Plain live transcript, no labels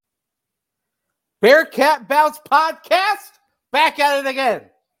Bearcat Bounce Podcast, back at it again.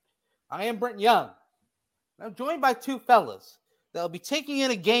 I am Brent Young. I'm joined by two fellas that'll be taking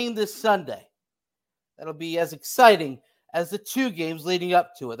in a game this Sunday. That'll be as exciting as the two games leading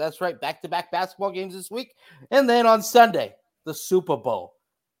up to it. That's right, back-to-back basketball games this week. And then on Sunday, the Super Bowl.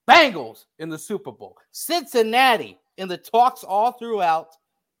 Bengals in the Super Bowl. Cincinnati in the talks all throughout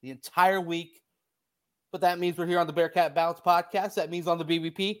the entire week. But that means we're here on the Bearcat Bounce Podcast. That means on the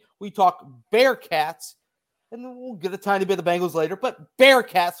BBP, we talk Bearcats. And then we'll get a tiny bit of Bengals later. But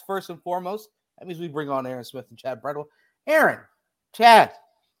Bearcats first and foremost. That means we bring on Aaron Smith and Chad Bredwell. Aaron, Chad,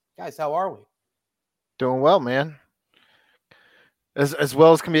 guys, how are we? Doing well, man. As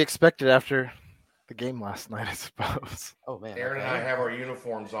well as can be expected after the game last night, I suppose. Oh, man. Aaron and I have our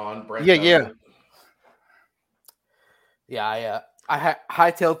uniforms on. Brent Yeah. Yeah, I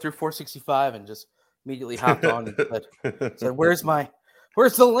hightailed through 465 and just immediately hopped on and said, where's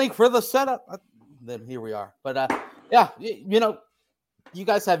the link for the setup? Then here we are. But yeah, you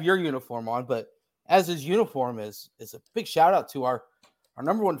guys have your uniform on, but as his uniform is a big shout out to our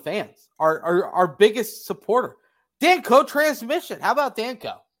number one fans, our biggest supporter, Danco Transmission. How about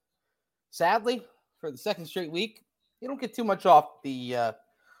Danco? Sadly, for the second straight week, you don't get too much off the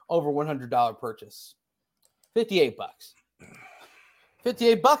over $100 purchase. $58.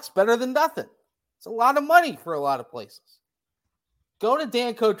 $58 better than nothing. It's a lot of money for a lot of places. Go to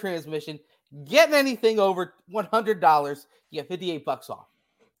Danco Transmission. Get anything over $100, you get $58 off.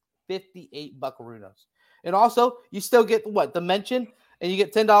 58 buckaroos. And also, you still get the mention, and you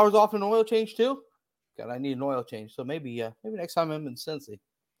get $10 off an oil change too. God, I need an oil change. So maybe next time I'm in Cincy,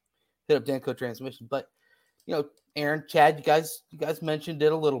 hit up Danco Transmission. But Aaron, Chad, you guys mentioned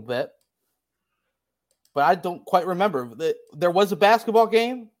it a little bit, but I don't quite remember. There was a basketball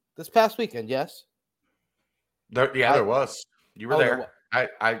game this past weekend. Yes. There was. You were there.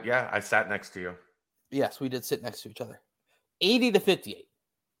 I sat next to you. Yes, we did sit next to each other. 80-58.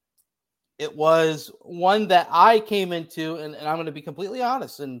 It was one that I came into, and I'm going to be completely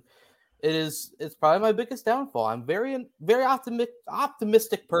honest, and it's probably my biggest downfall. I'm very, very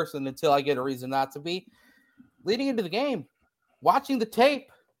optimistic person until I get a reason not to be. Leading into the game, watching the tape,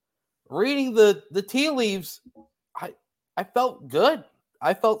 reading the tea leaves, I felt good.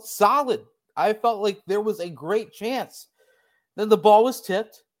 I felt solid. I felt like there was a great chance. Then the ball was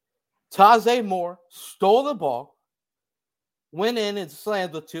tipped. Taze Moore stole the ball, went in and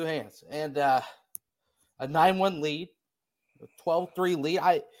slammed with two hands. And a 9-1 lead, a 12-3 lead.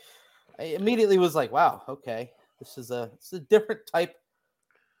 I immediately was like, wow, okay. It's a different type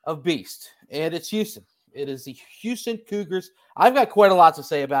of beast. And it's Houston. It is the Houston Cougars. I've got quite a lot to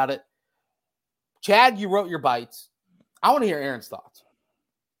say about it. Chad, you wrote your bites. I want to hear Aaron's thoughts.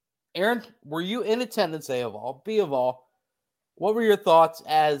 Aaron, were you in attendance, A of all, B of all? What were your thoughts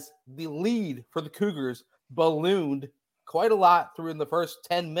as the lead for the Cougars ballooned quite a lot through in the first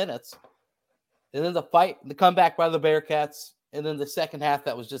 10 minutes? And then the comeback by the Bearcats, and then the second half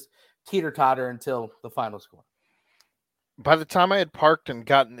that was just teeter-totter until the final score. By the time I had parked and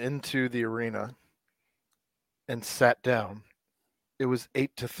gotten into the arena and sat down, it was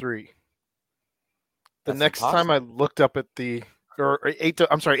 8-3. The next time I looked up at 8-1.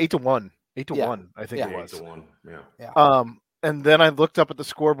 8-1, I think it was. 8-1, yeah. And then I looked up at the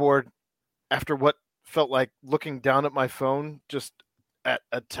scoreboard after what felt like looking down at my phone, just at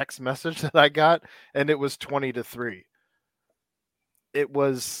a text message that I got, and it was 20-3. It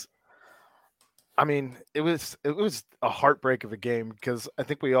was a heartbreak of a game because I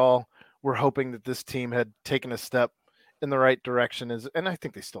think we all were hoping that this team had taken a step in the right direction, and I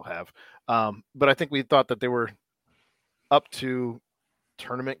think they still have. But I think we thought that they were up to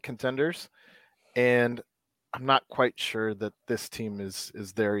tournament contenders, and I'm not quite sure that this team is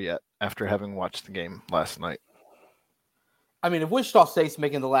there yet after having watched the game last night. I mean, if Wichita State's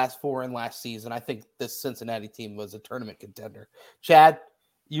making the last four in last season, I think this Cincinnati team was a tournament contender. Chad,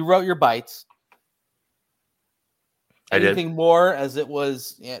 you wrote your bites. Anything more as it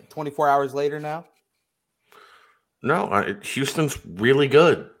was 24 hours later now? No, Houston's really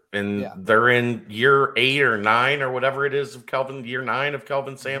good. And they're in year 8 or 9 or whatever it is of year 9 of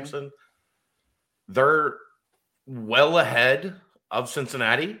Kelvin Sampson. Mm-hmm. They're well ahead of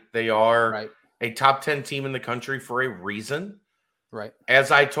Cincinnati. They are a top 10 team in the country for a reason. Right.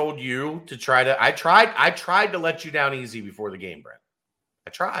 As I told you I tried to let you down easy before the game, Brent. I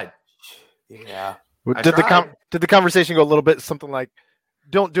tried. Yeah. Did the conversation go a little bit something like,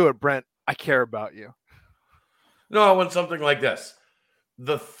 "Don't do it, Brent. I care about you"? No, I went something like this.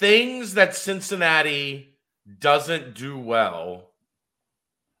 The things that Cincinnati doesn't do well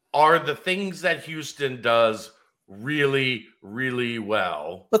are the things that Houston does really, really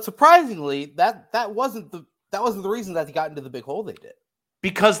well. But surprisingly, that wasn't the reason that they got into the big hole they did.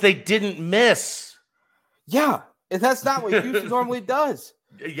 Because they didn't miss. Yeah, and that's not what Houston normally does.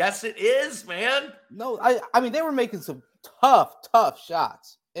 Yes, it is, man. No, I mean, they were making some tough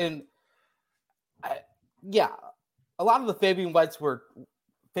shots. And, a lot of the Fabian White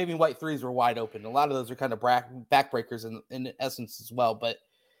threes were wide open. A lot of those are kind of backbreakers in essence as well. But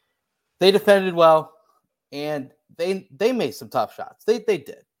they defended well, and they made some tough shots. They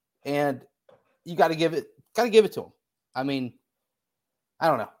did. And you got to give it to them. I mean, I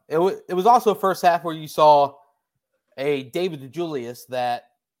don't know. It was also a first half where you saw a David DeJulius that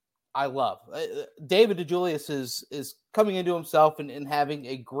I love. David DeJulius is coming into himself and having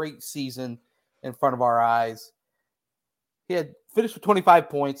a great season in front of our eyes. He had finished with 25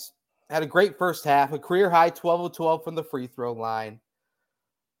 points, had a great first half, a career high 12 of 12 from the free throw line.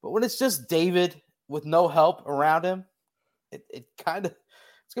 But when it's just David with no help around him, it's going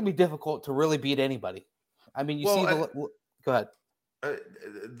to be difficult to really beat anybody. I mean, go ahead.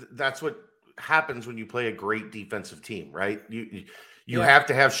 That's what happens when you play a great defensive team, right? You have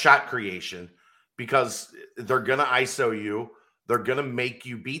to have shot creation because they're going to ISO you. They're going to make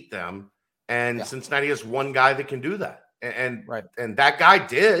you beat them. And Cincinnati has one guy that can do that. And that guy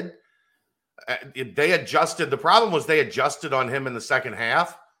did. They adjusted. The problem was they adjusted on him in the second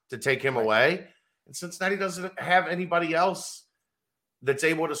half to take him away. And Cincinnati doesn't have anybody else that's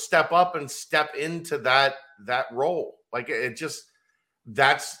able to step up and step into that role. Like it just,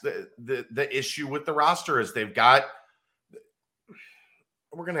 that's the issue with the roster is they've got,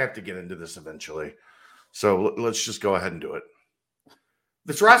 we're going to have to get into this eventually. So let's just go ahead and do it.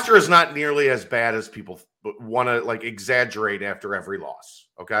 This roster is not nearly as bad as people want to like exaggerate after every loss.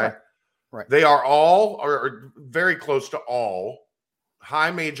 Okay. Right. They are all or very close to all high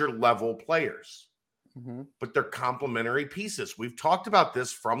major level players, but they're complementary pieces. We've talked about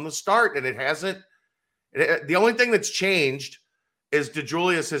this from the start and the only thing that's changed is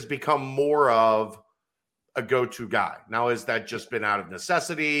DeJulius has become more of a go-to guy. Now, has that just been out of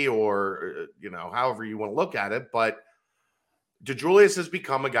necessity or, however you want to look at it, but DeJulius has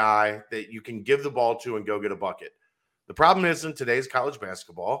become a guy that you can give the ball to and go get a bucket. The problem is in today's college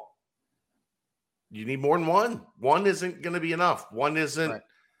basketball, you need more than one. One isn't going to be enough. One isn't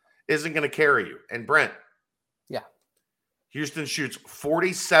going to carry you. And Brent. Yeah. Houston shoots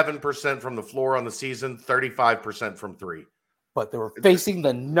 47% from the floor on the season, 35% from three. But they were facing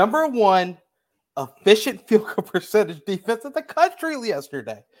the number one efficient field goal percentage defense in the country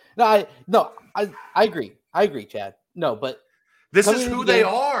yesterday. I agree. I agree, Chad. No, but this is who they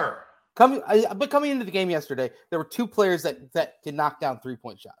are. Coming into the game yesterday, there were two players that could knock down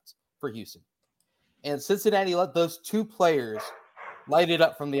 3-point shots for Houston. And Cincinnati let those two players light it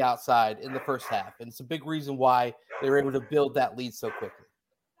up from the outside in the first half. And it's a big reason why they were able to build that lead so quickly.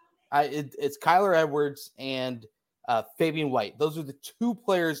 It's Kyler Edwards and Fabian White. Those are the two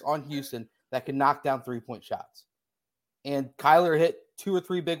players on Houston that can knock down 3-point shots. And Kyler hit 2 or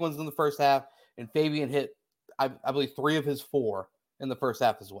 3 big ones in the first half, and Fabian hit, I believe, 3 of his 4 in the first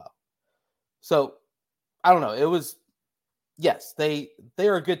half as well. So, I don't know. It was, yes, they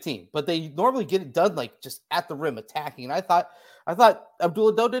are a good team, but they normally get it done like just at the rim attacking. And I thought Abdul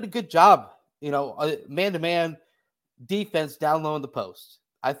Ado did a good job, man-to-man defense down low in the post.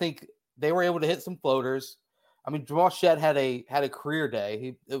 I think they were able to hit some floaters. I mean, Jamal Shedd had a career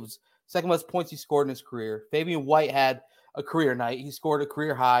day. It was second most points he scored in his career. Fabian White had a career night. He scored a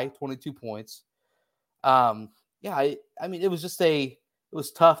career high, 22 points. I mean, it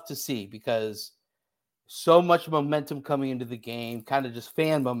was tough to see because so much momentum coming into the game, kind of just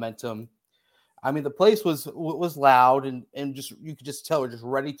fan momentum. I mean, the place was loud and just you could just tell we're just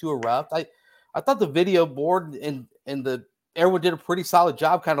ready to erupt. I thought the video board and the everyone did a pretty solid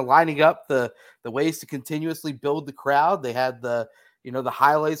job kind of lining up the ways to continuously build the crowd. They had the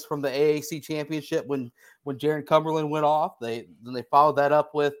highlights from the AAC championship when Jaron Cumberland went off. Then they followed that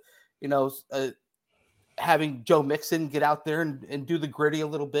up with, having Joe Mixon get out there and do the gritty a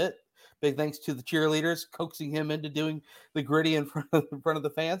little bit. Big thanks to the cheerleaders coaxing him into doing the gritty in front of the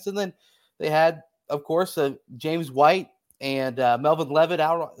fans. And then they had, of course, James White and Melvin Levitt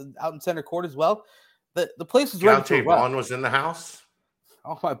out in center court as well. The place was ready to run. Vaughn was in the house.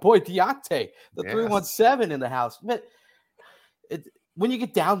 Oh, my boy, Deontay, the 317 in the house. But when you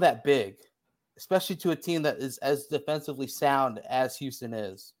get down that big, especially to a team that is as defensively sound as Houston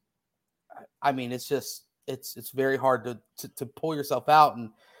is, I mean, it's very hard to pull yourself out.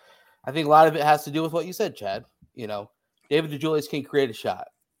 And I think a lot of it has to do with what you said, Chad. David DeJulius can create a shot.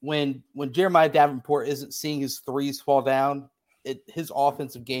 When Jeremiah Davenport isn't seeing his threes fall down, his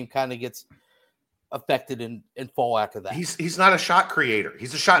offensive game kind of gets affected and fall after that. He's not a shot creator.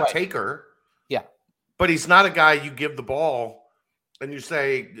 He's a shot taker. Yeah. But he's not a guy you give the ball and you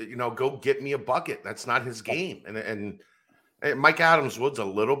say, go get me a bucket. That's not his game. And Mike Adams Wood's a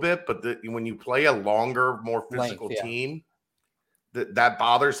little bit, but when you play a longer, more physical team, that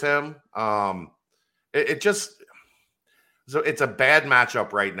bothers him. So it's a bad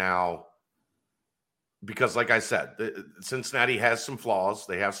matchup right now because, like I said, Cincinnati has some flaws.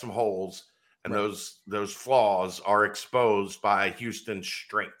 They have some holes, and those flaws are exposed by Houston's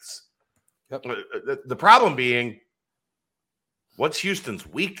strengths. Yep. The problem being, what's Houston's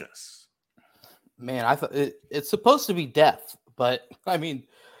weakness? Man, I thought it's supposed to be depth, but I mean,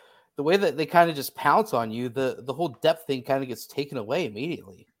 the way that they kind of just pounce on you, the whole depth thing kind of gets taken away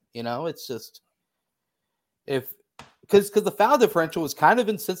immediately. It's just because the foul differential was kind of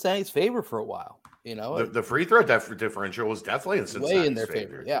in Cincinnati's favor for a while. The free throw differential was definitely in Cincinnati's way in their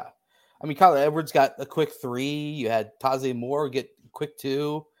favor. Yeah, I mean, Kyler Edwards got a quick 3. You had Taze Moore get quick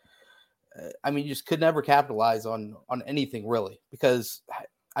 2. I mean, you just could never capitalize on anything really because,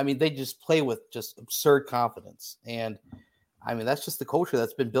 I mean, they just play with just absurd confidence. And, I mean, that's just the culture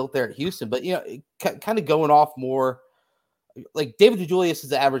that's been built there at Houston. But, kind of going off more, like David DeJulius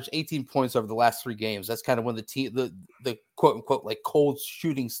has averaged 18 points over the last 3 games. That's kind of when the quote-unquote, like, cold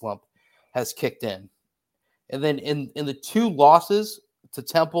shooting slump has kicked in. And then in the 2 losses to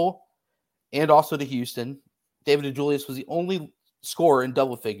Temple and also to Houston, David DeJulius was the only scorer in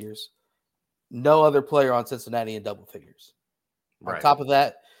double figures. No other player on Cincinnati in double figures. Right. On top of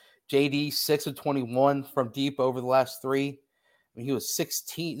that, JD 6 of 21 from deep over the last 3. I mean, he was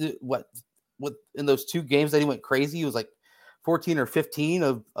 16. What in those 2 games that he went crazy? He was like 14 or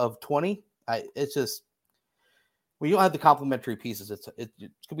 15 of 20. It's just when you don't have the complementary pieces, it's going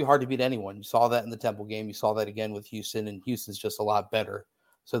to be hard to beat anyone. You saw that in the Temple game. You saw that again with Houston, and Houston's just a lot better.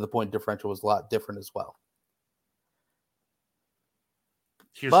 So the point differential was a lot different as well.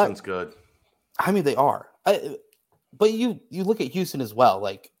 Houston's good. I mean, they are. But you look at Houston as well.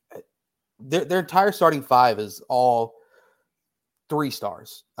 Like their entire starting 5 is all 3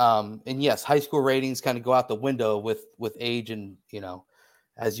 stars. And yes, high school ratings kind of go out the window with age and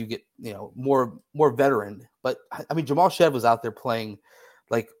as you get more veteran. But I mean, Jamal Shead was out there playing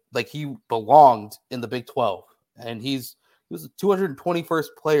like he belonged in the Big 12, and he was the 221st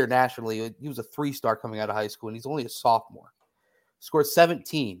player nationally. He was a 3-star coming out of high school, and he's only a sophomore. Scored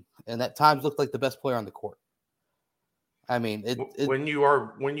 17, and at times looked like the best player on the court. I mean, when you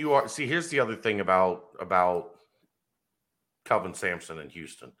are see, here's the other thing about Kelvin Sampson in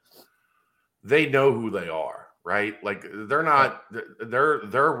Houston. They know who they are, right? Like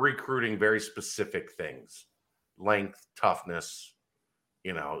they're recruiting very specific things: length, toughness,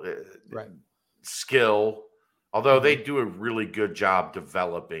 skill. Although they do a really good job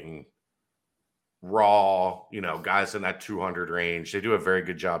developing raw, guys in that 200 range. They do a very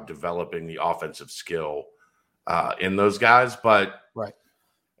good job developing the offensive skill in those guys. But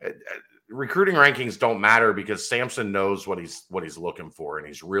recruiting rankings don't matter because Sampson knows what he's looking for, and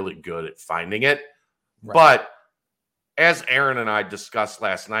he's really good at finding it. Right. But as Aaron and I discussed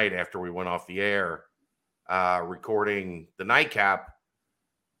last night after we went off the air, recording the nightcap,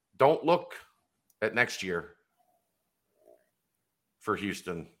 don't look at next year for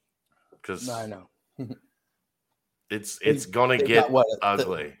Houston because I know it's gonna get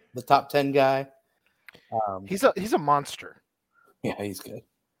ugly. The top 10 guy. He's a monster. Yeah, he's good.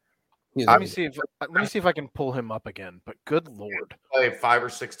 Let me see if I can pull him up again. But good Lord, played 5 or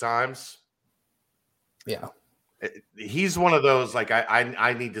 6 times. Yeah, he's one of those. Like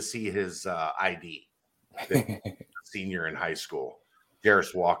I need to see his ID. Senior in high school,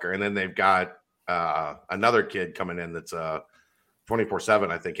 Darius Walker, and then they've got another kid coming in that's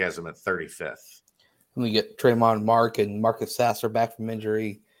 24/7. I think has him at 35th. And we get Tremont Mark and Marcus Sasser back from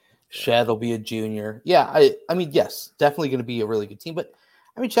injury. Shad will be a junior. Yeah, I mean, yes, definitely going to be a really good team. But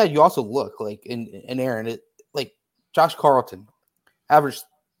I mean, Chad, you also look like in Aaron, like Josh Carlton averaged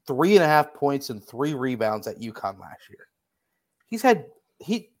 3.5 points and 3 rebounds at UConn last year. He had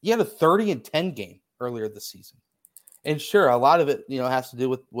a 30 and 10 game earlier this season. And sure, a lot of it, has to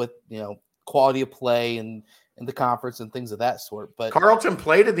do with quality of play and the conference and things of that sort. But Carlton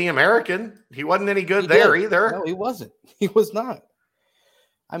played in the American. He wasn't any good there either. No, he wasn't. He was not.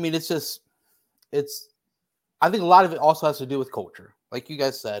 I mean, I think a lot of it also has to do with culture. Like you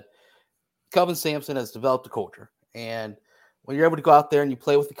guys said, Kelvin Sampson has developed a culture. And when you're able to go out there and you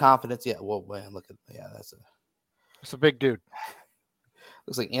play with the confidence, that's a big dude.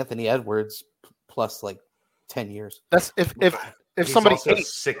 Looks like Anthony Edwards plus like 10 years. That's if somebody also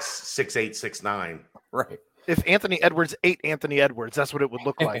 6'8", 6'9". Right. If Anthony Edwards ate Anthony Edwards, that's what it would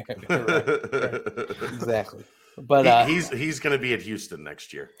look like. Right. Exactly. But he's going to be at Houston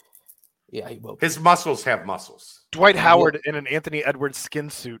next year. Yeah, he will. His muscles have muscles. Dwight Howard in an Anthony Edwards skin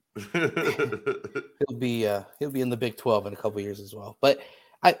suit. He'll be in the Big 12 in a couple years as well. But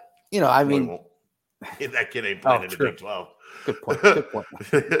that kid ain't playing in the Big 12. Good point.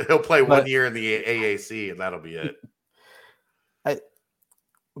 He'll play 1 year in the AAC, and that'll be it.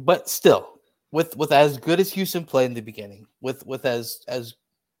 But still, with as good as Houston played in the beginning, with as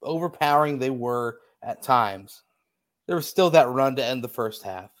overpowering they were at times, there was still that run to end the first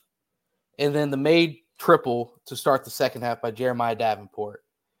half. And then the made triple to start the second half by Jeremiah Davenport.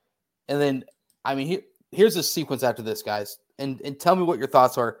 And then, here's a sequence after this, guys. And tell me what your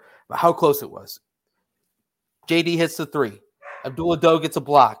thoughts are about how close it was. JD hits the three. Abdullah Doe gets a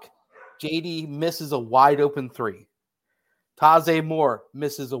block. JD misses a wide open three. Taze Moore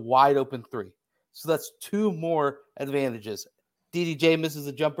misses a wide open three. So that's 2 more advantages. DDJ misses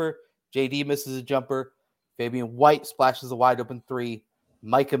a jumper. JD misses a jumper. Fabian White splashes a wide open three.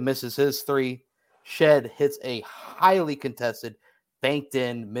 Micah misses his three. Shed hits a highly contested, banked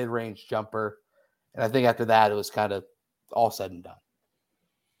in mid-range jumper. And I think after that, it was kind of all said and done.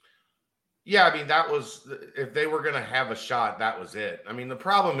 Yeah, that was, if they were going to have a shot, that was it. The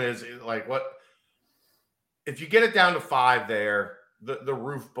problem is, if you get it down to 5 there, the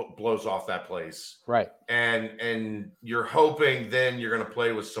roof blows off that place. Right. And you're hoping then you're going to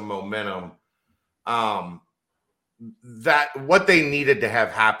play with some momentum. That what they needed to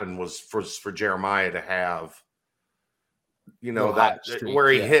have happen was for Jeremiah to have,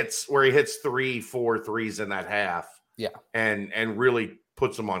 where he hits 3-4 threes in that half. Yeah. And really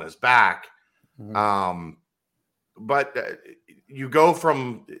puts him on his back. Mm-hmm. But you go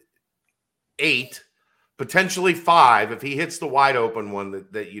from 8, potentially 5, if he hits the wide open one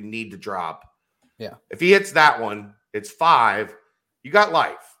that you need to drop. Yeah. If he hits that one, it's 5. You got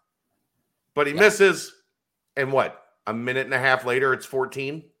life. But he misses, and what? A minute and a half later, it's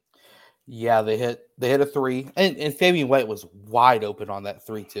 14. Yeah, they hit a 3, and Fabian White was wide open on that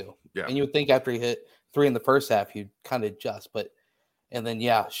 3 too. Yeah, and you would think after he hit 3 in the first half, he'd kind of adjust, and then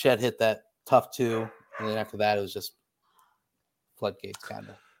Shed hit that tough 2, and then after that, it was just floodgates kind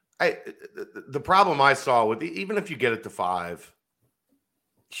of. The problem I saw with even if you get it to 5,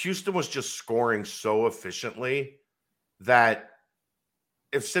 Houston was just scoring so efficiently that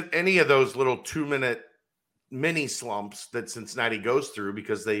if any of those little 2-minute mini slumps that Cincinnati goes through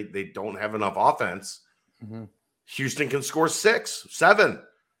because they don't have enough offense, mm-hmm. Houston can score 6, 7.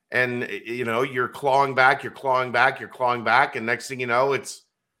 And, you're clawing back, and next thing you know, it's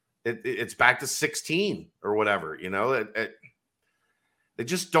back to 16 or whatever, they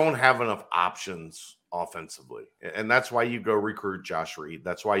just don't have enough options offensively. And that's why you go recruit Josh Reed.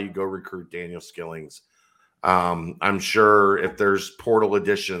 That's why you go recruit Daniel Skillings. I'm sure if there's portal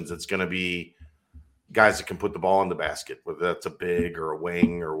additions, it's going to be guys that can put the ball in the basket, whether that's a big or a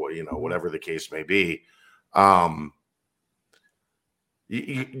wing or whatever the case may be.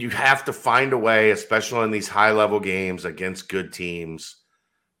 You have to find a way, especially in these high level games against good teams,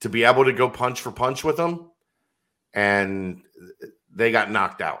 to be able to go punch for punch with them. And they got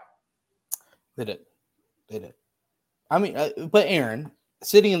knocked out. They did. But Aaron,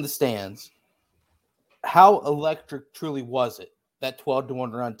 sitting in the stands, how electric truly was it, that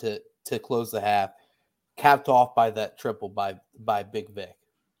 12-1 run to close the half, capped off by that triple by Big Vic?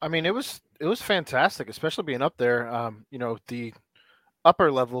 It was fantastic, especially being up there. The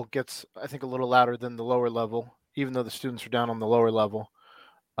upper level gets, I think, a little louder than the lower level, even though the students are down on the lower level.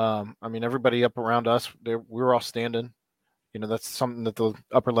 Everybody up around us, we were all standing. That's something that the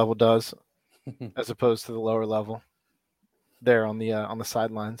upper level does, as opposed to the lower level there on the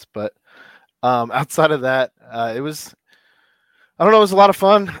sidelines. But outside of that, it was, I don't know, it was a lot of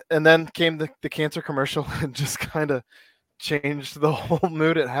fun. And then came the cancer commercial and just kind of changed the whole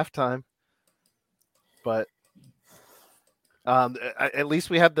mood at halftime. But at least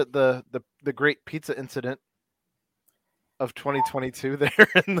we had the great pizza incident of 2022 there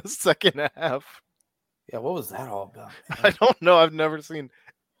in the second half. Yeah, what was that all about? I don't know. I've never seen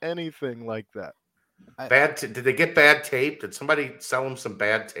anything like that. Did they get bad tape? Did somebody sell them some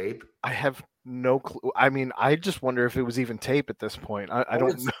bad tape? I have no clue. I just wonder if it was even tape at this point. I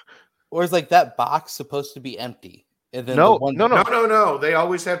don't know. Or is that box supposed to be empty? And then no. They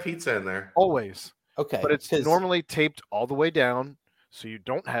always have pizza in there. Always. Okay. But it's normally taped all the way down, so you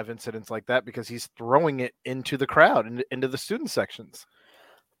don't have incidents like that because he's throwing it into the crowd and into the student sections.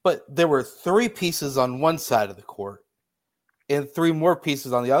 But there were 3 pieces on one side of the court and 3 more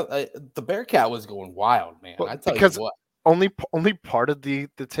pieces on the other. The Bearcat was going wild, man. I tell you what. only part of the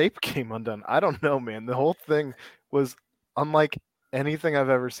tape came undone. I don't know, man. The whole thing was unlike anything I've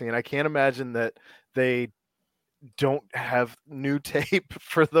ever seen. I can't imagine that they don't have new tape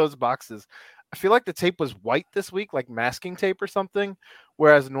for those boxes. I feel like the tape was white this week, like masking tape or something,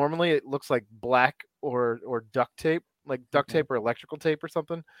 whereas normally it looks like black or duct tape, like duct tape or electrical tape or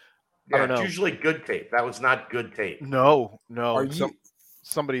something. Yeah, I don't know. It's usually good tape. That was not good tape. No.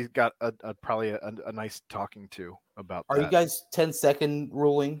 Somebody got probably a nice talking to about that. Are you guys 10-second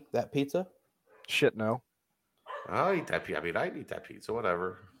ruling that pizza? Shit, no. I'll eat that. I mean, I'd eat that pizza,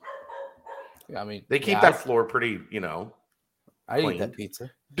 whatever. Yeah, I mean, they keep that floor pretty, I eat that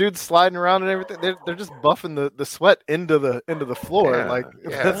pizza. Dude sliding around and everything. They're just buffing the sweat into the floor. Yeah, like,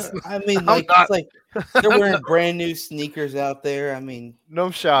 yeah. I mean, like, it's like they're wearing brand new sneakers out there. I mean,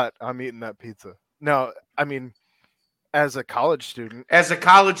 no shot. I'm eating that pizza. No, I mean, as a college student, that's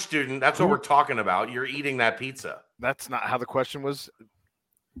what we're talking about. You're eating that pizza. That's not how the question was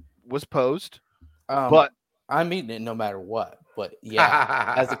posed. But I'm eating it no matter what. But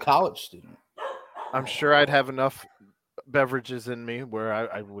yeah, as a college student, I'm sure I'd have enough beverages in me where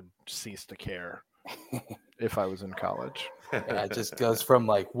I would cease to care if I was in college. Yeah, it just goes from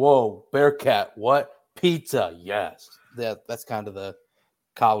like, whoa, Bearcat, what? Pizza, yes. That's kind of the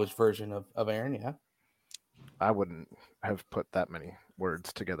college version of Aaron, yeah. I wouldn't have put that many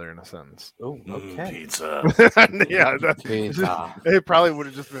words together in a sentence. Oh, okay. Pizza. Yeah, pizza. It probably would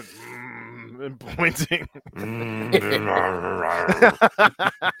have just been and pointing. And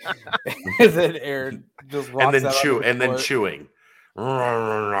then Aaron just walks then chewing.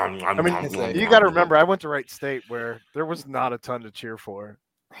 I mean, you got to remember, I went to Wright State where there was not a ton to cheer for.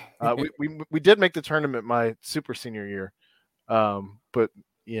 We did make the tournament my super senior year, but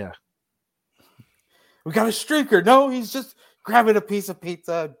yeah, we got a streaker. No, he's just grabbing a piece of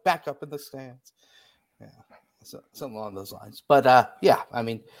pizza back up in the stands. Yeah, so, something along those lines. But yeah, I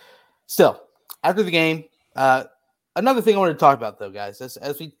mean, still after the game, another thing I wanted to talk about though, guys,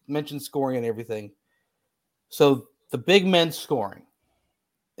 as we mentioned scoring and everything. So the big men scoring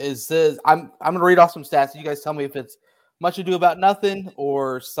is this. I'm going to read off some stats. You guys tell me if it's much ado about nothing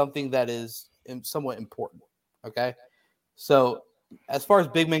or something that is somewhat important. Okay. So as far as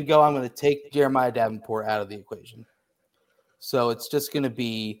big men go, I'm going to take Jeremiah Davenport out of the equation. So it's just going to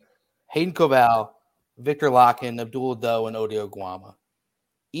be Hayden Koval, Victor Locken, Abdul Ado, and Odi Oguama.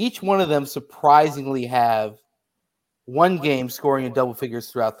 Each one of them surprisingly have one game scoring in double figures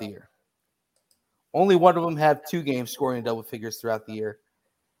throughout the year. Only one of them have 2 games scoring in double figures throughout the year.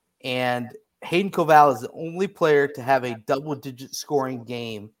 And Hayden Koval is the only player to have a double-digit scoring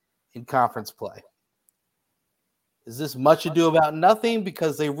game in conference play. Is this much ado about nothing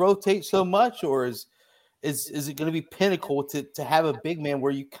because they rotate so much, or is it going to be pinnacle to have a big man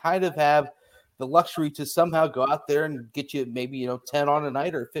where you kind of have the luxury to somehow go out there and get you maybe 10 on a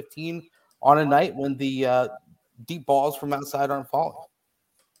night or 15 on a night when the deep balls from outside aren't falling?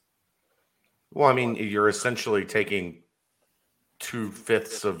 Well, I mean, you're essentially taking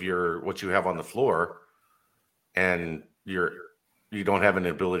 2/5 of what you have on the floor, and you don't have an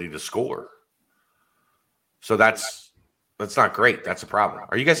ability to score. So that's not great. That's a problem.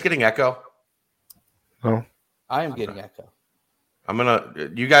 Are you guys getting echo? No, I am getting echo.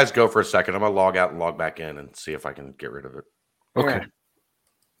 You guys go for a second. I'm gonna log out and log back in and see if I can get rid of it. Okay.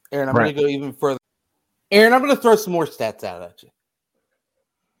 Aaron, I'm gonna go even further. Aaron, I'm gonna throw some more stats out at you.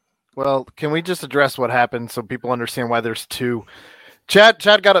 Well, can we just address what happened so people understand why there's 2? Chad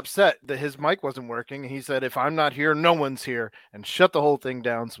got upset that his mic wasn't working. He said, if I'm not here, no one's here, and shut the whole thing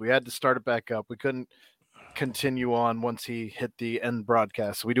down. So we had to start it back up. We couldn't continue on once he hit the end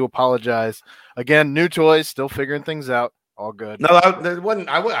broadcast. So we do apologize. Again, new toys, still figuring things out. All good. No, there wasn't.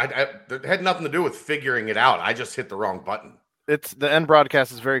 It had nothing to do with figuring it out. I just hit the wrong button. It's the end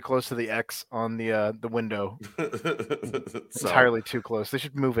broadcast is very close to the X on the window. Entirely too close. They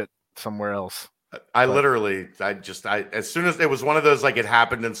should move it somewhere else. As soon as it was one of those, like, it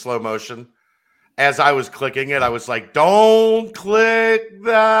happened in slow motion, as I was clicking it, I was like, don't click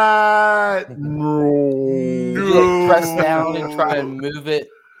that. No. Press down and try and move it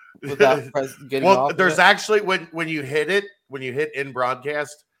without getting off. Well, there's actually, when you hit in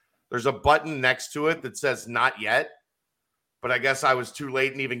broadcast, there's a button next to it that says not yet. But I guess I was too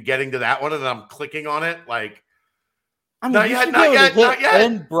late in even getting to that one, and I'm clicking on it like, I mean, not yet.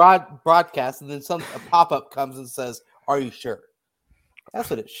 End broadcast, and then a pop-up comes and says, "Are you sure?" That's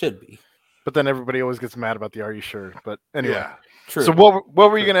what it should be. But then everybody always gets mad about the "Are you sure?" But anyway, yeah, true. So what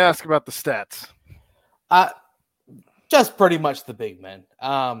were you going to ask about the stats? Just pretty much the big men.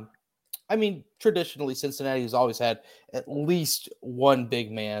 I mean, traditionally, Cincinnati has always had at least one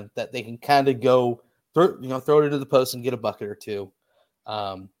big man that they can kind of go throw it into the post and get a bucket or two.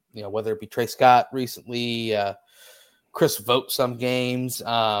 Whether it be Trey Scott recently, Chris Vogt some games.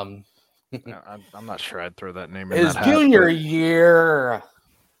 I'm not sure I'd throw that name in his that junior year.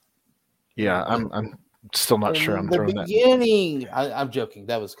 Yeah, I'm still not sure I'm throwing that. Beginning, I'm joking.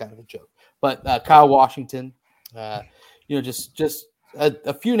 That was kind of a joke. But Kyle Washington, just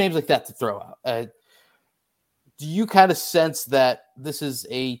a few names like that to throw out. Do you kind of sense that this is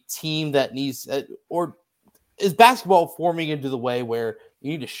a team that needs, or is basketball forming into the way where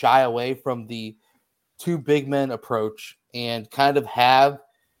you need to shy away from the two big men approach and kind of have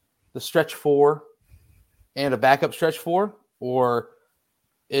the stretch four and a backup stretch four? Or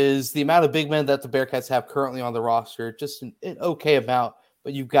is the amount of big men that the Bearcats have currently on the roster just an okay amount,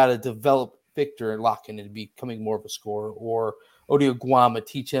 but you've got to develop Victor and lock in and becoming more of a scorer, or Odi Oguama,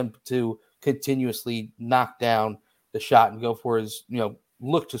 teach him to continuously knock down the shot and go for his,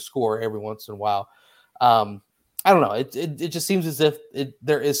 look to score every once in a while. I don't know. It just seems as if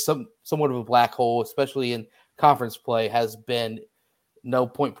there is somewhat of a black hole, especially in conference play, has been no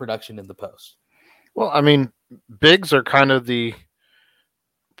point production in the post. Well, I mean, bigs are kind of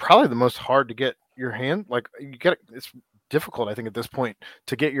probably the most hard to get your hand. Like it's difficult, I think, at this point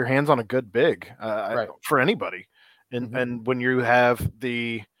to get your hands on a good big right. for anybody. And when you have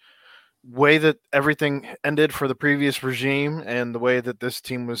the way that everything ended for the previous regime and the way that this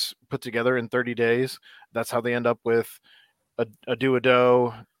team was put together in 30 days, that's how they end up with a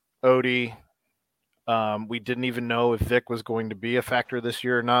Duado, Odie. We didn't even know if Vic was going to be a factor this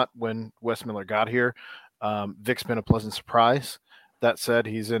year or not when Wes Miller got here. Vic's been a pleasant surprise. That said,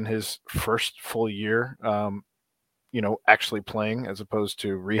 he's in his first full year, actually playing as opposed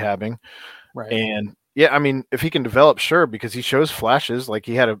to rehabbing. Right. And yeah, I mean, if he can develop, sure, because he shows flashes. Like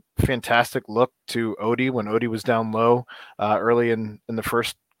he had a fantastic look to Odie when Odie was down low early in the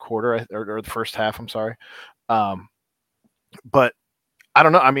first quarter or the first half. I'm sorry. But I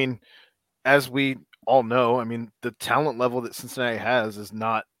don't know. I mean, as we all know, I mean, the talent level that Cincinnati has is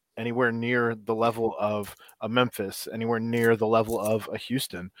not anywhere near the level of a Memphis, anywhere near the level of a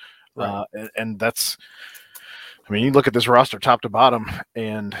Houston. Right. And that's, I mean, you look at this roster top to bottom,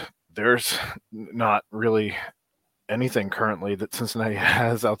 and there's not really anything currently that Cincinnati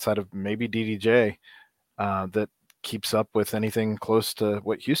has outside of maybe DDJ that keeps up with anything close to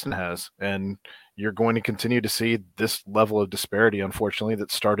what Houston has. And you're going to continue to see this level of disparity, unfortunately,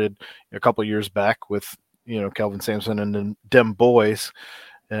 that started a couple of years back with, Kelvin Sampson and then Dem Boys,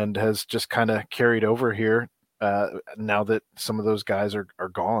 and has just kind of carried over here now that some of those guys are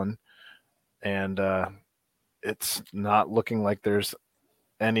gone. And it's not looking like there's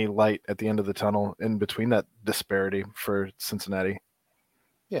any light at the end of the tunnel in between that disparity for Cincinnati.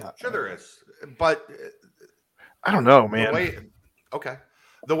 Yeah, sure there is, but I don't know, man.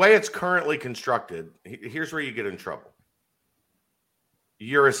 The way it's currently constructed, here's where you get in trouble.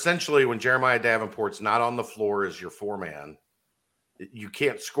 You're essentially, when Jeremiah Davenport's not on the floor as your four-man, you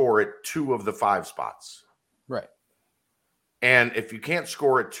can't score at 2 of the 5 spots. Right. And if you can't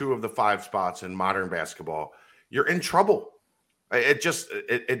score at 2 of the 5 spots in modern basketball, you're in trouble.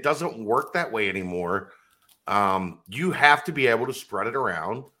 It doesn't work that way anymore. You have to be able to spread it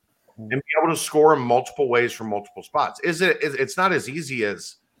around and be able to score in multiple ways from multiple spots. It's not as easy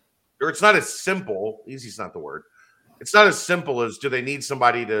as, or it's not as simple. Easy is not the word. It's not as simple as, do they need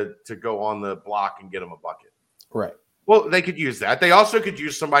somebody to go on the block and get them a bucket? Right. Well, they could use that. They also could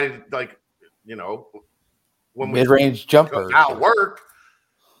use somebody when mid-range jumper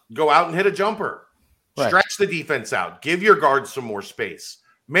go out and hit a jumper. Right. Stretch the defense out. Give your guards some more space.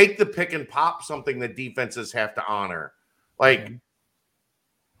 Make the pick and pop something that defenses have to honor.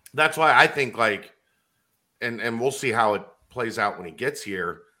 That's why I think and we'll see how it plays out when he gets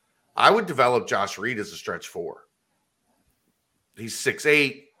here. I would develop Josh Reed as a stretch 4. He's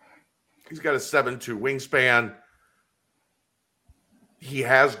 6'8". He's got a 7'2" wingspan. He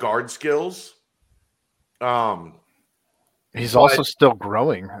has guard skills. He's also still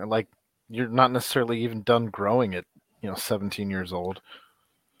growing. Like, you're not necessarily even done growing at 17 years old.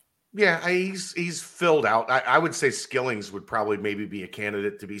 Yeah, he's filled out. I would say Skillings would probably maybe be a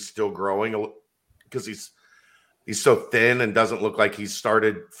candidate to be still growing because he's so thin and doesn't look like he's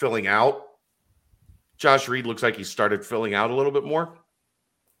started filling out. Josh Reed looks like he started filling out a little bit more.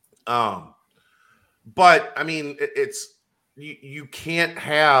 But I mean, it's you can't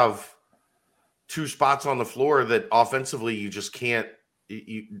have 2 spots on the floor that offensively you just can't.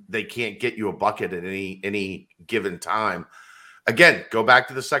 They can't get you a bucket at any given time. Again, go back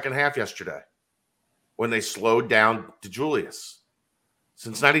to the second half yesterday when they slowed down DeJulius.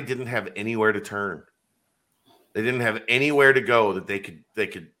 Cincinnati didn't have anywhere to turn. They didn't have anywhere to go that they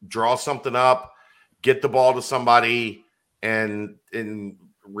could draw something up, get the ball to somebody and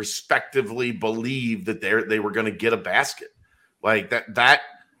respectively believe that they were going to get a basket. Like that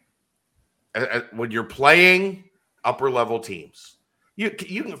when you're playing upper level teams, you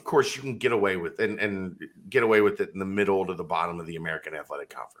can, of course, you can get away with and get away with it in the middle to the bottom of the American Athletic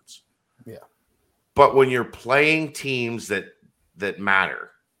Conference. Yeah. But when you're playing teams that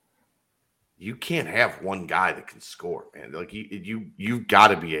matter, you can't have one guy that can score, man. Like you've got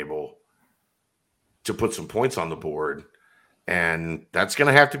to be able to put some points on the board, and that's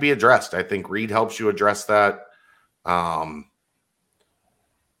going to have to be addressed. I think Reed helps you address that.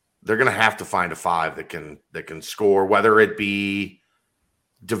 They're going to have to find a five that can score, whether it be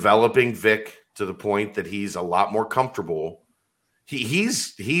developing Vic to the point that he's a lot more comfortable.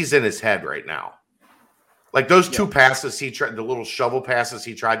 He's in his head right now. Like those two passes he tried, the little shovel passes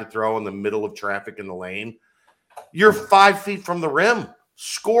he tried to throw in the middle of traffic in the lane. You're 5 feet from the rim.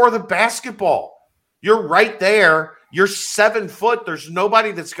 Score the basketball. You're right there. You're 7 foot. There's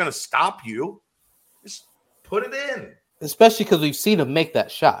nobody that's going to stop you. Just put it in. Especially because we've seen him make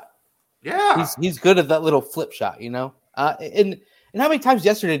that shot. Yeah. He's good at that little flip shot, you know? And how many times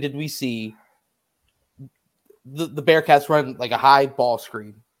yesterday did we see the Bearcats run like a high ball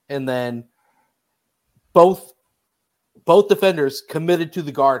screen and then both defenders committed to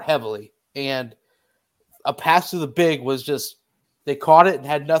the guard heavily, and a pass to the big was just they caught it and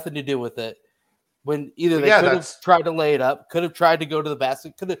had nothing to do with it. When either they could have tried to lay it up, could have tried to go to the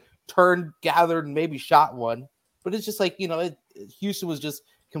basket, could have turned, gathered, and maybe shot one. But it's just like, you know, Houston was just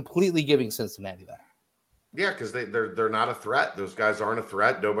completely giving Cincinnati that. Yeah, because they're not a threat. Those guys aren't a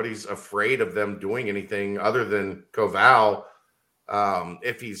threat. Nobody's afraid of them doing anything other than Koval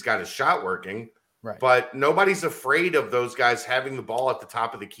if he's got his shot working. Right. But nobody's afraid of those guys having the ball at the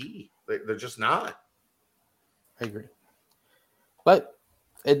top of the key. They're just not. I agree. But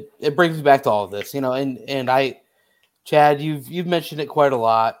it brings me back to all of this, you know, and Chad, you've mentioned it quite a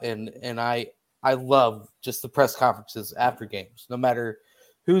lot, and I love just the press conferences after games, no matter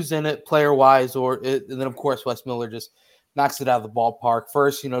who's in it, player wise, and then of course Wes Miller just knocks it out of the ballpark.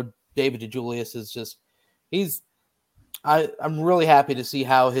 First, you know, David DeJulius is just I'm really happy to see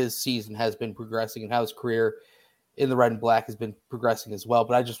how his season has been progressing and how his career in the red and black has been progressing as well.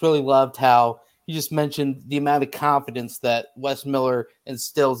 But I just really loved how you just mentioned the amount of confidence that Wes Miller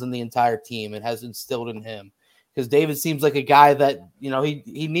instills in the entire team and has instilled in him. Because David seems like a guy that, you know,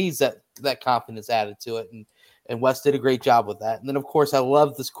 he needs that confidence added to it. And Wes did a great job with that. And then, of course, I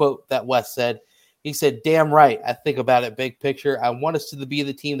love this quote that Wes said. He said, "Damn right, I think about it big picture. I want us to be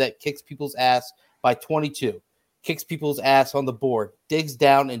the team that kicks people's ass by 22. Kicks people's ass on the board, digs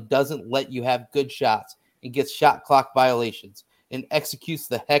down and doesn't let you have good shots, and gets shot clock violations, and executes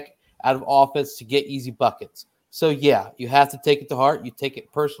the heck out of offense to get easy buckets. So, yeah, you have to take it to heart. You take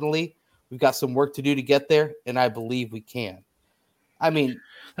it personally. We've got some work to do to get there, and I believe we can." I mean,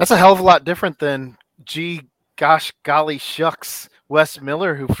 that's a hell of a lot different than, gosh, golly shucks, Wes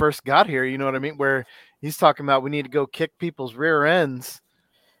Miller, who first got here. You know what I mean? Where he's talking about we need to go kick people's rear ends.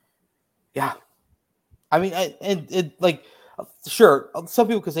 Yeah. I mean, like, sure, some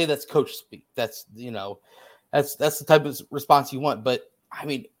people could say that's coach speak. That's, you know, that's the type of response you want. But, I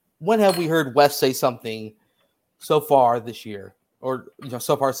mean, when have we heard Wes say something so far this year, or, you know,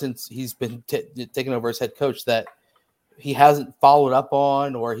 so far since he's been taken over as head coach, that he hasn't followed up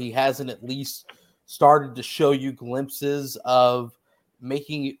on, or he hasn't at least started to show you glimpses of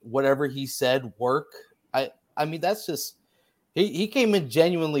making whatever he said work? I mean, that's just he came in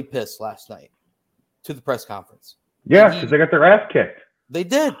genuinely pissed last night to the press conference. Yeah, because they got their ass kicked. They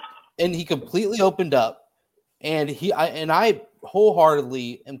did. And he completely opened up. And I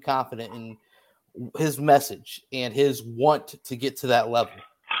wholeheartely am confident in his message and his want to get to that level.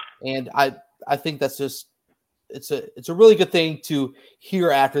 And I think that's just it's a really good thing to hear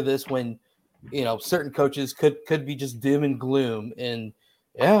after this, when, you know, certain coaches could be just doom and gloom. And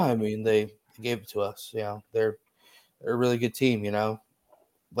yeah, I mean, they gave it to us. You know, they're a really good team, you know.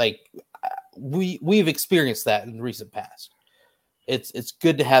 Like, we've experienced that in the recent past. It's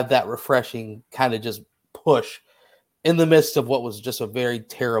good to have that refreshing kind of just push in the midst of what was just a very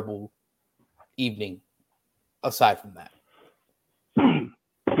terrible evening. Aside from that,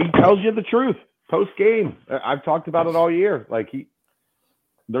 he tells you the truth post game. I've talked about it all year. Like,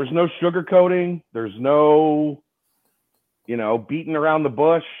 there's no sugarcoating. There's no, you know, beating around the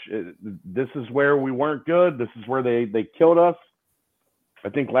bush. This is where we weren't good. This is where they killed us. I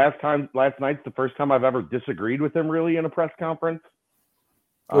think last night's the first time I've ever disagreed with him really in a press conference.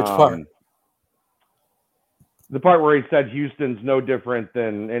 Which part? The part where he said Houston's no different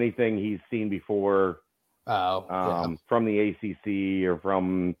than anything he's seen before. From the ACC or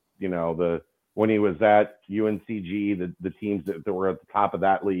from, you know, the when he was at UNCG, the teams that were at the top of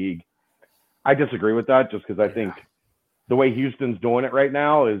that league. I disagree with that just because I think the way Houston's doing it right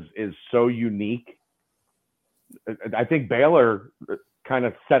now is so unique. I think Baylor kind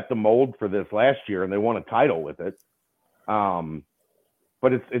of set the mold for this last year, and they won a title with it.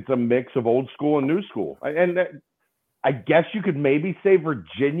 But it's a mix of old school and new school. And I guess you could maybe say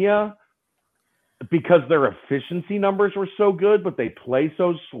Virginia because their efficiency numbers were so good, but they play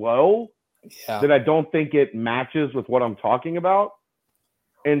so slow that I don't think it matches with what I'm talking about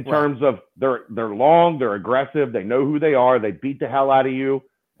in terms of they're long, they're aggressive, they know who they are, they beat the hell out of you,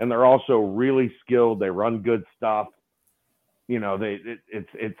 and they're also really skilled. They run good stuff. You know,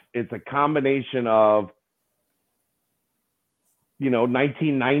 it's a combination of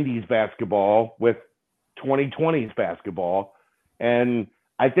 1990s basketball with 2020s basketball. And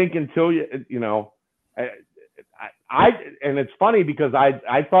I think until I and it's funny because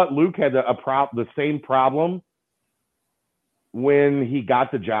I thought Luke had the same problem when he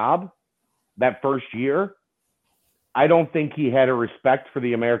got the job that first year. I don't think he had a respect for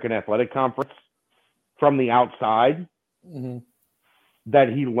the American Athletic Conference from the outside that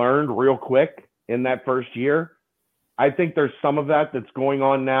he learned real quick in that first year. I think there's some of that that's going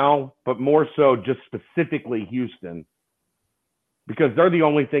on now, but more so just specifically Houston, because they're the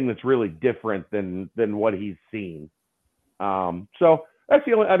only thing that's really different than what he's seen. So that's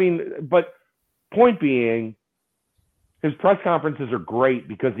the only, but point being, his press conferences are great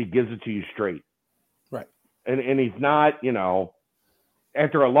because he gives it to you straight. Right. And he's not,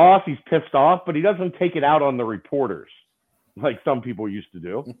 after a loss, he's pissed off, but he doesn't take it out on the reporters like some people used to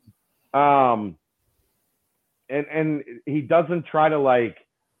do. And he doesn't try to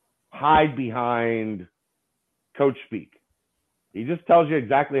hide behind coach speak. He just tells you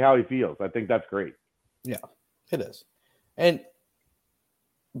exactly how he feels. I think that's great. Yeah, it is. And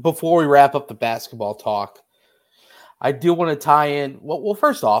before we wrap up the basketball talk, I do want to tie in. Well,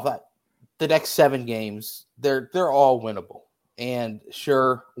 first off, the next 7 games, they're all winnable. And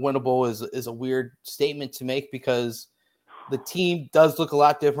sure, winnable is a weird statement to make because the team does look a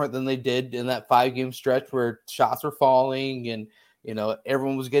lot different than they did in that 5-game stretch where shots were falling and,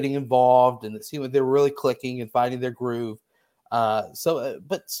 everyone was getting involved and it seemed like they were really clicking and finding their groove. But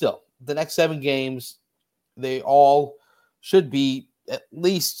still, the next 7 games, they all should be at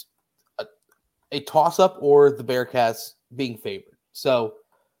least a toss-up or the Bearcats being favored. So,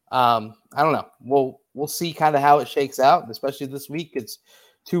 I don't know. We'll see kind of how it shakes out, especially this week. It's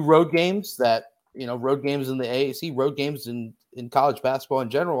 2 road games that, road games in the AAC, road games in college basketball in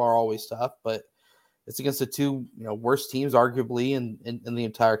general are always tough, but it's against the 2, worst teams arguably in the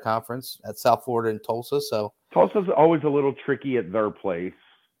entire conference at South Florida and Tulsa. So Tulsa's always a little tricky at their place.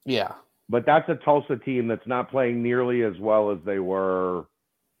 Yeah. But that's a Tulsa team that's not playing nearly as well as they were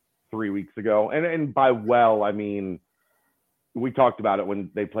 3 weeks ago. And by well, I mean, we talked about it when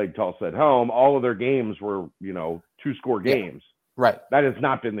they played Tulsa at home. All of their games were, 2-score games. Right. That has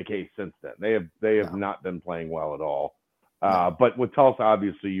not been the case since then. They have not been playing well at all. But with Tulsa,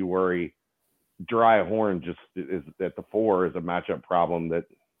 obviously, you worry. Dry Horn just is at the 4 is a matchup problem that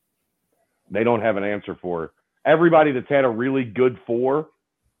they don't have an answer for. Everybody that's had a really good 4,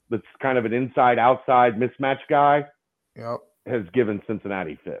 that's kind of an inside-outside mismatch guy, has given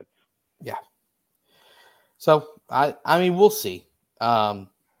Cincinnati fits. Yeah. So I mean, we'll see. I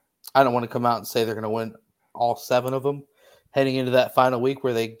don't want to come out and say they're going to win all 7 of them heading into that final week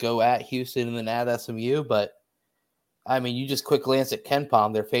where they go at Houston and then at SMU. But I mean, you just quick glance at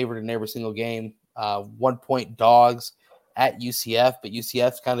KenPom, they're favored in every single game. 1-point dogs at UCF, but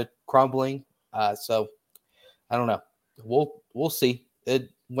UCF's kind of crumbling. So I don't know. We'll see.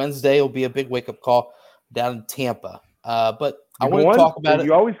 Wednesday will be a big wake up call down in Tampa. But I want to talk about it.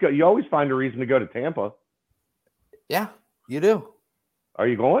 You always find a reason to go to Tampa. Yeah, you do. Are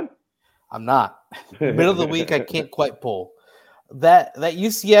you going? I'm not. Middle of the week, I can't quite pull. That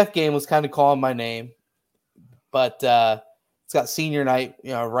UCF game was kind of calling my name, but it's got senior night,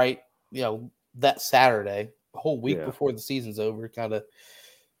 that Saturday, a whole week before the season's over. Kind of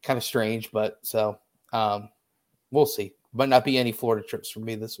strange, but so we'll see. Might not be any Florida trips for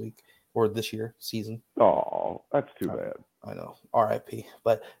me this week or this year season. Oh, that's too bad. I know. RIP.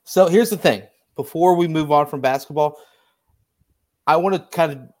 But so here's the thing. Before we move on from basketball, I want to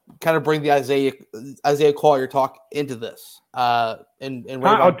kind of bring the Isaiah Collier talk into this. Timestamp.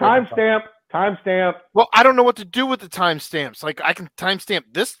 Well, I don't know what to do with the timestamps. Like I can timestamp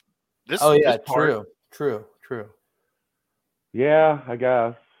this. Oh yeah, this part. True. Yeah, I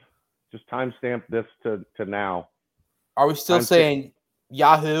guess. Just timestamp this to now. Are we still saying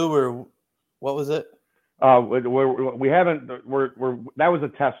Yahoo or what was it? We haven't. We're that was a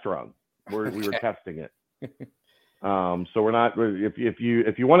test run. We were testing it. So we're not. If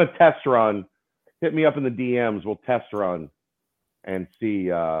you want a test run, hit me up in the DMs. We'll test run and see.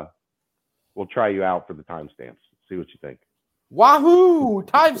 We'll try you out for the timestamps. See what you think. Wahoo!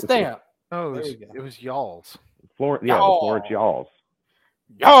 Timestamp. Oh, it was y'all's. Florence, the Florence y'all's.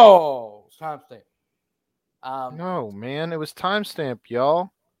 Y'all's timestamp. No, man, it was timestamp,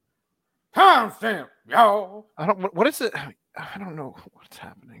 y'all. Timestamp, y'all. What is it? I don't know what's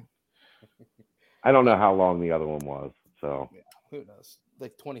happening. I don't know how long the other one was. So yeah, who knows?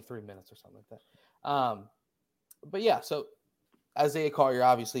 Like 23 minutes or something like that. But yeah, so Isaiah Collier,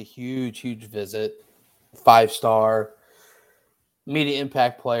 obviously huge visit, 5-star, immediate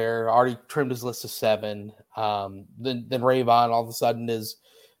impact player. Already trimmed his list to 7. Then Rayvon all of a sudden is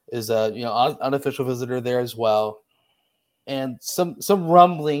a unofficial visitor there as well. And some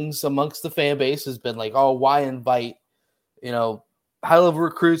rumblings amongst the fan base has been like, oh, why invite high level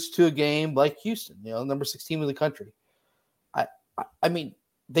recruits to a game like Houston, number 16 in the country. I mean,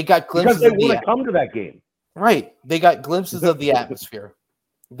 they got glimpses because they want to come to that game. Right. They got glimpses of the atmosphere.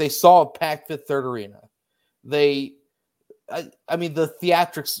 They saw a packed Fifth Third Arena. The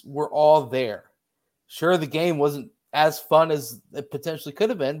theatrics were all there. Sure, the game wasn't as fun as it potentially could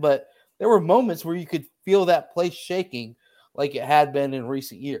have been, but there were moments where you could feel that place shaking like it had been in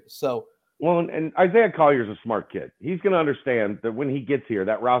recent years. So, well, and Isaiah Collier's a smart kid. He's going to understand that when he gets here,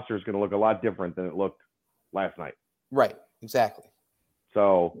 that roster is going to look a lot different than it looked last night. Right. Exactly.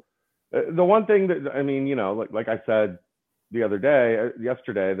 So the one thing that, like I said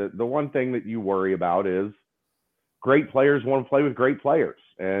yesterday, the one thing that you worry about is great players want to play with great players.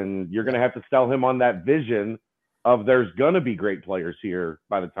 And you're going to have to sell him on that vision of there's going to be great players here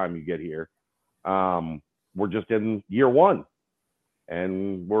by the time you get here. We're just in year 1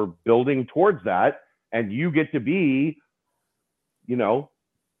 and we're building towards that. And you get to be,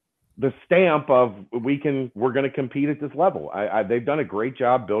 the stamp of we're going to compete at this level. They've done a great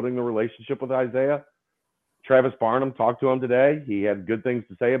job building the relationship with Isaiah. Travis Barnum talked to him today. He had good things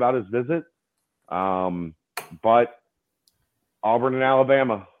to say about his visit. But Auburn and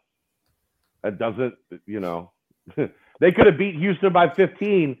Alabama, that doesn't, they could have beat Houston by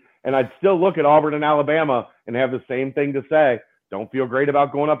 15 and I'd still look at Auburn and Alabama and have the same thing to say. Don't feel great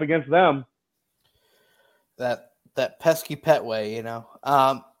about going up against them. That pesky Petway,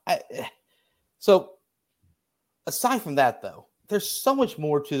 So aside from that, though, there's so much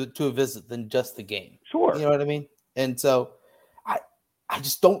more to a visit than just the game. Sure. You know what I mean? And so I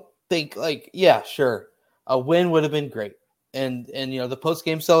just don't think yeah, sure. A win would have been great. And the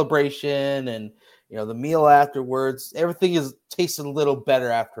post-game celebration and, the meal afterwards, everything is tasting a little better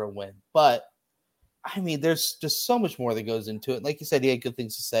after a win. But I mean, there's just so much more that goes into it. Like you said, he had good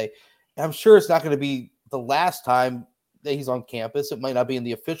things to say. I'm sure it's not going to be the last time that he's on campus. It might not be in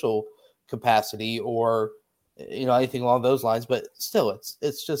the official capacity or, anything along those lines, but still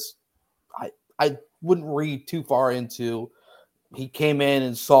it's just, I wouldn't read too far into he came in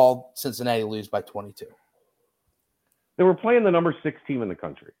and saw Cincinnati lose by 22. They were playing the number 6 team in the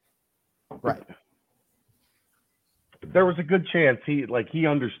country. Right. There was a good chance he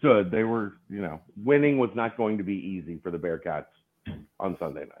understood they were, winning was not going to be easy for the Bearcats on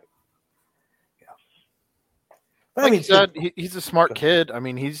Sunday night. But like you said, he's a smart kid. I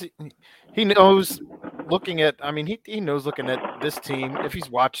mean, he knows looking at this team. If he's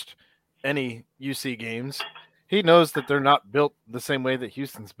watched any UC games, he knows that they're not built the same way that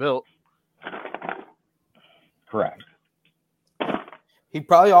Houston's built. Correct. He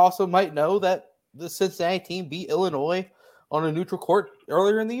probably also might know that the Cincinnati team beat Illinois on a neutral court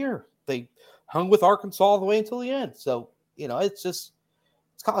earlier in the year. They hung with Arkansas all the way until the end. So, it's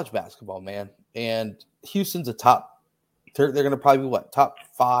college basketball, man. And Houston's a they're going to probably be top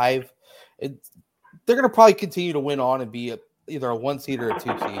 5. They're going to probably continue to win on and be either a 1 seed or a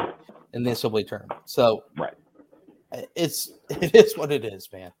 2 seed in the NCAA tournament. So right. It is what it is,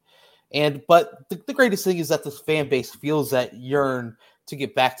 man. But the greatest thing is that the fan base feels that yearn to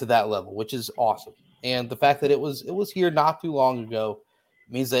get back to that level, which is awesome. And the fact that it was here not too long ago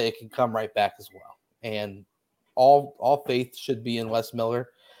means that it can come right back as well. And all faith should be in Les Miller,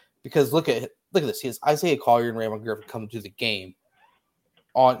 because look at this. He has Isaiah Collier and Raymond Griffin coming to the game.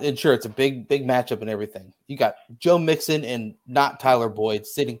 And sure, it's a big matchup and everything. You got Joe Mixon and not Tyler Boyd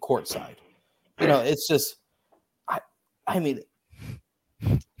sitting courtside. It's just, I mean,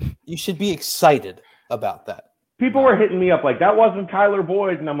 you should be excited about that. People were hitting me up like, that wasn't Tyler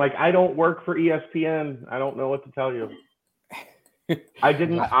Boyd. And I'm like, I don't work for ESPN. I don't know what to tell you.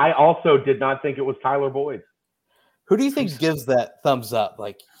 I also did not think it was Tyler Boyd. Who do you think gives that thumbs up?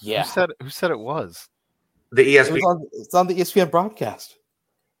 Like, yeah. Who said it was? The ESPN. It's on the ESPN broadcast.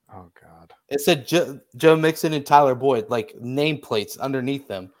 Oh God! It said Joe Mixon and Tyler Boyd, like nameplates underneath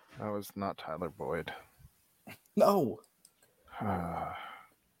them. That was not Tyler Boyd. No.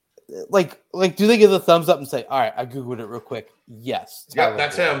 Like, do they give the thumbs up and say, "All right, I googled it real quick"? Yes. Yeah,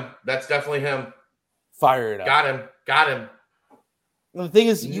 that's him. That's definitely him. Fire it up. Got him. And the thing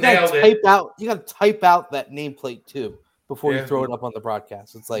is, you gotta type out that nameplate too before you throw it up on the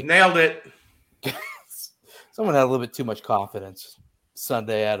broadcast. It's like nailed it. Someone had a little bit too much confidence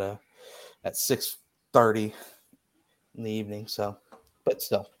Sunday at 6:30 in the evening. So, but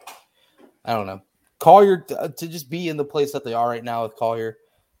still, I don't know. Collier to just be in the place that they are right now with Collier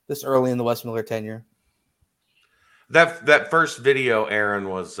this early in the Wes Miller tenure. That first video, Aaron,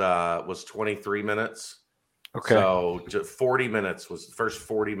 was 23 minutes. Okay. So just 40 minutes was the first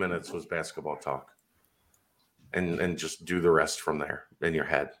 40 minutes was basketball talk. And just do the rest from there in your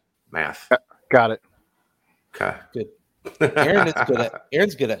head. Math. Got it. Okay. Good.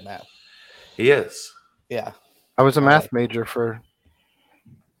 Aaron's good at math. He is. Yeah. I was a math major for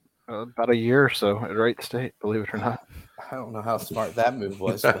about a year or so at Wright State, believe it or not. I don't know how smart that move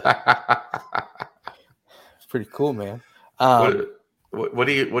was, but it's pretty cool, man. What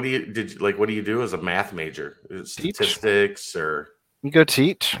do you do as a math major? Statistics or you go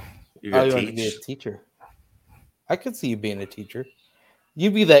teach? You want to be a teacher? I could see you being a teacher.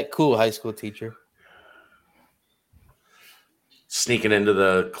 You'd be that cool high school teacher. Sneaking into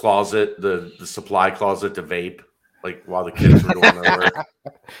the closet, the supply closet to vape, like while the kids were doing their work.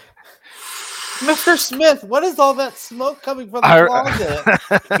 Mr. Smith, what is all that smoke coming from the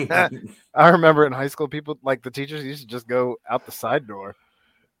closet? I remember in high school, people like the teachers used to just go out the side door.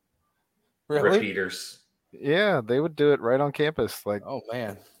 Really? Repeaters. Yeah, they would do it right on campus. Like, oh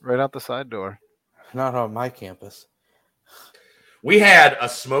man, right out the side door. Not on my campus. We had a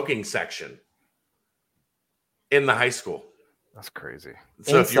smoking section in the high school. That's crazy.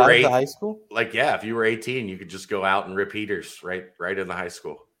 So inside if you were the high school, if you were 18, you could just go out and rip heaters right in the high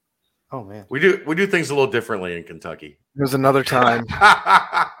school. Oh man, we do things a little differently in Kentucky. There's another time.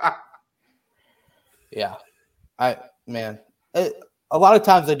 Yeah, a lot of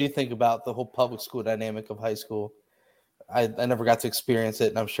times I do think about the whole public school dynamic of high school. I never got to experience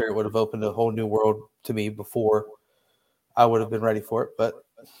it, and I'm sure it would have opened a whole new world to me before I would have been ready for it. But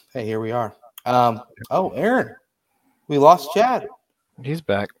hey, here we are. Aaron, we lost Chad. He's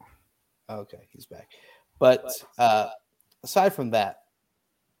back. Okay, he's back. But aside from that,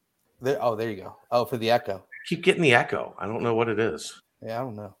 there you go. Oh, for the echo. Keep getting the echo. I don't know what it is. Yeah, I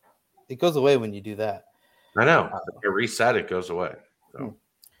don't know. It goes away when you do that. I know. If you reset, it goes away. So.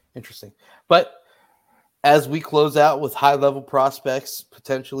 Interesting. But as we close out with high-level prospects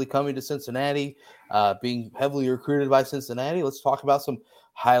potentially coming to Cincinnati, being heavily recruited by Cincinnati, let's talk about some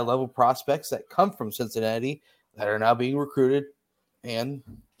high-level prospects that come from Cincinnati that are now being recruited and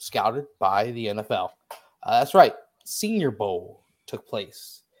scouted by the NFL. That's right. Senior Bowl took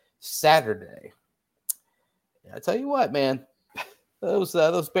place Saturday. I tell you what, man, those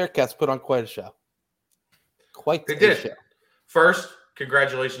Bearcats put on quite a show. Quite they a did. show. First,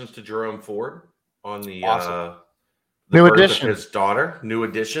 congratulations to Jerome Ford on the awesome. The new birth addition. Of his daughter. New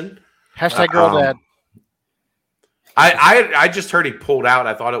addition. Hashtag girl dad. I just heard he pulled out.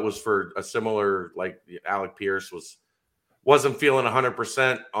 I thought it was for a similar, like Alec Pierce wasn't feeling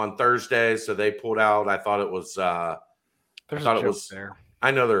 100% on Thursday, so they pulled out. I thought it was. There's a joke there.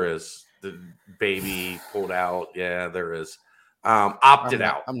 I know there is. The baby pulled out. Yeah, there is. Opted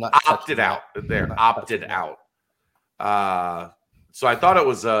out. Opted out. There. Opted out. So I thought it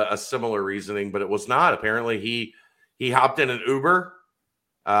was a similar reasoning, but it was not. Apparently, he hopped in an Uber,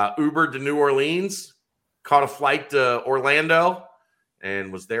 Ubered to New Orleans, caught a flight to Orlando,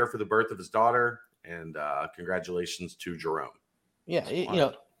 and was there for the birth of his daughter. And congratulations to Jerome.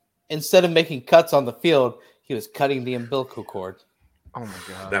 Yeah, instead of making cuts on the field, he was cutting the umbilical cord. Oh my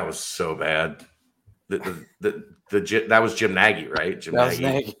god, that was so bad. That was Jim Nagy, right? Jim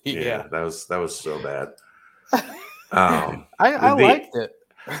Nagy. Yeah, that was so bad. I liked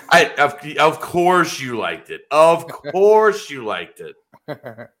it. Of course you liked it. Of course you liked it.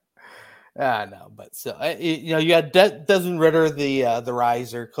 No, but still, you had Desmond Ritter, the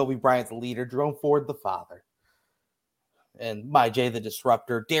riser, Kobe Bryant, the leader, Jerome Ford, the father, and Jay, the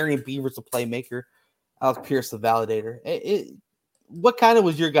disruptor, Darian Beavers, the playmaker, Alec Pierce, the validator. What kind of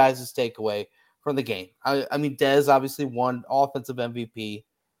was your guys' takeaway from the game? I mean, Dez obviously won offensive MVP,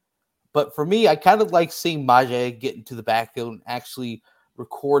 but for me, I kind of like seeing Jay get into the backfield and actually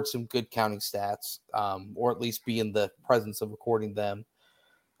record some good counting stats, or at least be in the presence of recording them.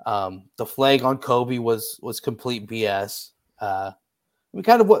 The flag on Kobe was complete BS. Kind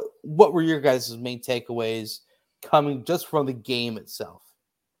of what were your guys' main takeaways coming just from the game itself?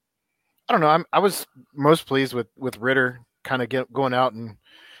 I don't know. I was most pleased with Ritter kind of going out, and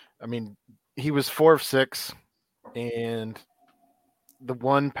I mean, he was 4 of 6, and the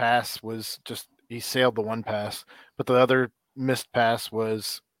one pass was just he sailed the one pass, but the other missed pass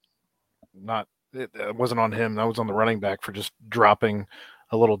was not. It wasn't on him. That was on the running back for just dropping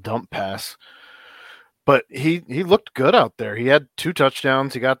a little dump pass. But he looked good out there. He had 2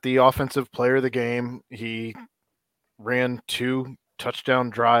 touchdowns. He got the offensive player of the game. He ran 2 touchdown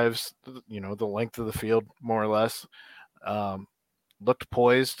drives, the length of the field, more or less. Looked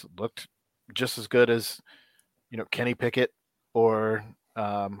poised, looked just as good as, Kenny Pickett or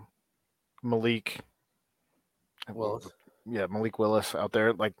Malik Willis. Yeah, Malik Willis out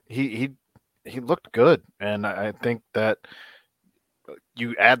there. Like he looked good. And I think that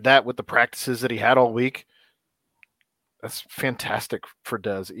you add that with the practices that he had all week. That's fantastic for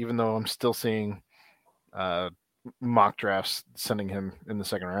Dez, even though I'm still seeing mock drafts sending him in the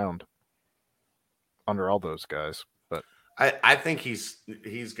second round under all those guys. But I think he's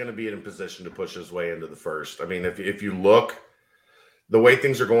going to be in a position to push his way into the first. I mean, if you look the way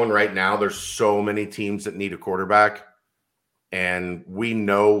things are going right now, there's so many teams that need a quarterback, and we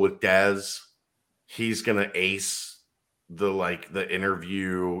know with Dez, he's going to ace the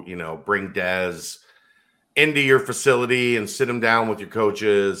interview. Bring Dez into your facility and sit him down with your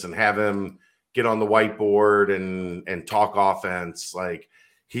coaches and have him get on the whiteboard and talk offense. Like,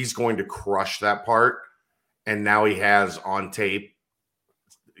 he's going to crush that part. And now he has on tape,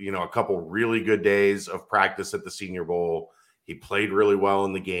 a couple really good days of practice at the Senior Bowl. He played really well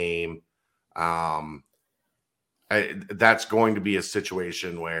in the game. That's going to be a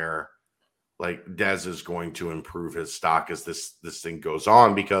situation where, like, Dez is going to improve his stock as this thing goes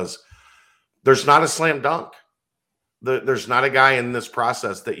on, because there's not a slam dunk. There's not a guy in this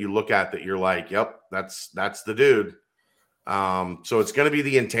process that you look at that you're like, yep, that's the dude. So it's going to be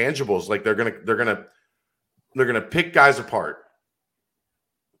the intangibles. Like, they're going to pick guys apart.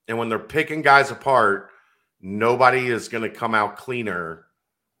 And when they're picking guys apart, nobody is going to come out cleaner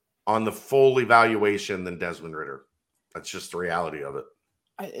on the full evaluation than Desmond Ridder. That's just the reality of it.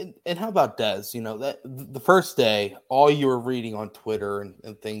 And how about Dez? That the first day, all you were reading on Twitter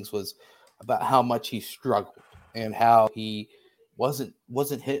and things was about how much he struggled and how he wasn't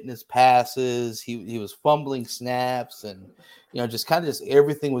hitting his passes. He was fumbling snaps, and just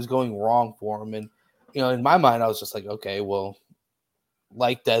everything was going wrong for him. And in my mind, I was just like, okay, well,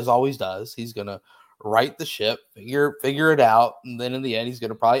 like Dez always does, he's gonna right the ship, figure it out, and then in the end, he's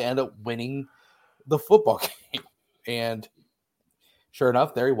gonna probably end up winning the football game. And sure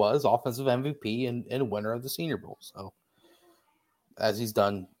enough, there he was, offensive MVP and winner of the Senior Bowl. So, as he's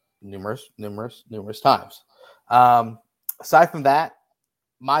done numerous times. Aside from that,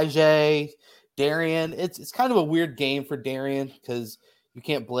 Myjai, Darian, it's kind of a weird game for Darian because you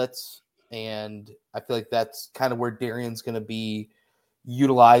can't blitz, and I feel like that's kind of where Darian's going to be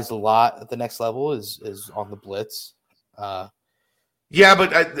utilized a lot at the next level is on the blitz. Yeah,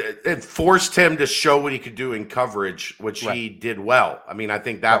 but it forced him to show what he could do in coverage, which right. He did well. I mean, I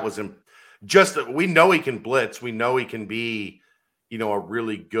think that was just we know he can blitz. We know he can be, a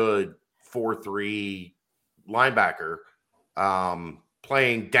really good 4-3 linebacker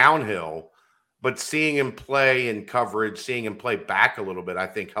playing downhill. But seeing him play in coverage, seeing him play back a little bit, I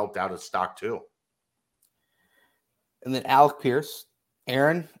think helped out his stock too. And then Alec Pierce.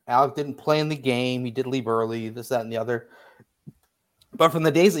 Alec didn't play in the game. He did leave early, this, that, and the other. But from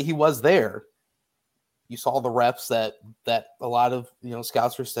the days that he was there, you saw the reps that a lot of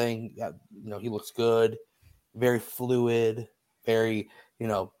scouts were saying, he looks good, very fluid, very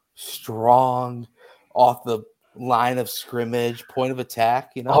strong off the line of scrimmage, point of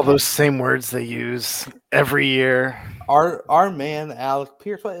attack. All those same words they use every year. Our man Alec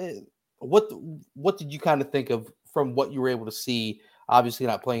Pierce. What did you kind of think of from what you were able to see? Obviously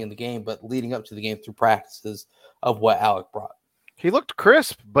not playing in the game, but leading up to the game through practices of what Alec brought. He looked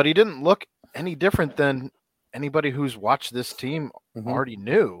crisp, but he didn't look any different than anybody who's watched this team already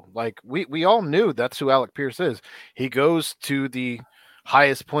knew. Like we all knew that's who Alec Pierce is. He goes to the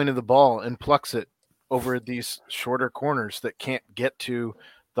highest point of the ball and plucks it over these shorter corners that can't get to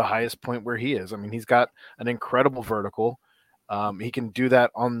the highest point where he is. I mean, he's got an incredible vertical. He can do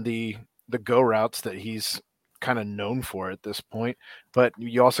that on the go routes that he's kind of known for at this point, but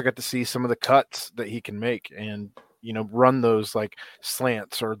you also get to see some of the cuts that he can make and run those like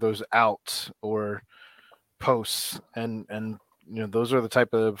slants or those outs or posts. And those are the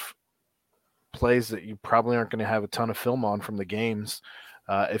type of plays that you probably aren't going to have a ton of film on from the games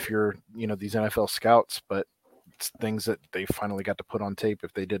if you're, these NFL scouts, but it's things that they finally got to put on tape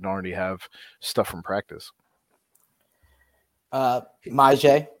if they didn't already have stuff from practice.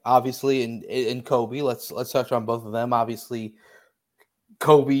 Myjai, obviously, and Kobe. Let's touch on both of them. Obviously,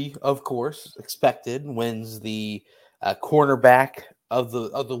 Kobe, of course, expected, wins the cornerback of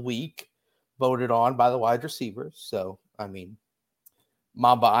the week, voted on by the wide receivers. So, I mean,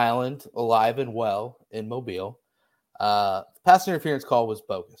 Mamba Island alive and well in Mobile. Pass interference call was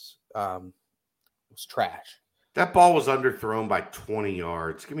bogus. It was trash. That ball was underthrown by 20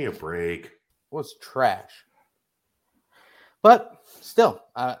 yards. Give me a break. It was trash. But still,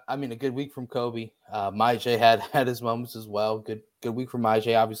 I mean, a good week from Kobe. Myjai had his moments as well. Good week from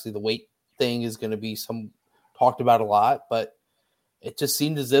Myjai. Obviously, the weight thing is going to be talked about a lot, but it just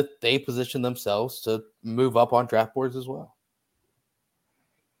seemed as if they positioned themselves to move up on draft boards as well.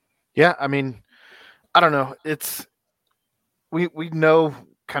 Yeah, I mean, I don't know. We know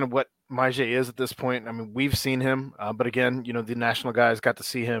kind of what Myjai is at this point. I mean, we've seen him, but again, the national guys got to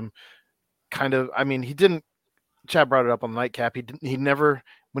see him. Kind of, I mean, he didn't. Chad brought it up on the nightcap. He never,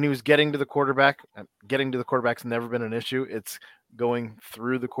 when he was getting to the quarterback's never been an issue. It's going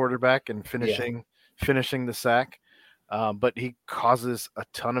through the quarterback and finishing the sack. But he causes a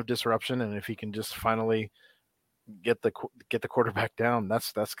ton of disruption, and if he can just finally get the quarterback down,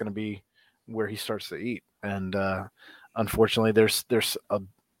 that's going to be where he starts to eat. And unfortunately, there's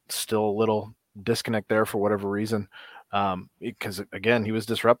still a little disconnect there for whatever reason, because again, he was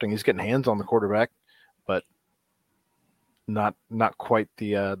disrupting. He's getting hands on the quarterback, but not quite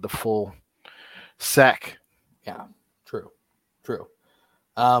the full sack. Yeah, true.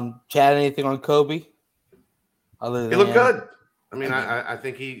 Chad, anything on Kobe? He looked good. I mean, I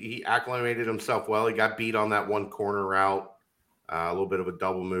think he acclimated himself well. He got beat on that one corner route, a little bit of a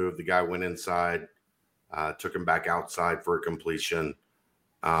double move. The guy went inside, took him back outside for a completion.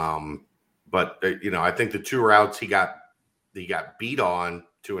 But I think the two routes he got beat on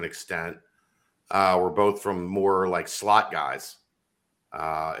to an extent were both from more like slot guys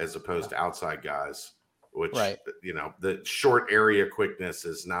as opposed to outside guys, which, the short area quickness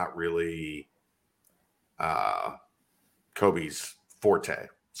is not really Kobe's forte.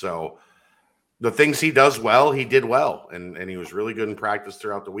 So the things he does well, he did well, and he was really good in practice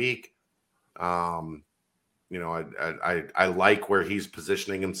throughout the week. I like where he's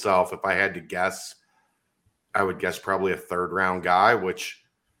positioning himself. If I had to guess, I would guess probably a third round guy, which,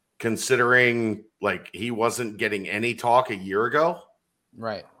 considering like he wasn't getting any talk a year ago,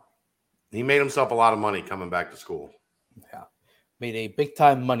 right? He made himself a lot of money coming back to school. Yeah, made a big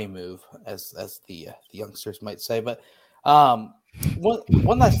time money move, as the youngsters might say. But one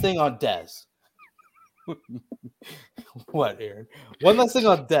last thing on Dez. What, Aaron? One last thing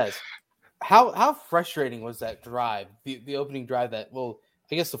on Dez. How frustrating was that drive? The opening drive that, well,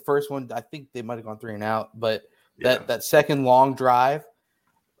 I guess the first one, I think they might have gone 3 and out, but that second long drive,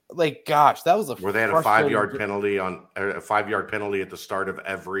 like, gosh, that was where they had a 5-yard penalty at the start of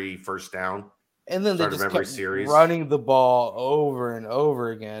every first down. And then they just kept running the ball over and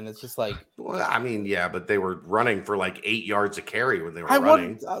over again. It's just like, well, I mean, yeah, but they were running for like 8 yards a carry when they were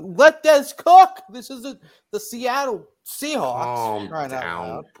running. Let Dez cook. This is the Seattle Seahawks. Calm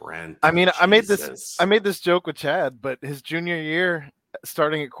down, Brent. I mean, Jesus. I made this joke with Chad, but his junior year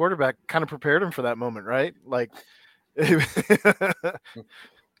starting at quarterback kind of prepared him for that moment, right? Like,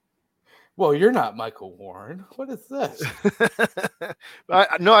 well, you're not Michael Warren. What is this?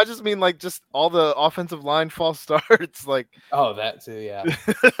 I just mean like just all the offensive line false starts. Like, oh, that too, yeah.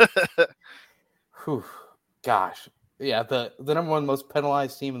 Whew. Gosh, yeah. The number one most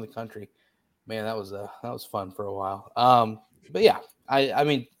penalized team in the country. Man, that was fun for a while. But yeah, I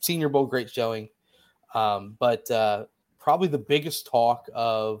mean, Senior Bowl, great showing. But probably the biggest talk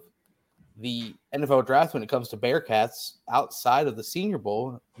of the NFL draft when it comes to Bearcats outside of the Senior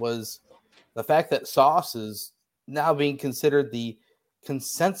Bowl was the fact that Sauce is now being considered the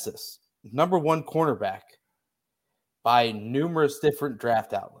consensus number one cornerback by numerous different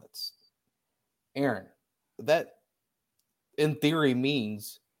draft outlets. Aaron, that in theory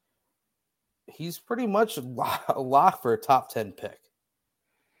means he's pretty much a lock for a top 10 pick.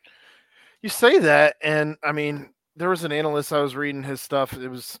 You say that, and I mean, there was an analyst, I was reading his stuff.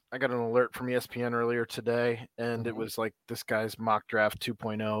 I got an alert from ESPN earlier today, and it was like this guy's mock draft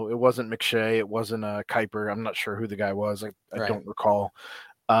 2.0. It wasn't McShay. It wasn't Kuiper. I'm not sure who the guy was. I don't recall.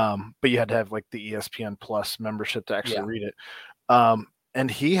 But you had to have like the ESPN Plus membership to actually read it. And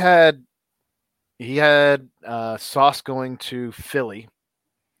he had Sauce going to Philly.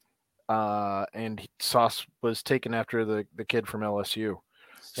 And Sauce was taken after the kid from LSU.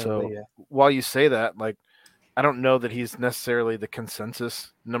 So while you say that, like, I don't know that he's necessarily the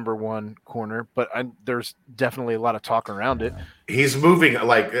consensus number one corner, but there's definitely a lot of talk around it. He's moving.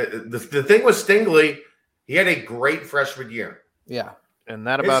 Like the thing with Stingley, he had a great freshman year. Yeah. And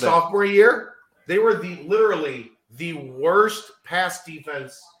that His about it. sophomore year, they were literally the worst pass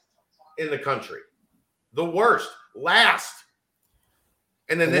defense in the country. The worst. Last.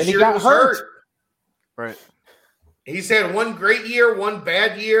 And then this year he was hurt. Right. He's had one great year, one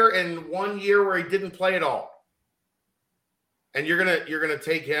bad year, and one year where he didn't play at all. And you're gonna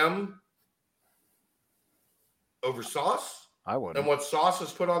take him over Sauce? I wouldn't. And what Sauce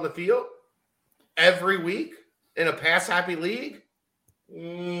has put on the field every week in a pass-happy league? I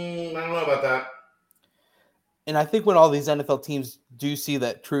don't know about that. And I think when all these NFL teams do see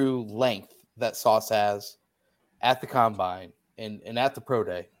that true length that Sauce has at the combine and at the pro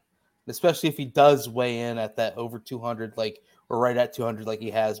day, especially if he does weigh in at that over 200, or right at 200, like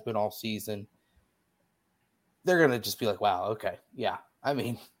he has been all season, they're going to just be like, wow, okay. Yeah. I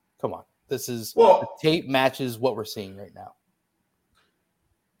mean, come on. The tape matches what we're seeing right now.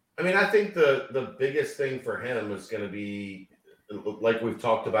 I mean, I think the biggest thing for him is going to be, like we've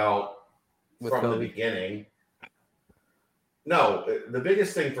talked about from the beginning. No, the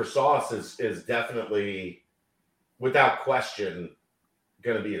biggest thing for Sauce is definitely, without question,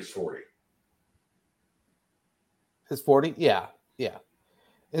 going to be his 40. His 40? Yeah. Yeah.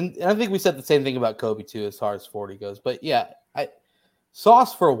 And I think we said the same thing about Kobe, too, as far as 40 goes. But, yeah,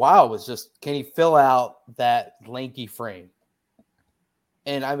 Sauce for a while was just, can he fill out that lanky frame?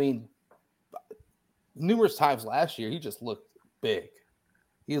 And, I mean, numerous times last year, he just looked big.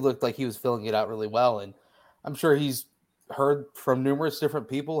 He looked like he was filling it out really well. And I'm sure he's heard from numerous different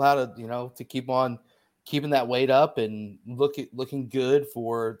people how to, to keep on keeping that weight up and looking good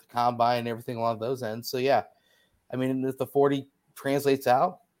for the combine and everything along those ends. So, yeah, I mean, if the 40 translates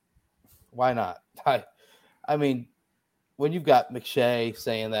out, why not? I mean, when you've got McShay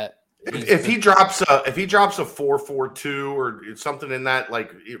saying that if he drops a 4.42 or something in that,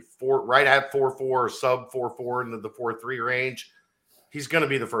 like right at 4.4 or sub 4.4 into the 4.3 range, he's going to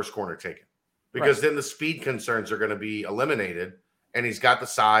be the first corner taken, because then the speed concerns are going to be eliminated, and he's got the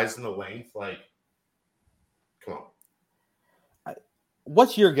size and the length. Like, come on.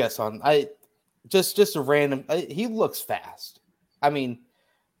 What's your guess on? Just a random. He looks fast. I mean,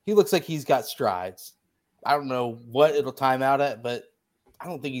 he looks like he's got strides. I don't know what it'll time out at, but I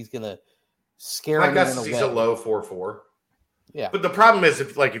don't think he's gonna scare him. I guess he's a low 4.4. Yeah, but the problem is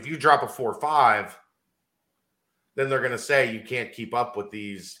if you drop a 4.5, then they're gonna say you can't keep up with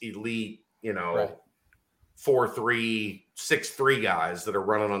these elite, 4.3, 6.3 guys that are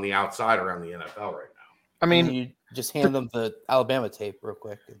running on the outside around the NFL right now. I mean, you just hand them the Alabama tape real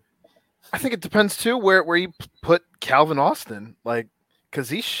quick. I think it depends too where you put Calvin Austin, because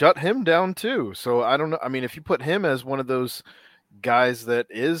he shut him down too. So I don't know. I mean, if you put him as one of those guys that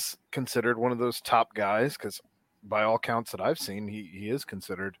is considered one of those top guys, because by all counts that I've seen, he is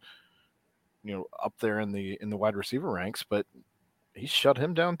considered, up there in the wide receiver ranks, but he shut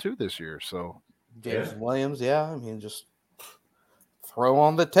him down too this year. So James Williams, yeah, I mean, just throw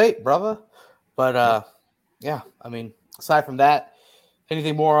on the tape, brother. But yeah, I mean, aside from that,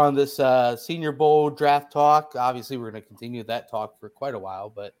 anything more on this Senior Bowl draft talk? Obviously, we're going to continue that talk for quite a while,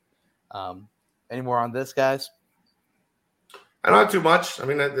 but any more on this, guys? Not too much. I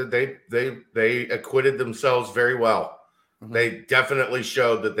mean, they acquitted themselves very well. Mm-hmm. They definitely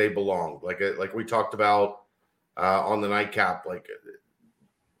showed that they belonged. Like we talked about on the nightcap, like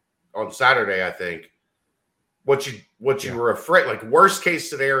on Saturday, I think. What you were afraid, like worst case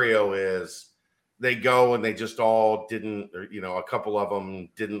scenario is they go and they just all didn't, or, a couple of them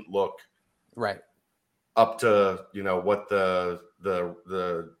didn't look right up to, what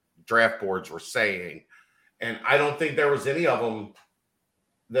the draft boards were saying. And I don't think there was any of them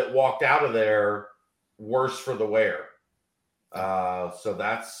that walked out of there worse for the wear. So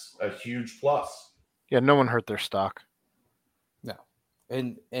that's a huge plus. Yeah, no one hurt their stock. No.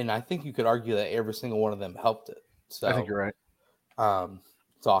 And I think you could argue that every single one of them helped it. So I think you're right.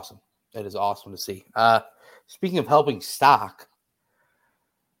 It's awesome. It is awesome to see. Speaking of helping stock,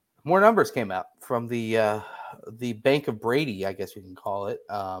 more numbers came out from the Bank of Brady, I guess you can call it.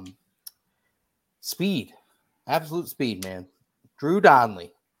 Speed. Absolute speed, man. Drew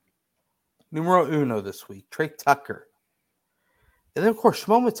Donnelly. Numero uno this week. Trey Tucker. And then, of course,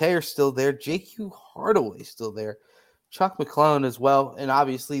 Shimon Mateer still there. J.Q. Hardaway still there. Chuck McClone as well. And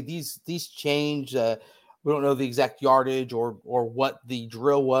obviously, these change. We don't know the exact yardage or what the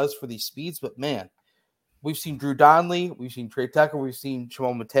drill was for these speeds. But, man, we've seen Drew Donnelly. We've seen Trey Tucker. We've seen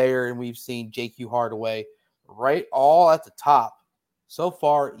Shimon Mateer. And we've seen J.Q. Hardaway right all at the top so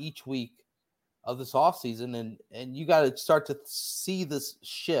far each week of this offseason. And you got to start to see this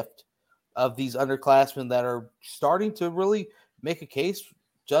shift of these underclassmen that are starting to really make a case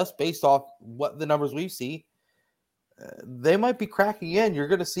just based off what the numbers we see. they might be cracking in. You're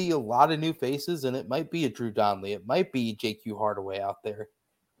going to see a lot of new faces, and it might be a Drew Donnelly. It might be JQ Hardaway out there.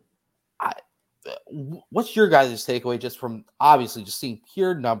 What's your guys' takeaway just from obviously just seeing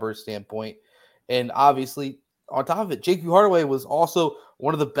pure numbers standpoint? And obviously, on top of it, JQ Hardaway was also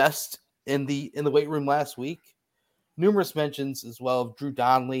one of the best in the weight room last week. Numerous mentions as well of Drew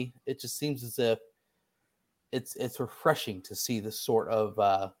Donnelly. It just seems as if it's refreshing to see this sort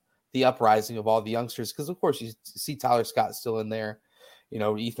of the uprising of all the youngsters, because of course you see Tyler Scott still in there,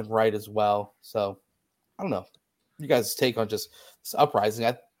 Ethan Wright as well. So I don't know, you guys' take on just this uprising.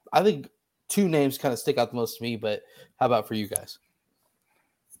 I think two names kind of stick out the most to me, but how about for you guys?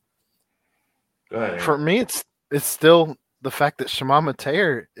 Go ahead, for me, it's still the fact that Shimon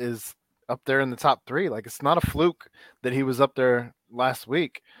Mateer is up there in the top 3. Like, it's not a fluke that he was up there last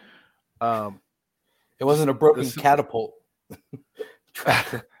week. It wasn't a broken catapult.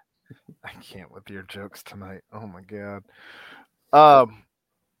 I can't with your jokes tonight. Oh my God. I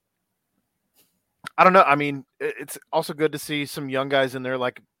don't know. I mean, it's also good to see some young guys in there,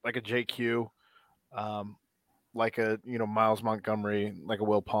 like a JQ, like a Miles Montgomery, like a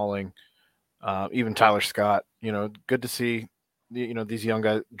Will Pauling, even Tyler Scott. Good to see these young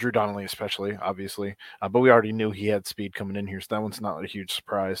guys, Drew Donnelly especially, obviously. But we already knew he had speed coming in here, so that one's not a huge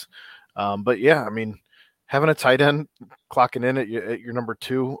surprise. But yeah, I mean, having a tight end clocking in at your number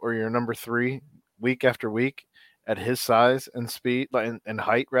 2 or your number 3 week after week at his size and speed and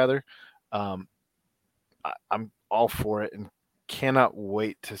height, rather, I'm all for it and cannot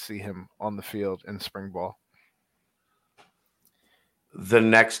wait to see him on the field in spring ball. The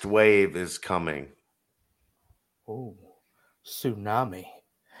next wave is coming. Oh, tsunami.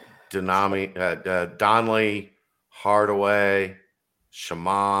 Donnelly, Hardaway,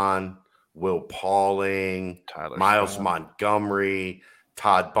 Shimon, Will Pauling, Miles Montgomery,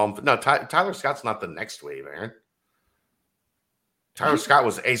 Todd Bump. No, Tyler Scott's not the next wave, Aaron. Tyler Scott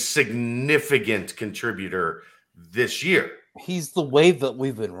was a significant contributor this year. He's the wave that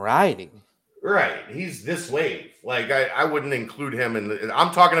we've been riding. Right. He's this wave. Like, I wouldn't include him in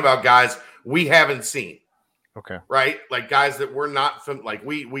I'm talking about guys we haven't seen. Okay. Right? Like guys that we're not like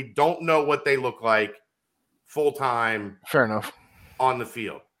we don't know what they look like full time. Fair enough. On the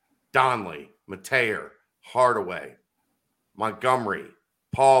field. Donnelly, Mateer, Hardaway, Montgomery,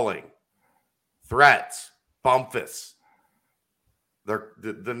 Pauling, Threats, Bumpus. They're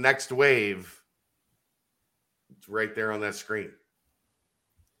the next wave. It's right there on that screen.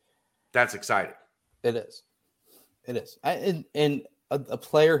 That's exciting. It is. It is. And a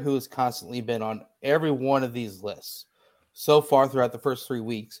player who has constantly been on every one of these lists so far throughout the first 3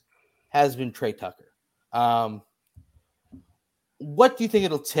 weeks has been Trey Tucker. What do you think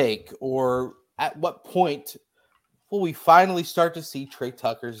it'll take, or at what point will we finally start to see Trey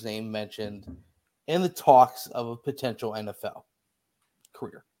Tucker's name mentioned in the talks of a potential NFL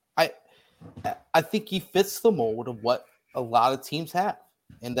career? I think he fits the mold of what a lot of teams have,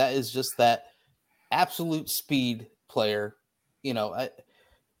 and that is just that absolute speed player. You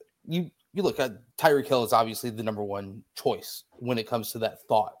look at Tyreek Hill is obviously the number one choice when it comes to that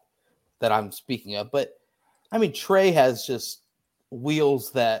thought that I'm speaking of, but I mean, Trey has just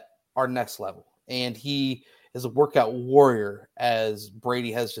wheels that are next level, and he is a workout warrior, as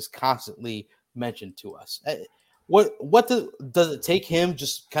Brady has just constantly mentioned to us. What does it take him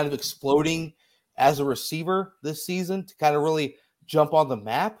just kind of exploding as a receiver this season to kind of really jump on the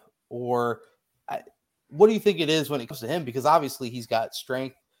map? Or what do you think it is when it comes to him? Because obviously he's got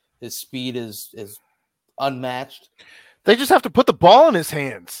strength. His speed is unmatched. They just have to put the ball in his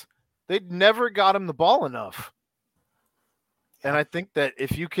hands. They never got him the ball enough. And I think that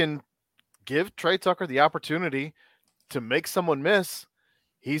if you can give Trey Tucker the opportunity to make someone miss,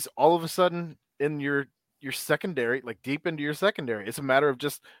 he's all of a sudden in your secondary, like deep into your secondary. It's a matter of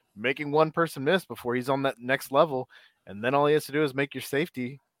just making one person miss before he's on that next level. And then all he has to do is make your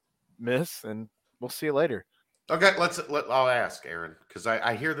safety miss, and we'll see you later. Okay, I'll ask Aaron, because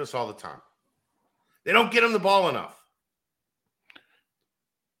I hear this all the time. They don't get him the ball enough.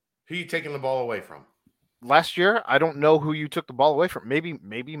 Who are you taking the ball away from? Last year, I don't know who you took the ball away from.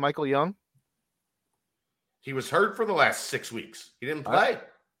 Maybe Michael Young. He was hurt for the last 6 weeks. He didn't play.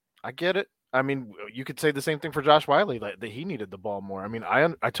 I get it. I mean, you could say the same thing for Josh Wiley, that he needed the ball more. I mean, I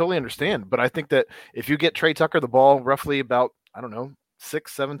totally understand, but I think that if you get Trey Tucker the ball roughly about,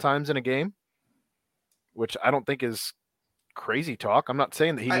 6-7 times in a game, which I don't think is crazy talk. I'm not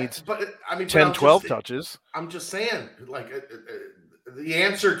saying that he needs 10, 12 touches. I'm just saying, the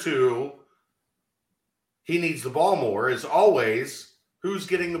answer to he needs the ball more is always who's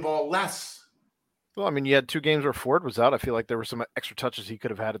getting the ball less. Well, I mean, you had 2 games where Ford was out. I feel like there were some extra touches he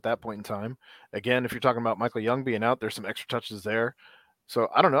could have had at that point in time. Again, if you're talking about Michael Young being out, there's some extra touches there. So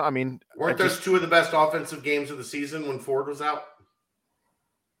I don't know. I mean, weren't those 2 of the best offensive games of the season when Ford was out?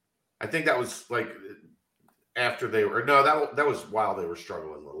 I think that was like after they were. No, that was while they were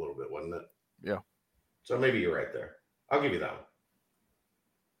struggling a little bit, wasn't it? Yeah. So maybe you're right there. I'll give you that one.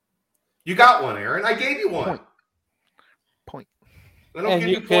 You got one, Aaron. I gave you one. Point. I don't give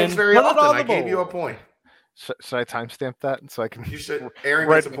you points very often. I gave you a point. Should I timestamp that so I can? You said Aaron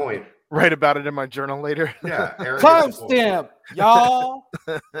gets a point. Write about it in my journal later. Yeah, Aaron timestamp, y'all.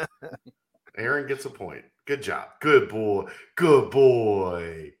 Aaron gets a point. Good job. Good boy. Good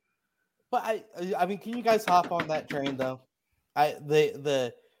boy. But I mean, can you guys hop on that train though?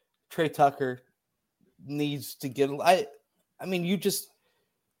 The Trey Tucker needs to get. I mean, you just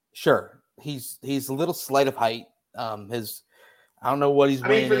sure he's a little slight of height. I don't know what he's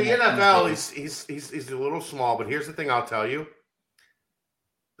weighing. For the NFL, he's a little small, but here's the thing I'll tell you.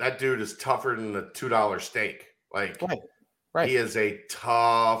 That dude is tougher than a $2 steak. Like, right. He is a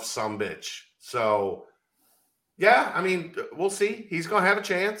tough sumbitch. So, yeah, I mean, we'll see. He's going to have a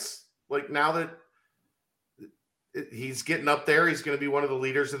chance. Like, now that he's getting up there, he's going to be one of the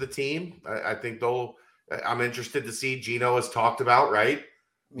leaders of the team. I think I'm interested to see. Gino has talked about, right?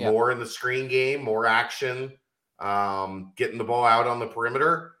 Yeah. More in the screen game, more action. Getting the ball out on the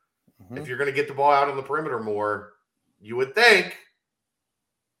perimeter. Mm-hmm. If you're going to get the ball out on the perimeter more, you would think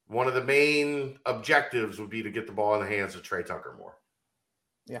one of the main objectives would be to get the ball in the hands of Trey Tucker more.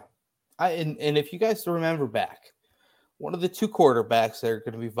 Yeah. And if you guys remember back, one of the 2 quarterbacks that are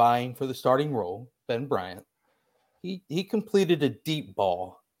going to be vying for the starting role, Ben Bryant, he completed a deep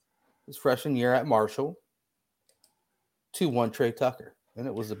ball his freshman year at Marshall to one Trey Tucker. And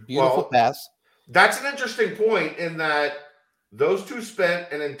it was a beautiful pass. That's an interesting point in that those 2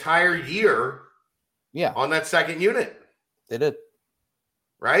 spent an entire year on that second unit. They did.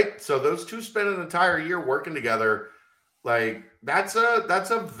 Right? So those 2 spent an entire year working together. Like, that's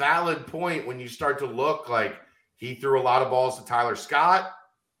a valid point when you start to look like he threw a lot of balls to Tyler Scott,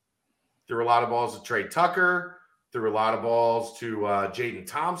 threw a lot of balls to Trey Tucker, threw a lot of balls to Jaden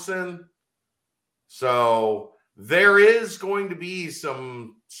Thompson. So there is going to be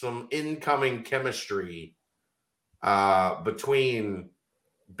some incoming chemistry between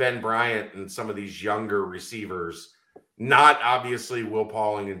Ben Bryant and some of these younger receivers. Not obviously Will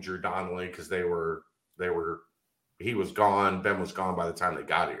Pauling and Drew Donnelly, because he was gone. Ben was gone by the time they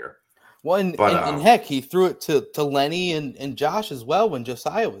got here. Well, and heck, he threw it to Lenny and Josh as well when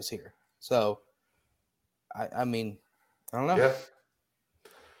Josiah was here. So, I mean, I don't know.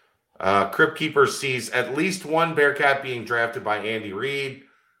 Yeah. Crypt Keeper sees at least one Bearcat being drafted by Andy Reid.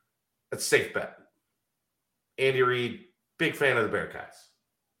 That's a safe bet. Andy Reid, big fan of the Bearcats.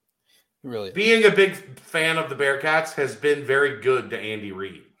 Really? Being a big fan of the Bearcats has been very good to Andy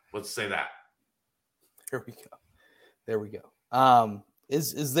Reid. Let's say that. There we go.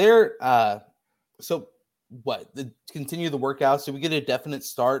 Is there so what? Continue the workouts? Did we get a definite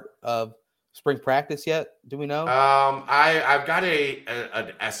start of spring practice yet? Do we know? I've got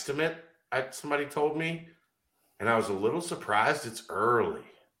an estimate. Somebody told me, and I was a little surprised. It's early.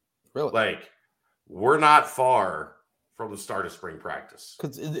 Really? Like, we're not far from the start of spring practice.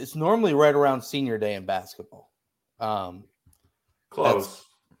 Because it's normally right around senior day in basketball. Close.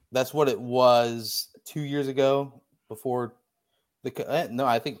 That's what it was 2 years ago before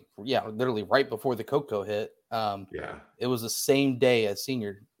I think literally right before the Coco hit. It was the same day as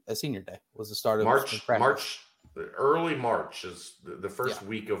senior day was the start of March. Early March is the first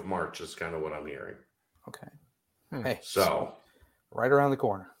week of March is kind of what I'm hearing. Okay. Hey, so right around the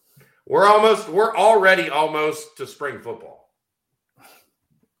corner. We're already almost to spring football.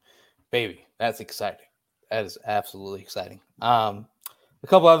 Baby, that's exciting. That is absolutely exciting. A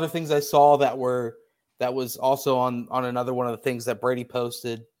couple other things I saw that was also on another one of the things that Brady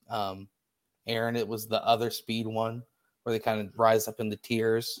posted. Aaron, it was the other speed one where they kind of rise up in the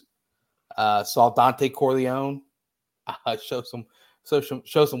tiers. Saw Dante Corleone show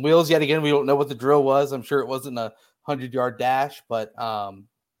some wheels yet again. We don't know what the drill was. I'm sure it wasn't a 100-yard dash, but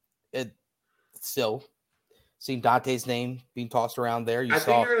it still seen Dante's name being tossed around there. I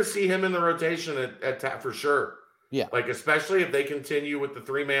think you're going to see him in the rotation at for sure. Yeah, like especially if they continue with the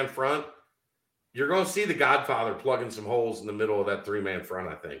 3-man front, you're going to see the Godfather plugging some holes in the middle of that 3-man front.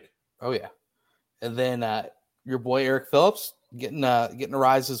 I think. Oh yeah, and then your boy Eric Phillips getting a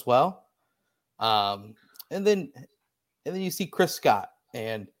rise as well. And then you see Chris Scott,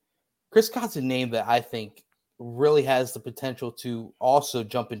 and Chris Scott's a name that I think really has the potential to also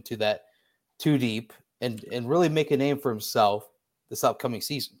jump into that 2 deep and really make a name for himself this upcoming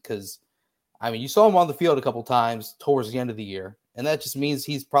season. Because I mean, you saw him on the field a couple times towards the end of the year, and that just means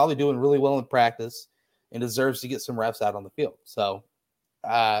he's probably doing really well in practice and deserves to get some reps out on the field. So,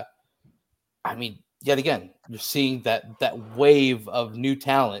 I mean, yet again, you're seeing that wave of new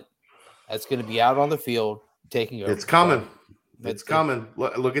talent that's going to be out on the field taking over. It's coming. It's coming.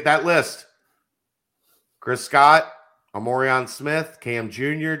 Look at that list. Chris Scott, Amorion Smith, Cam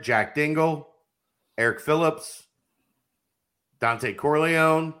Jr., Jack Dingle, Eric Phillips, Dante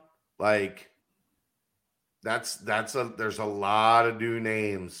Corleone. Like, there's a lot of new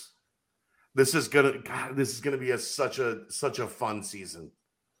names. This is gonna be such a fun season.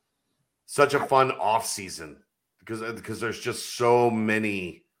 Such a fun off season because there's just so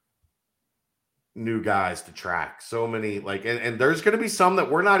many new guys to track. So many, like, and there's going to be some that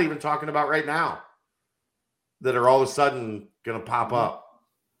we're not even talking about right now that are all of a sudden going to pop up.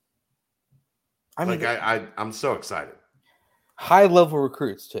 I mean, I'm so excited. High level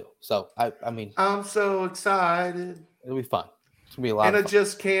recruits too. So I mean, I'm so excited. It'll be fun. It's gonna be a lot. And I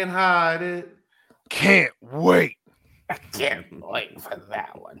just can't hide it. Can't wait. I can't wait for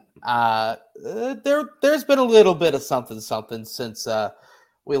that one. There's been a little bit of something since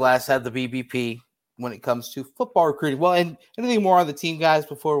we last had the BBP when it comes to football recruiting. Well, and anything more on the team, guys,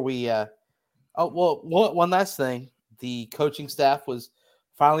 before we one last thing. The coaching staff was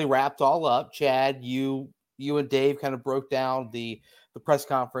finally wrapped all up. Chad, you and Dave kind of broke down the press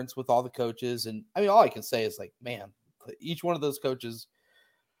conference with all the coaches, and I mean, all I can say is, like, man, each one of those coaches,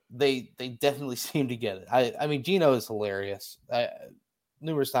 they definitely seem to get it. I mean, Gino is hilarious.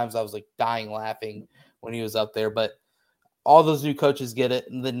 Numerous times I was like dying laughing when he was up there, but all those new coaches get it.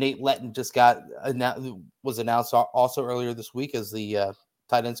 And then Nate Letton just was announced also earlier this week as the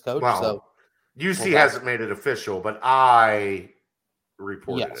tight ends coach. Wow. So UC hasn't made it official, but I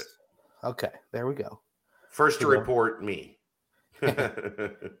reported it. Okay, there we go. First to report, me. And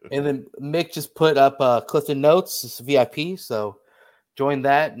then Mick just put up Clifton Notes. It's VIP, so join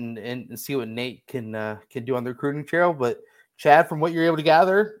that and see what Nate can do on the recruiting trail. But Chad, from what you're able to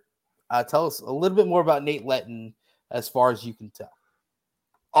gather, tell us a little bit more about Nate Letton as far as you can tell.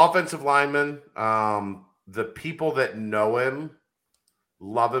 Offensive lineman. The people that know him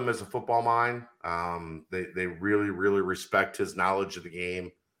love him as a football mind. They really, really respect his knowledge of the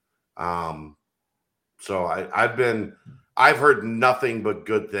game. So I've heard nothing but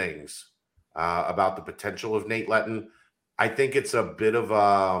good things about the potential of Nate Letton. I think it's a bit of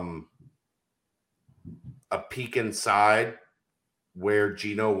a peek inside where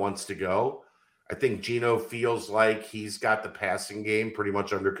Gino wants to go. I think Gino feels like he's got the passing game pretty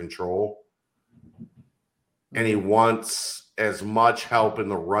much under control, and he wants as much help in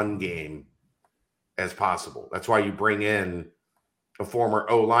the run game as possible. That's why you bring in a former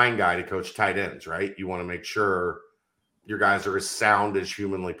O-line guy to coach tight ends, right? You want to make sure your guys are as sound as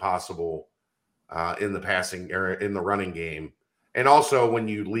humanly possible in the passing or in the running game. And also when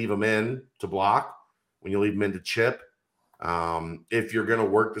you leave them in to block, when you leave them in to chip, if you're going to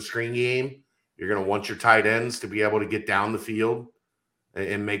work the screen game, you're going to want your tight ends to be able to get down the field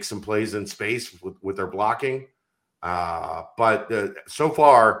and make some plays in space with their blocking. But so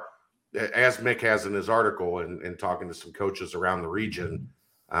far, as Mick has in his article and talking to some coaches around the region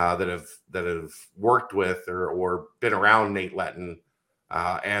that have worked with or been around Nate Letton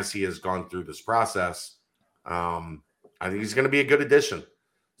as he has gone through this process, I think he's going to be a good addition.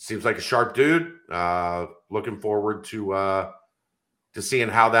 Seems like a sharp dude. Looking forward to seeing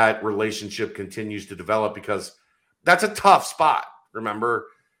how that relationship continues to develop, because that's a tough spot. Remember,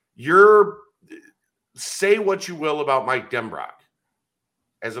 say what you will about Mike Denbrock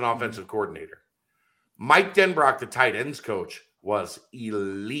as an offensive coordinator. Mike Denbrock, the tight ends coach, was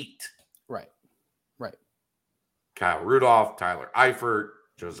elite. Right. Kyle Rudolph, Tyler Eifert,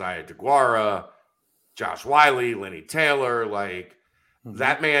 Josiah DeGuara, Josh Wiley, Lenny Taylor. Like,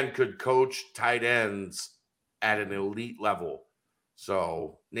 that man could coach tight ends at an elite level.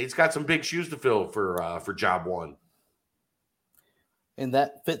 So Nate's got some big shoes to fill for job one. And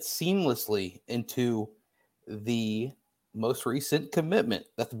that fits seamlessly into the most recent commitment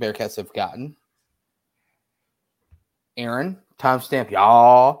that the Bearcats have gotten. Aaron, timestamp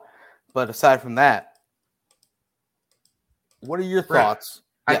y'all. But aside from that, what are your thoughts?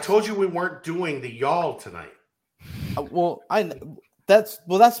 I told you we weren't doing the y'all tonight. That's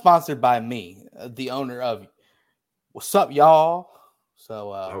sponsored by me, the owner of What's Up, Y'all.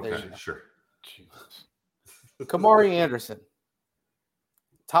 So okay, sure. Kamari Anderson,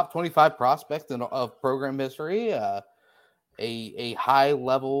 top 25 prospect of program history, a high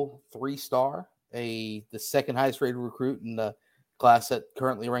level 3-star, the second highest rated recruit in the class that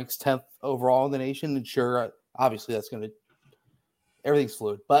currently ranks 10th overall in the nation. And sure, obviously everything's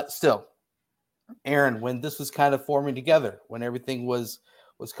fluid, but still, Aaron, when this was kind of forming together, when everything was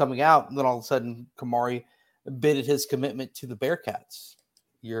coming out, and then all of a sudden Kamari bidded his commitment to the Bearcats.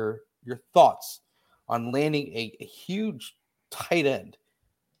 Your thoughts on landing a huge tight end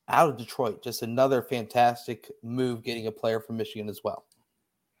out of Detroit? Just another fantastic move, getting a player from Michigan as well.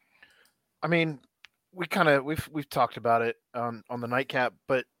 I mean, we've talked about it on the nightcap,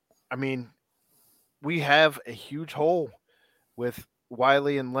 but I mean, we have a huge hole with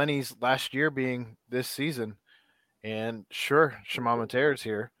Wiley and Lenny's last year being this season. And sure, Shimon Montero's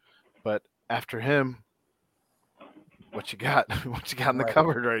here, but after him, what you got? What you got in the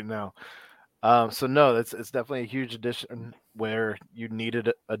cupboard right now? So no, it's definitely a huge addition where you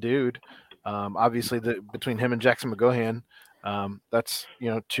needed a dude. Obviously, between him and Jackson McGohan, that's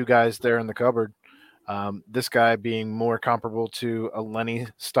two guys there in the cupboard. This guy being more comparable to a Lenny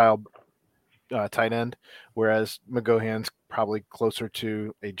style tight end, whereas McGohan's probably closer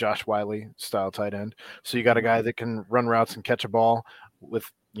to a Josh Wiley style tight end. So you got a guy that can run routes and catch a ball with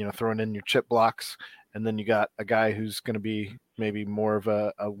throwing in your chip blocks, and then you got a guy who's going to be maybe more of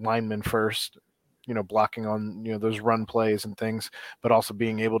a lineman first, blocking on those run plays and things, but also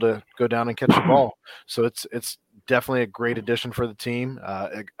being able to go down and catch the ball. So it's definitely a great addition for the team.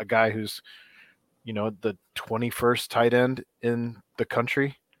 A guy who's the 21st tight end in the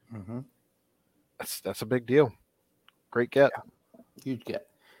country. Mm-hmm. That's a big deal. Great get. Yeah. Huge get.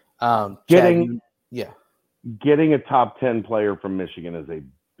 Getting Chad, a top 10 player from Michigan is a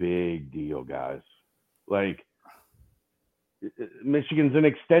big deal, guys. Like, Michigan's an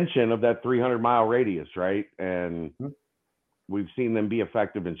extension of that 300-mile radius, right? And we've seen them be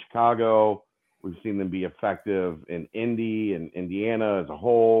effective in Chicago. We've seen them be effective in Indy and Indiana as a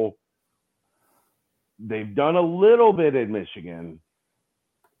whole. They've done a little bit in Michigan.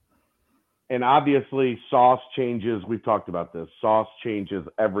 And obviously, Sauce changes. We've talked about this. Sauce changes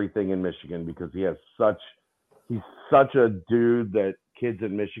everything in Michigan because he's such a dude that kids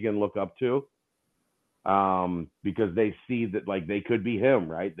in Michigan look up to. Because they see that like they could be him,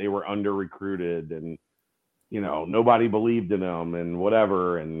 right? They were under recruited and nobody believed in them and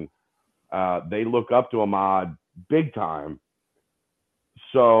whatever, and they look up to Ahmad big time.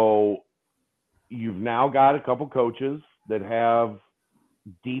 So you've now got a couple coaches that have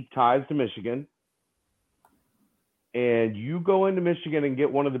deep ties to Michigan, and you go into Michigan and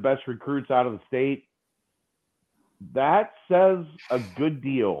get one of the best recruits out of the state. That says a good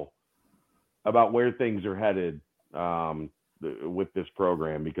deal about where things are headed with this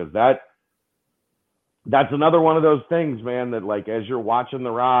program, because that's another one of those things, man, that like as you're watching the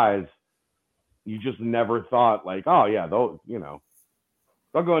rise, you just never thought like, oh yeah, they'll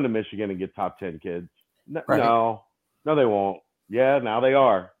go into Michigan and get top 10 kids. Right. No, they won't. Yeah, now they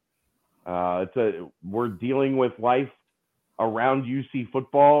are. We're dealing with life around UC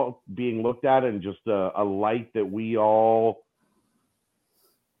football being looked at in just a light that we all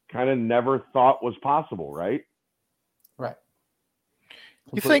kind of never thought was possible, right? Right.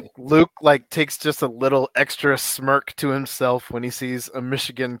 You think Luke takes just a little extra smirk to himself when he sees a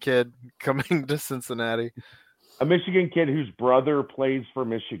Michigan kid coming to Cincinnati? A Michigan kid whose brother plays for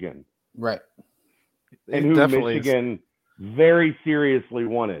Michigan. Right. And who Michigan very seriously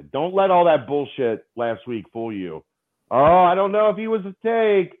wanted. Don't let all that bullshit last week fool you. Oh, I don't know if he was a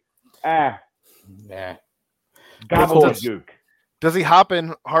take. Nah. Gobbledygook. Does he hop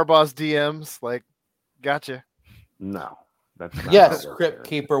in Harbaugh's DMs? Like, gotcha. No. That's not yes, Crypt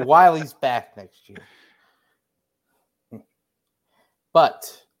Keeper. Wiley's back next year.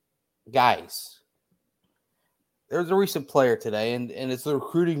 But, guys, there's a recent player today, and it's the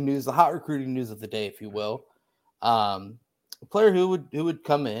recruiting news, the hot recruiting news of the day, if you will. A player who would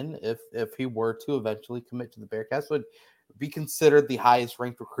come in if he were to eventually commit to the Bearcats would be considered the highest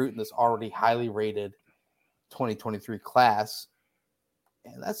ranked recruit in this already highly rated 2023 class.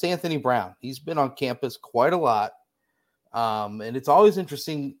 And that's Anthony Brown. He's been on campus quite a lot. And it's always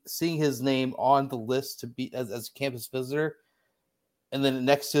interesting seeing his name on the list to be as a campus visitor. And then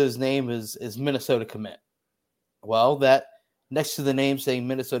next to his name is Minnesota commit. Well, that next to the name saying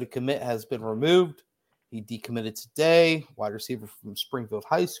Minnesota commit has been removed. He decommitted today, wide receiver from Springfield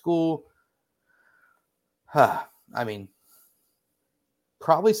High School. I mean,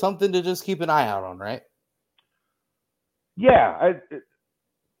 probably something to just keep an eye out on, right? Yeah,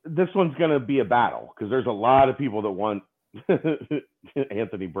 this one's going to be a battle because there's a lot of people that want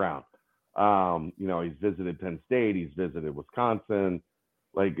Anthony Brown. He's visited Penn State, he's visited Wisconsin,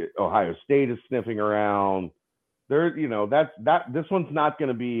 like Ohio State is sniffing around. There, this one's not going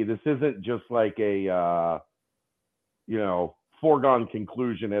to be. This isn't just like a foregone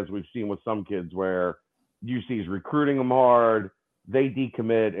conclusion as we've seen with some kids where UC's recruiting them hard. they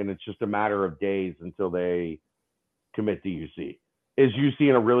decommit and it's just a matter of days until they commit to UC. Is UC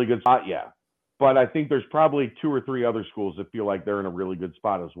in a really good spot? Yeah. But I think there's probably 2 or 3 other schools that feel like they're in a really good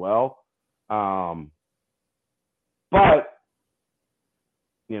spot as well. But,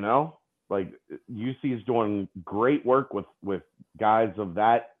 like UC is doing great work with guys of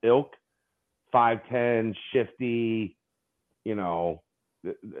that ilk, 5'10", shifty,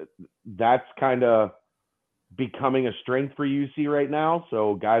 that's kind of becoming a strength for UC right now.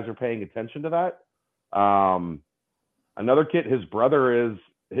 So guys are paying attention to that. Another kid, his brother is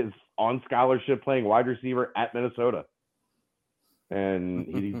on scholarship playing wide receiver at Minnesota. And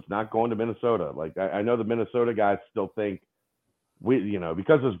he's not going to Minnesota. Like I know the Minnesota guys still think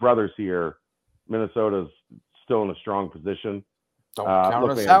because his brother's here, Minnesota's still in a strong position. Don't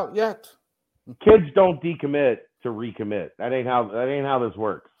count us out yet. Kids don't decommit to recommit. That ain't how this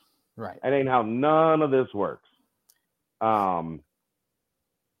works. Right. That ain't how none of this works. But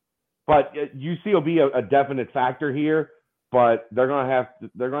UC will be a definite factor here, but they're gonna have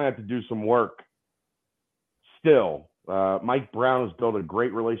to do some work still. Mike Brown has built a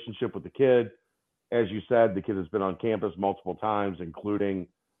great relationship with the kid. As you said, the kid has been on campus multiple times, including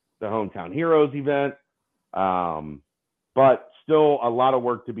the Hometown Heroes event. But still a lot of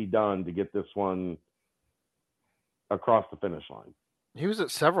work to be done to get this one across the finish line. He was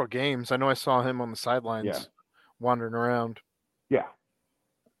at several games. I know I saw him on the sidelines wandering around. Yeah.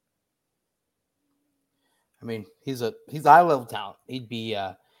 I mean, he's a high-level talent. He'd be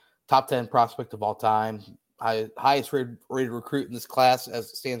a top 10 prospect of all time, highest rated recruit in this class as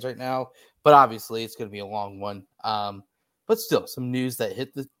it stands right now. But obviously, it's going to be a long one. But still, some news that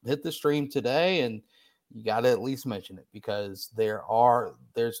hit the stream today, and you got to at least mention it because there's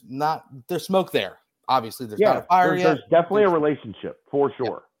smoke there. Obviously, there's not a fire yet. There's definitely a relationship for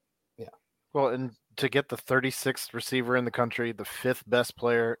sure. Yeah. Well, and to get the 36th receiver in the country, the 5th best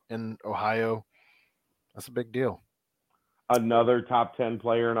player in Ohio, that's a big deal. Another top 10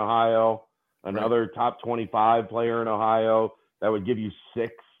 player in Ohio, another top 25 player in Ohio. That would give you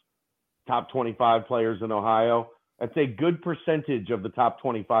 6 top 25 players in Ohio. That's a good percentage of the top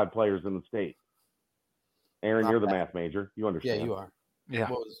 25 players in the state. Aaron, you're the math major. You understand. Yeah, you are. Yeah.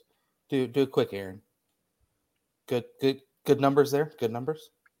 Do it quick, Aaron. Good numbers there. Good numbers.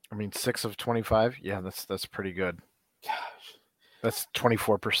 I mean, 6 of 25. Yeah, that's pretty good. Gosh. That's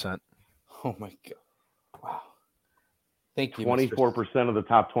 24%. Oh my God. Wow. Thank you. 24% of the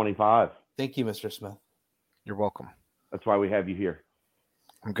top 25. Thank you, Mr. Smith. You're welcome. That's why we have you here.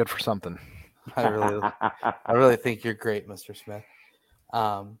 I'm good for something. I really think you're great, Mr. Smith.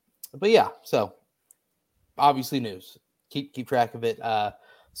 But yeah, so obviously news. Keep track of it.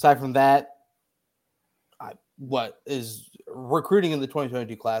 Aside from that, what is recruiting in the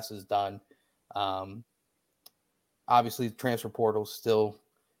 2022 class is done. Obviously, the transfer portal is still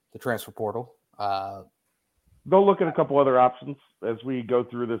the transfer portal. They'll look at a couple other options as we go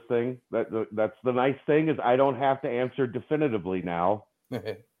through this thing. That's the nice thing is I don't have to answer definitively now.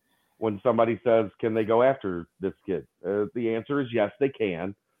 When somebody says, can they go after this kid? The answer is yes, they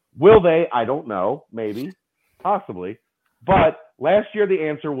can. Will they? I don't know. Maybe. Possibly. But last year, the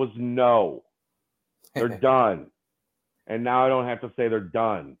answer was no. They're done. And now I don't have to say they're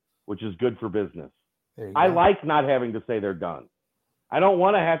done, which is good for business. I like not having to say they're done. I don't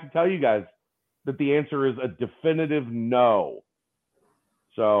want to have to tell you guys that the answer is a definitive no.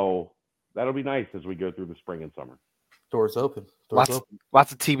 So that'll be nice as we go through the spring and summer. Doors open. Lots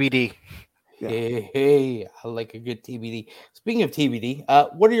of TBD. Yeah. Hey, I like a good TBD. Speaking of TBD,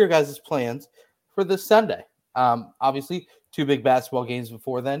 what are your guys' plans for this Sunday? Obviously, 2 big basketball games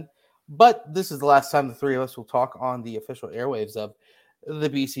before then, but this is the last time the 3 of us will talk on the official airwaves of the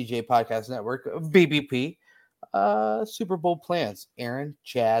BCJ Podcast Network, BBP. Super Bowl plans. Aaron,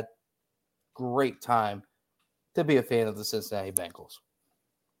 Chad, great time to be a fan of the Cincinnati Bengals.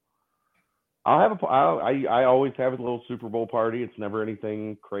 I always have a little Super Bowl party. It's never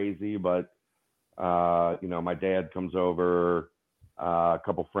anything crazy, but my dad comes over, a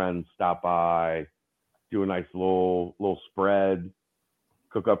couple friends stop by, do a nice little spread,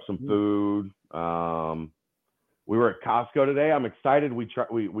 cook up some food. We were at Costco today. I'm excited.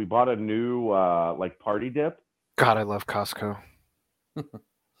 We bought a new party dip. God, I love Costco.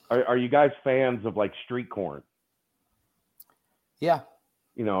 Are you guys fans of like street corn? Yeah.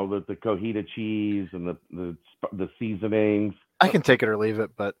 The cojita cheese and the seasonings. I can take it or leave it,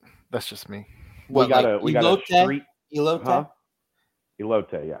 but that's just me. We got a street elote. Huh?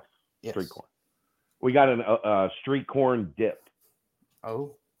 Elote, yes. Street corn. We got a street corn dip.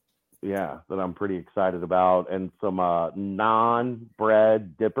 Oh. Yeah, that I'm pretty excited about, and some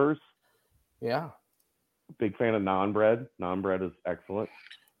non-bread dippers. Yeah. Big fan of naan bread. Naan bread is excellent.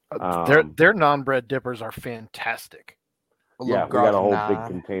 Their non-bread dippers are fantastic. Yeah, we got a whole big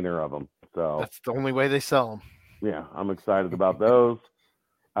container of them. So that's the only way they sell them. Yeah, I'm excited about those.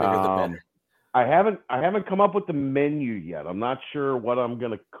 Bigger the better. I haven't come up with the menu yet. I'm not sure what I'm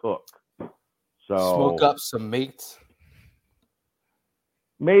gonna cook. So smoke up some meats.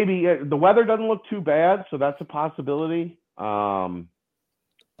 Maybe the weather doesn't look too bad, so that's a possibility. Pulled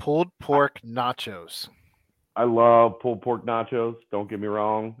pork nachos. I love pulled pork nachos. Don't get me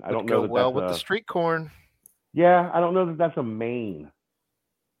wrong. I don't know that well with the street corn. Yeah, I don't know that that's a main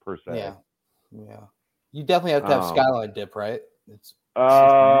per se. Yeah. You definitely have to have skyline dip, right? It's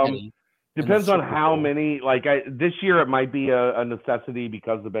depends on how many. Like this year, it might be a necessity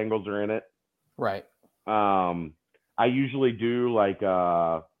because the Bengals are in it. Right. I usually do like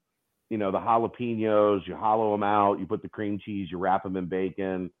the jalapenos. You hollow them out. You put the cream cheese. You wrap them in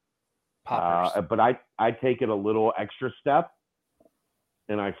bacon. But I take it a little extra step,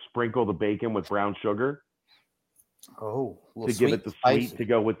 and I sprinkle the bacon with brown sugar. Oh, to give it the sweet to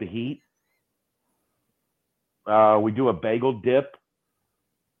go with the heat. We do a bagel dip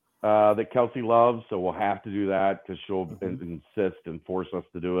that Kelsey loves, so we'll have to do that because she'll insist and force us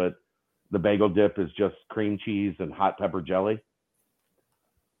to do it. The bagel dip is just cream cheese and hot pepper jelly.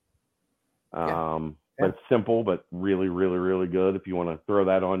 But it's simple, but really, really, really good. If you want to throw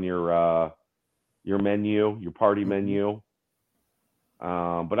that on your menu, your party menu.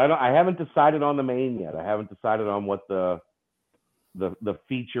 But I haven't decided on the main yet. I haven't decided on what the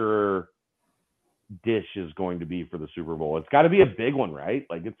feature dish is going to be for the Super Bowl. It's got to be a big one, right?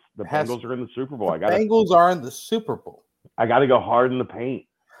 Like Bengals are in the Super Bowl. Bengals are in the Super Bowl. I got to go hard in the paint.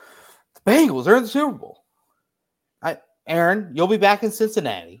 The Bengals are in the Super Bowl. Aaron, you'll be back in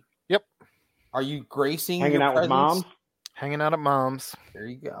Cincinnati. Yep. Are you gracing hanging out with moms? Hanging out at mom's. There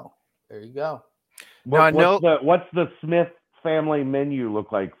you go. What's the Smith family menu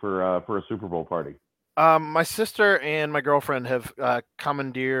look like for a Super Bowl party? My sister and my girlfriend have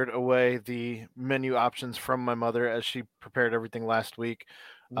commandeered away the menu options from my mother as she prepared everything last week.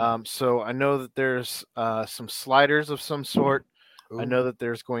 So I know that there's some sliders of some sort. Ooh. I know that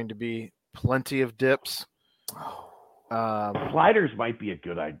there's going to be plenty of dips. Sliders might be a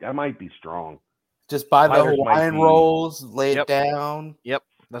good idea. That might be strong. Just buy the Hawaiian rolls, lay it down. Yep.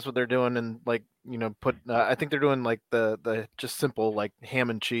 That's what they're doing. And put, I think they're doing like the just simple, like ham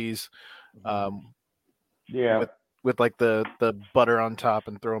and cheese. With like the butter on top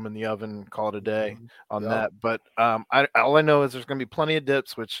and throw them in the oven and call it a day on that. But all I know is there's going to be plenty of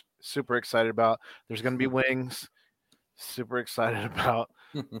dips, which super excited about. There's going to be wings, super excited about,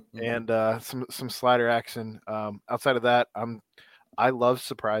 and some slider action. Outside of that, I love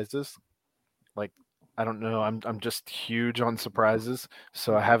surprises. Like, I don't know. I'm just huge on surprises,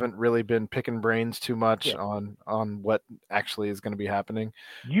 so I haven't really been picking brains too much on what actually is going to be happening.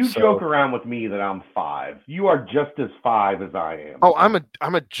 You joke around with me that I'm 5. You are just as 5 as I am. Oh, I'm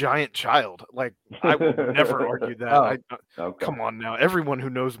a giant child. Like, I will never argue that. Okay. Come on now. Everyone who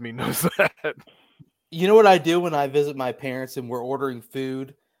knows me knows that. You know what I do when I visit my parents and we're ordering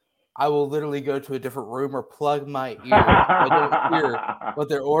food? I will literally go to a different room or plug my ear. I don't hear what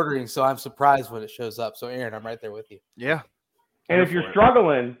they're ordering, so I'm surprised when it shows up. So, Aaron, I'm right there with you. Yeah. And if you're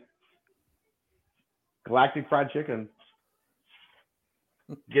struggling, Galactic Fried Chicken.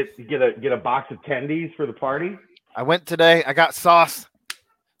 Get a box of tendies for the party. I went today. I got sauce.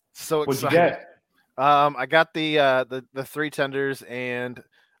 So excited. What'd you get? I got the 3 tenders and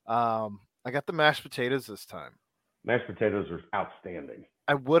I got the mashed potatoes this time. Mashed potatoes are outstanding.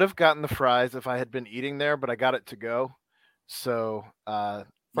 I would have gotten the fries if I had been eating there, but I got it to go. So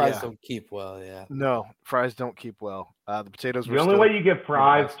fries don't keep well, yeah. No, fries don't keep well. The potatoes were the only way you get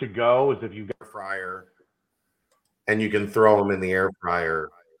fries to go is if you get a fryer and you can throw them in the air fryer,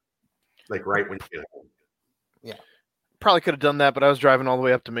 like right when you get home. Yeah. Probably could have done that, but I was driving all the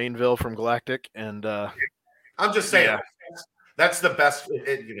way up to Mainville from Galactic, and I'm just saying that's the best.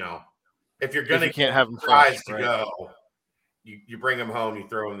 If you're gonna can't have them fries to go, you bring them home, you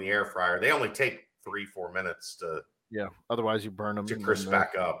throw them in the air fryer. They only take 3-4 minutes to. Yeah. Otherwise, you burn them to crisp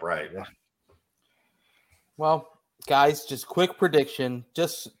back up, right? Yeah. Well, guys, just quick prediction.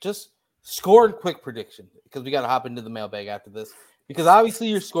 Just score and quick prediction because we got to hop into the mailbag after this. Because obviously,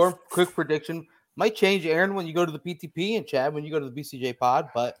 your score and quick prediction might change, Aaron, when you go to the PTP and Chad when you go to the BCJ pod.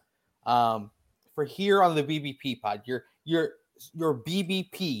 But for here on the BBP pod, your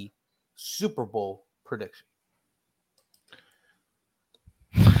BBP Super Bowl prediction.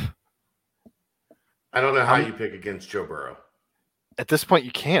 I don't know how you pick against Joe Burrow. At this point,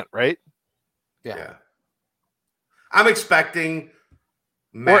 you can't, right? Yeah. I'm expecting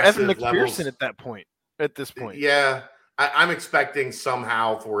or Evan McPherson levels. at that point. at this point. Yeah, I'm expecting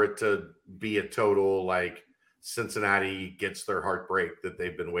somehow for it to be a total like Cincinnati gets their heartbreak that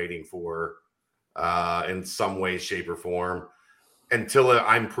they've been waiting for in some way, shape, or form until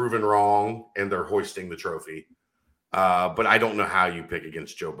I'm proven wrong and they're hoisting the trophy. But I don't know how you pick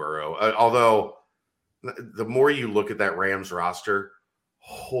against Joe Burrow. Although the more you look at that Rams roster,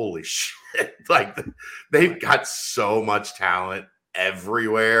 holy shit. Like they've got so much talent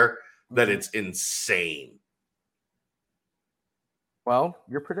everywhere that it's insane. Well,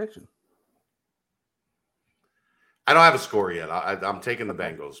 your prediction. I don't have a score yet. I'm taking the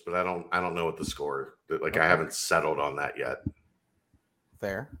Bengals, but I don't know what the score. Like I haven't settled on that yet.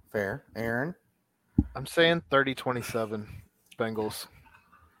 Fair. Aaron? I'm saying 30-27 Bengals.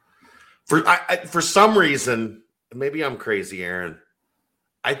 For some reason, maybe I'm crazy, Aaron.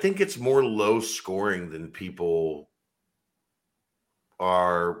 I think it's more low scoring than people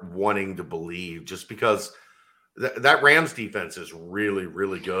are wanting to believe, just because that Rams defense is really,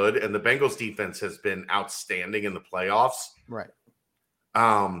 really good, and the Bengals defense has been outstanding in the playoffs. Right.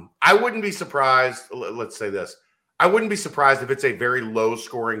 I wouldn't be surprised. Let's say this: I wouldn't be surprised if it's a very low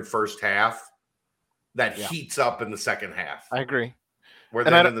scoring first half that heats up in the second half. I agree. Where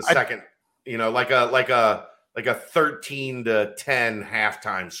then in the second, like a 13-10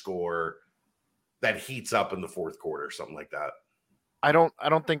 halftime score that heats up in the fourth quarter, something like that. I don't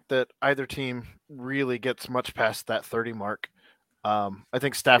think that either team really gets much past that 30 mark. I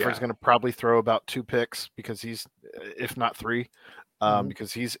think Stafford's going to probably throw about 2 picks because he's, if not 3,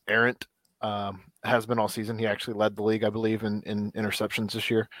 because he's errant. Has been all season. He actually led the league, I believe, in interceptions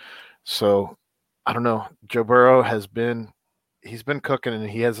this year. So I don't know. Joe Burrow he's been cooking, and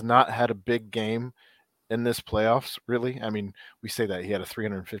he has not had a big game in this playoffs, really. I mean, we say that he had a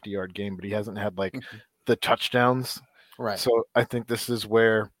 350-yard game, but he hasn't had the touchdowns. Right. So I think this is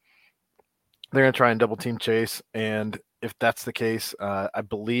where they're going to try and double team Chase. And if that's the case, I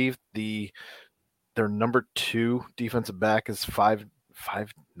believe their number 2 defensive back is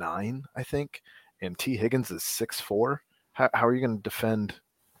 5'9", I think. And T. Higgins is 6'4". How are you going to defend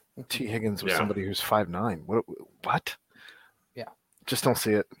T. Higgins with somebody who's 5'9"? What? Yeah. Just don't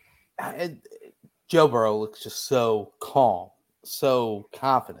see it. Joe Burrow looks just so calm, so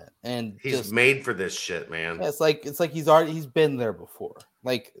confident, and he's made for this shit, man. Yeah, it's like he's been there before.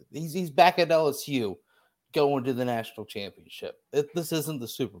 Like he's back at LSU, going to the national championship. This isn't the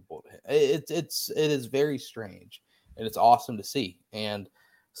Super Bowl. It is very strange, and it's awesome to see. And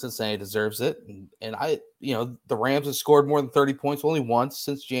Cincinnati deserves it. And the Rams have scored more than 30 points only once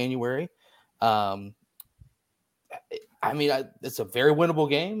since January. It's a very winnable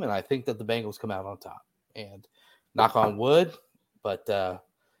game, and I think that the Bengals come out on top. And knock on wood, but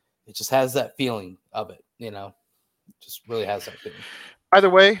it just has that feeling of it, just really has that feeling. Either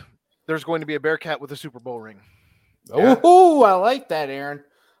way, there's going to be a Bearcat with a Super Bowl ring. Oh, I like that, Aaron.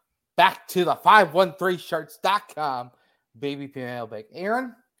 Back to the 513shirts.com, baby P mailbag.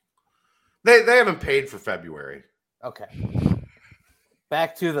 Aaron? They haven't paid for February. Okay.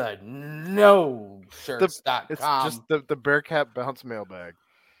 Back to the noshirts.com. It's just the Bearcat bounce mailbag.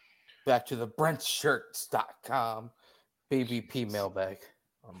 Back to the BrentShirts.com baby P mailbag.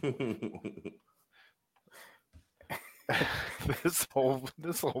 This whole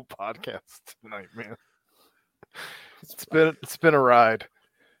podcast tonight, man. It's been a ride.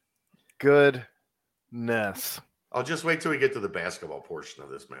 Goodness. I'll just wait till we get to the basketball portion of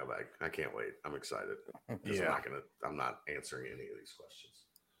this mailbag. I can't wait. I'm excited. Yeah. I'm not answering any of these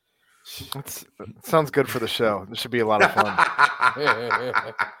questions. That sounds good for the show. This should be a lot of fun.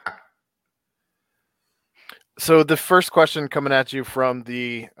 So the first question coming at you from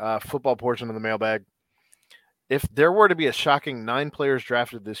the football portion of the mailbag. If there were to be a shocking 9 players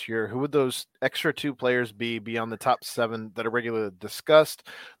drafted this year, who would those extra 2 players be beyond the top 7 that are regularly discussed?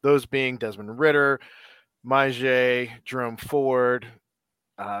 Those being Desmond Ridder, Myjai, Jerome Ford,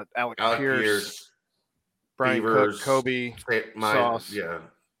 Alec Pierce, Brian Beavers, Cook, Kobe, Sauce. Yeah.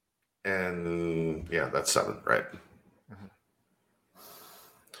 And that's 7, right? Mm-hmm.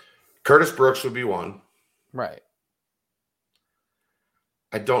 Curtis Brooks would be 1. Right.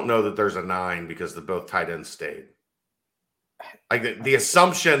 I don't know that there's a 9 because both tight ends stayed. Like the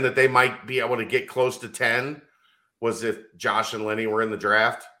assumption that they might be able to get close to 10 was if Josh and Lenny were in the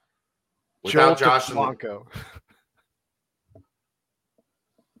draft. Without Josh and Blanco.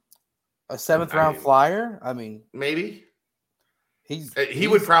 A 7th round flyer? I mean, maybe. He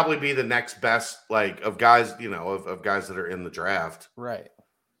would probably be the next best, of guys, of guys that are in the draft. Right.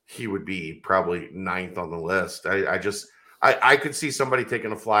 He would be probably 9th on the list. I could see somebody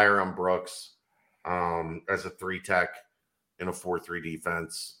taking a flyer on Brooks as a 3 tech in a 4-3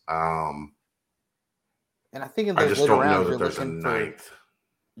 defense. And I think in I those just later don't know rounds, that you're there's a looking ninth.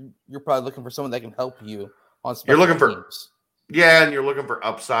 you're probably looking for someone that can help you on special You're looking for teams. Yeah, and you're looking for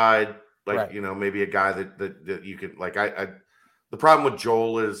upside, like Right. maybe a guy that you could like. I the problem with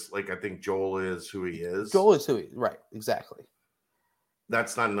Joel is like I think Joel is who he is. Joel is who he right, exactly.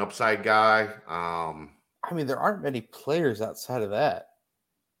 That's not an upside guy. I mean, there aren't many players outside of that.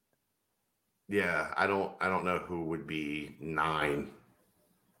 Yeah, I don't know who would be 9.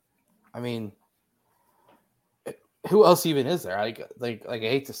 I mean, who else even is there? I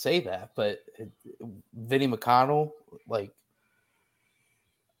hate to say that, but Vinny McConnell, like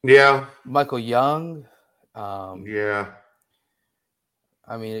Yeah, Michael Young. yeah.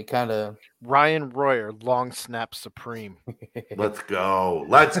 I mean, it kind of Ryan Royer, long snap supreme. Let's go.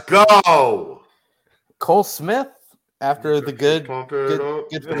 Let's go. Cole Smith after the good Pump it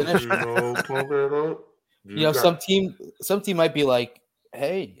up. finish. Pump it up. Some team might be like,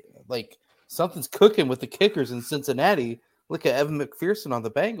 hey, like something's cooking with the kickers in Cincinnati. Look at Evan McPherson on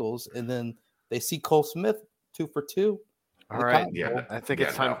the Bengals, and then they see Cole Smith 2 for 2. All right, Yeah, I think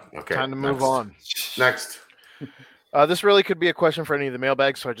it's no. time. Okay, Time to move next. on. Next. This really could be a question for any of the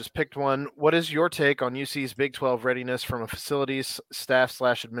mailbags, so I just picked one. What is your take on UC's Big 12 readiness from a facilities,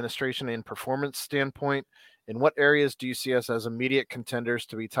 staff/administration, and performance standpoint? In what areas do you see us as immediate contenders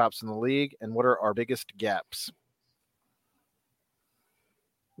to be tops in the league, and what are our biggest gaps?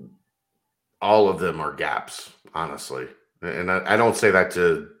 All of them are gaps, honestly. And I don't say that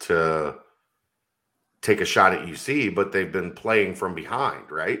to take a shot at UC, but they've been playing from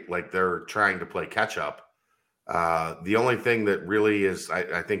behind, right? Like they're trying to play catch up. The only thing that really is,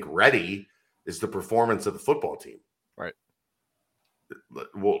 I think, ready is the performance of the football team. Right.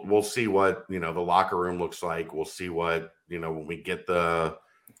 We'll see what the locker room looks like. We'll see what when we get the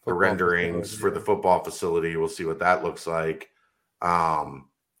renderings for the football facility. We'll see what that looks like. I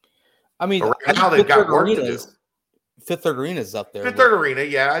mean, right now they've got work to do. Fifth Third Arena's up there. Fifth Third Arena,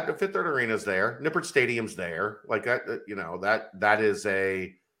 yeah, the Fifth Third Arena's there. Nippert Stadium's there. Like that, that is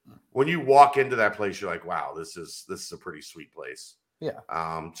a. When you walk into that place, you're like, wow, this is a pretty sweet place. Yeah.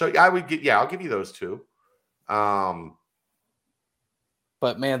 So I'll give you those two. But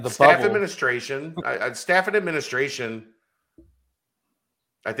man, the staff bubble. administration, staff and administration.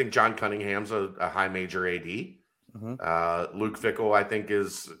 I think John Cunningham's a high major AD. Mm-hmm. Luke Fickell, I think,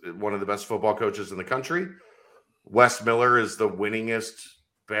 is one of the best football coaches in the country. Wes Miller is the winningest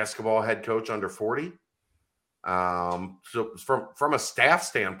basketball head coach under 40. So from a staff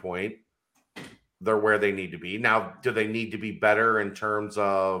standpoint, they're where they need to be. Now, do they need to be better in terms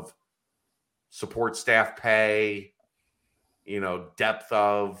of support staff pay, depth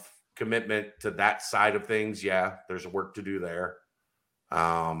of commitment to that side of things? Yeah, there's work to do there.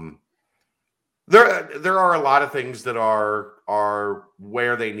 There are a lot of things that are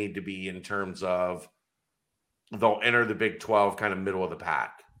where they need to be in terms of they'll enter the Big 12 kind of middle of the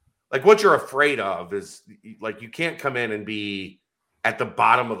pack. Like what you're afraid of is like you can't come in and be at the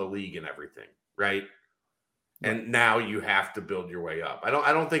bottom of the league and everything, right? And now you have to build your way up. I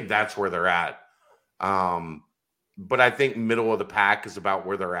don't think that's where they're at. But I think middle of the pack is about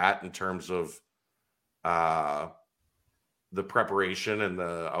where they're at in terms of the preparation and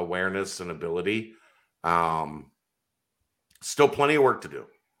the awareness and ability. Still plenty of work to do.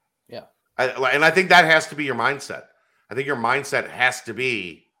 Yeah. And I think that has to be your mindset. I think your mindset has to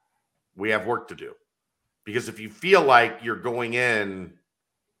be, we have work to do. Because if you feel like you're going in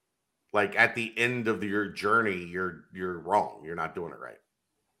like at the end of your journey, you're wrong. You're not doing it right.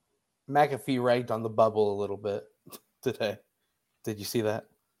 McAfee ragged on the bubble a little bit today. Did you see that?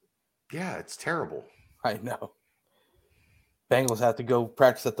 Yeah, it's terrible. I know. Bengals have to go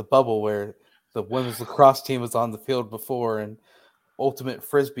practice at the bubble where the women's lacrosse team was on the field before and Ultimate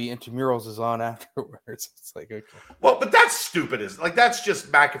Frisbee intramurals is on afterwards. It's like, okay. Well, but that's stupid. That's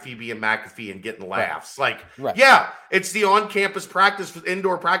just McAfee being McAfee and getting laughs. Right. Yeah, it's the on-campus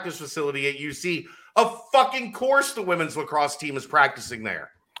indoor practice facility at UC. Of fucking course the women's lacrosse team is practicing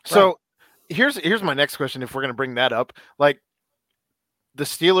there. So here's my next question. If we're going to bring that up, like the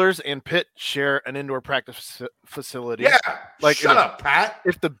Steelers and Pitt share an indoor practice facility. Yeah. Like, shut up, Pat.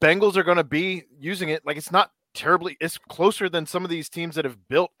 If the Bengals are going to be using it, like it's not terribly, it's closer than some of these teams that have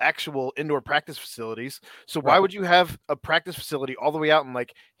built actual indoor practice facilities. So why would you have a practice facility all the way out in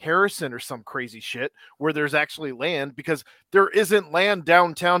like Harrison or some crazy shit where there's actually land? Because there isn't land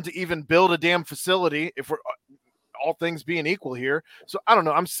downtown to even build a damn facility if we're all things being equal here. So I don't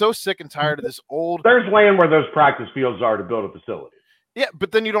know. I'm so sick and tired of this old. There's land where those practice fields are to build a facility. Yeah,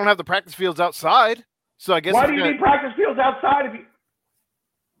 but then you don't have the practice fields outside. So I guess why do you need practice fields outside if you?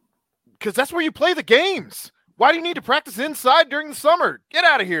 Because that's where you play the games. Why do you need to practice inside during the summer? Get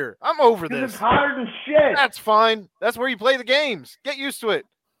out of here. I'm over this. It's hotter than shit. That's fine. That's where you play the games. Get used to it.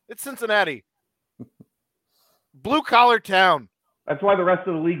 It's Cincinnati. Blue-collar town. That's why the rest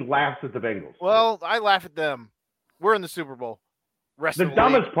of the league laughs at the Bengals. Well, I laugh at them. We're in the Super Bowl. The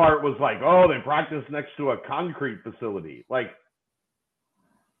dumbest part was like, oh, they practice next to a concrete facility. Like,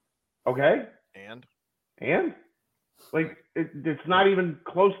 okay. And? Like, it's not even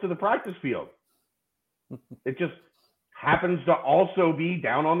close to the practice field. It just happens to also be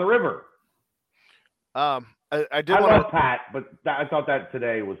down on the river. I love Pat, but I thought that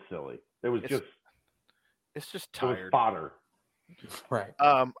today was silly. It's just tired. It was fodder. Right.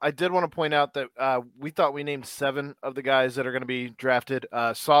 I did want to point out that we thought we named 7 of the guys that are going to be drafted.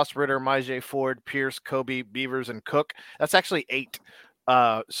 Sauce, Ritter, Myjai Ford, Pierce, Kobe, Beavers, and Cook. That's actually 8.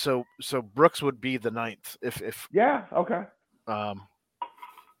 So Brooks would be the 9th if yeah, okay.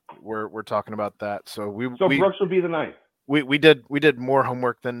 We're talking about that. So Brooks would be the 9th. We did more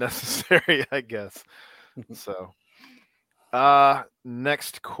homework than necessary, I guess. So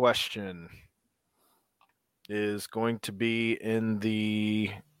next question is going to be in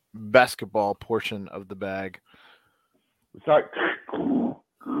the basketball portion of the bag. Sorry.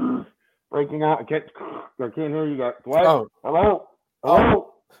 Breaking out. I can't hear you guys. What? Oh. Hello?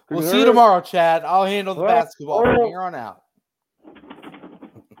 We'll see you tomorrow, Chad. I'll handle the basketball from here on out.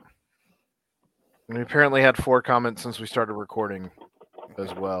 We apparently had 4 comments since we started recording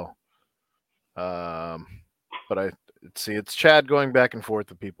as well. But it's Chad going back and forth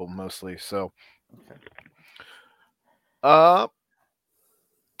with people mostly. So,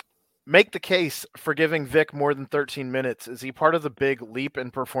 make the case for giving Vic more than 13 minutes. Is he part of the big leap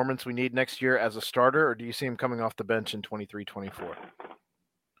in performance we need next year as a starter, or do you see him coming off the bench in 23-24?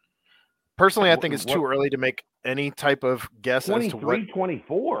 Personally, I think it's too early to make any type of guess as to what.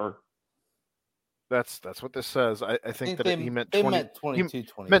 23-24? That's what this says. I think that he meant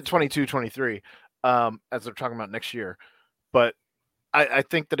 22-23. Meant 22-23, as they're talking about next year. But I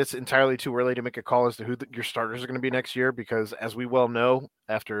think that it's entirely too early to make a call as to who your starters are going to be next year, because as we well know,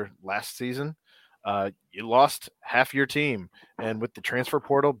 after last season, you lost half your team. And with the transfer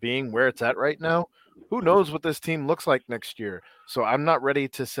portal being where it's at right now, who knows what this team looks like next year? So I'm not ready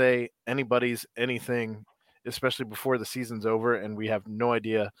to say anybody's anything, especially before the season's over and we have no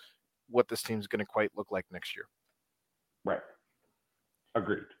idea what this team's going to quite look like next year. Right.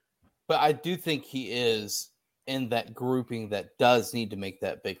 Agreed. But I do think he is in that grouping that does need to make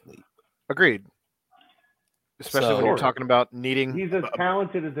that big leap. Agreed. Especially when you're talking about needing. He's as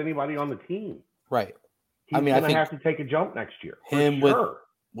talented as anybody on the team. Right. He's going to have to take a jump next year. Him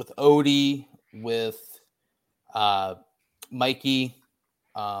with Odie, with Mikey.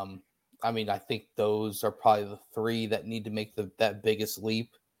 I think those are probably the 3 that need to make that biggest leap.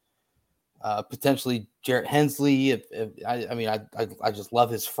 Potentially Jarrett Hensley. I just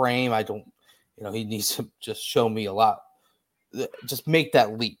love his frame. I don't, he needs to just show me a lot. Just make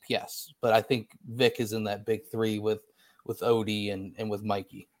that leap, yes. But I think Vic is in that big 3 with Odie and with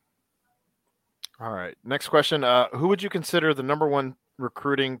Mikey. All right. Next question. Who would you consider the number 1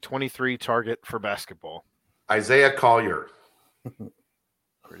 recruiting 23 target for basketball? Isaiah Collier.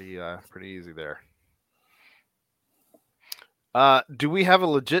 Pretty easy there. Do we have a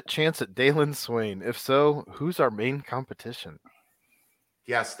legit chance at Dalen Swain? If so, who's our main competition?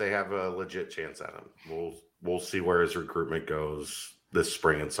 Yes, they have a legit chance at him. We'll see where his recruitment goes this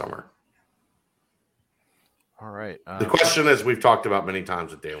spring and summer. All right. The question is, we've talked about many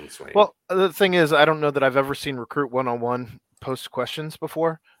times with Dalen Swain. Well, the thing is, I don't know that I've ever seen Recruit 101 post questions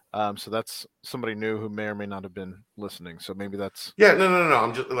before. So that's somebody new who may or may not have been listening. So maybe that's. Yeah, no.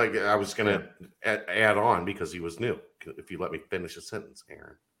 I'm just I was going to add on because he was new. If you let me finish a sentence,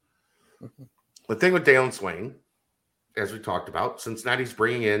 Aaron. The thing with Dalen Swain, as we talked about, Cincinnati's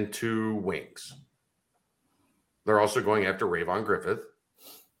bringing in 2 wings. They're also going after Rayvon Griffith.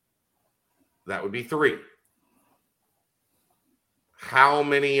 That would be 3. How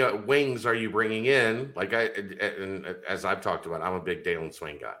many wings are you bringing in? As I've talked about, I'm a big Dalen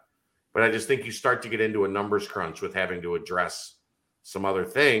Swain guy. But I just think you start to get into a numbers crunch with having to address some other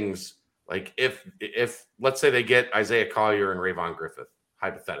things. Like if let's say they get Isaiah Collier and Rayvon Griffith,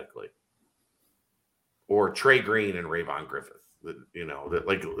 hypothetically, or Trey Green and Rayvon Griffith,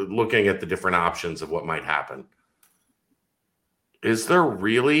 looking at the different options of what might happen. Is there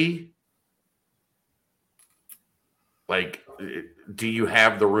really, do you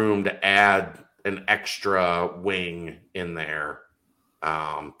have the room to add an extra wing in there?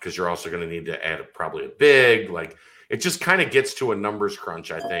 Because you're also going to need to add probably a big, it just kind of gets to a numbers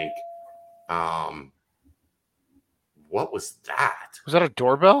crunch, I think. What was that? Was that a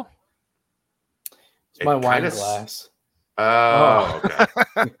doorbell? My wine glass. Oh,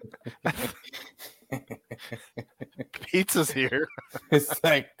 okay. Pizza's here. It's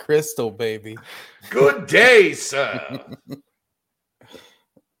like crystal, baby. Good day, sir.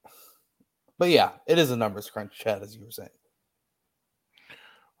 But yeah, it is a numbers crunch, Chad, as you were saying.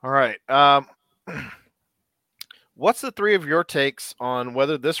 All right. What's the three of your takes on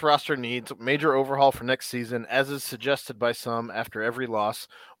whether this roster needs major overhaul for next season, as is suggested by some after every loss,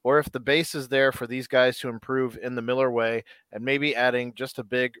 or if the base is there for these guys to improve in the Miller way and maybe adding just a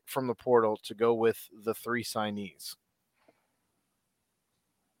big from the portal to go with the three signees?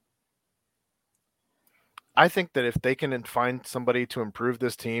 I think that if they can find somebody to improve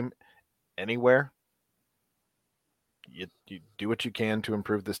this team anywhere, you do what you can to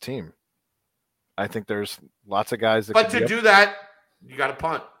improve this team. I think there's lots of guys that. But to do that, you got to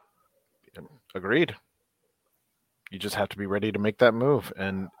punt. Agreed. You just have to be ready to make that move,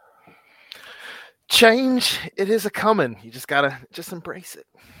 and change. It is a coming. You just gotta embrace it.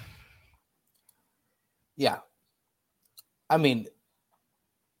 Yeah. I mean,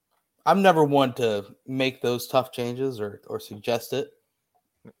 I'm never one to make those tough changes or suggest it.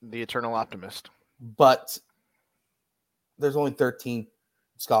 The eternal optimist. But there's only 13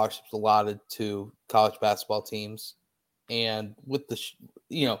 scholarships allotted to college basketball teams. And with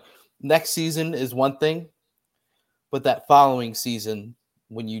the, next season is one thing, but that following season,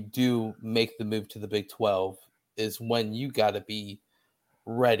 when you do make the move to the Big 12, is when you got to be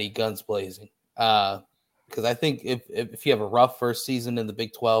ready, guns blazing. Because I think if you have a rough first season in the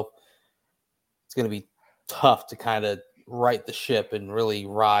Big 12, it's going to be tough to kind of right the ship and really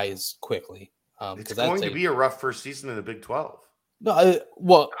rise quickly. It's going to be a rough first season in the Big 12. No,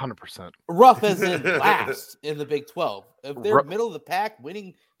 well, 100%. Rough as in last in the Big 12. If they're middle of the pack,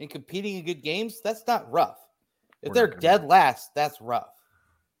 winning and competing in good games, that's not rough. If they're dead last, that's rough.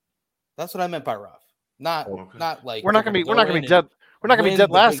 That's what I meant by rough. Not like we're not gonna be dead. We're not gonna be dead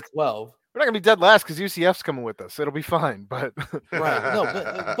last. 12. We're not gonna be dead last because UCF's coming with us. It'll be fine. But right,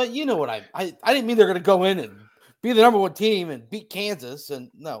 no, but you know what I didn't mean they're gonna go in and be the number one team and beat Kansas. And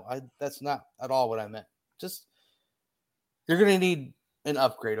no, that's not at all what I meant. Just you're going to need an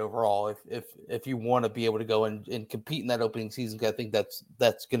upgrade overall if you want to be able to go and compete in that opening season. I think that's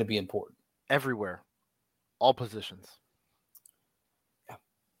going to be important. Everywhere. All positions.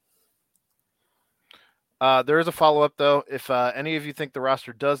 Yeah. There is a follow-up, though. If any of you think the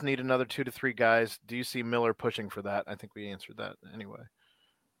roster does need another 2 to 3 guys, do you see Miller pushing for that? I think we answered that anyway.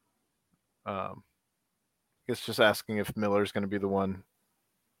 I guess just asking if Miller's going to be the one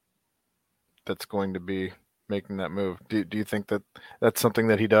that's going to be making that move. Do you think that that's something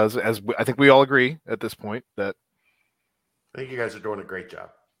that he does? As I think we all agree at this point that. I think you guys are doing a great job.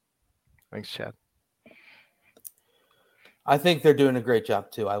 Thanks, Chad. I think they're doing a great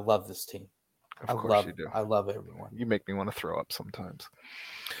job too. I love this team. Of course you do. I love everyone. You make me want to throw up sometimes.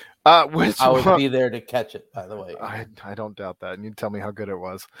 I would be there to catch it, by the way. I don't doubt that. And you tell me how good it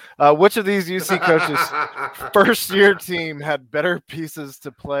was. Which of these UC coaches' first-year team had better pieces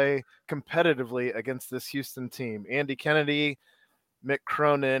to play competitively against this Houston team? Andy Kennedy, Mick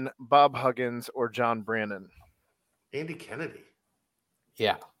Cronin, Bob Huggins, or John Brannon? Andy Kennedy.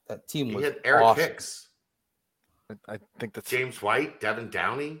 Yeah, that team was had Eric awesome. Hicks. I think that's James White, Devin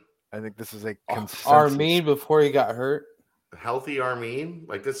Downey. I think this is a consensus. Armin before he got hurt. Healthy Armin,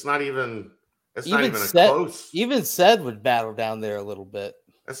 like that's not even a close. Even said would battle down there a little bit.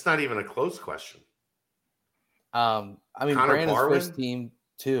 That's not even a close question. I mean, Connor Brandon's Barwin? first team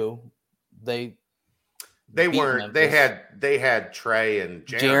too. They weren't. Memphis. They had Trey and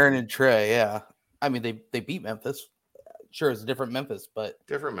Jaren and Trey. Yeah, I mean they beat Memphis. Sure, it's a different Memphis, but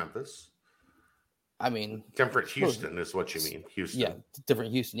different Memphis. I mean, different Houston is what you mean. Houston. Yeah,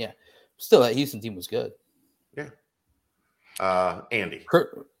 different Houston. Yeah, still that Houston team was good. Yeah. Andy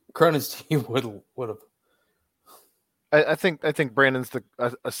Cronin's team would have. I think Brandon's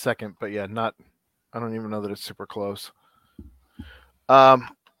a second, but yeah, not. I don't even know that it's super close.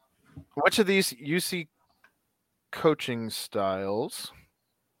 Which of these UC coaching styles?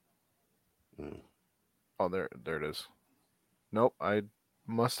 Oh, there it is. Nope, I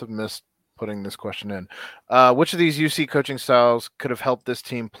must have missed putting this question in. Which of these UC coaching styles could have helped this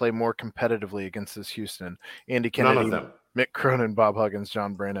team play more competitively against this Houston? Andy Kennedy, none of them. Mick Cronin, Bob Huggins,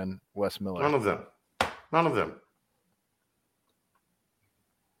 John Brannon, Wes Miller. None of them.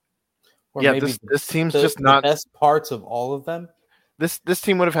 Or yeah, this team's just not the best parts of all of them. This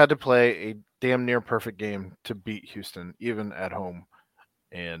team would have had to play a damn near perfect game to beat Houston, even at home.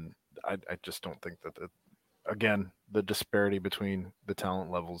 And I just don't think that again, the disparity between the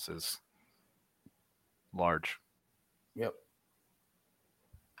talent levels is large. Yep.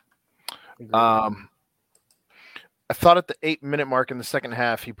 I thought at the 8-minute mark in the second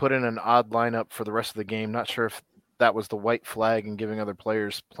half, he put in an odd lineup for the rest of the game. Not sure if that was the white flag and giving other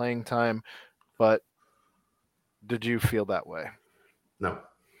players playing time, but did you feel that way? No.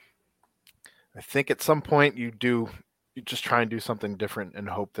 I think at some point you just try and do something different and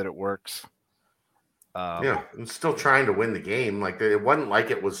hope that it works. Yeah, I'm still trying to win the game. Like it wasn't like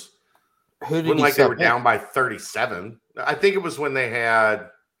it was. Who did wasn't he like they were sub in? down by 37. I think it was when they had.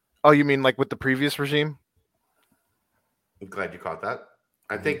 Oh, you mean like with the previous regime? I'm glad you caught that.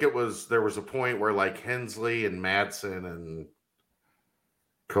 I think it was. There was a point where like Hensley and Madsen and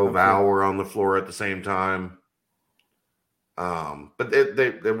Koval were on the floor at the same time. But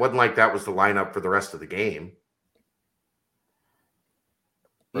it wasn't like that was the lineup for the rest of the game.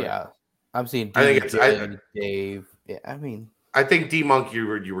 Yeah, I'm seeing. I think it's Dave. Yeah, I mean, I think D-Monk, you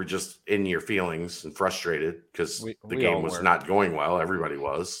were just in your feelings and frustrated because the game was not going well. Everybody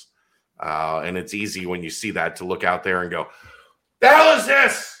was, and it's easy when you see that to look out there and go, "The hell is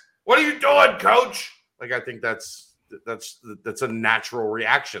this? What are you doing, coach?" Like I think that's a natural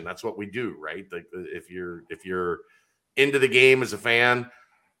reaction. That's what we do, right? Like if you're into the game as a fan,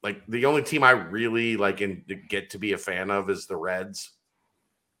 like the only team I really like and get to be a fan of is the Reds,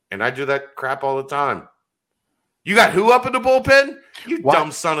 and I do that crap all the time. You got who up in the bullpen? You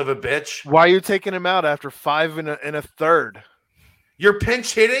dumb son of a bitch. Why are you taking him out after 5 in a third? You're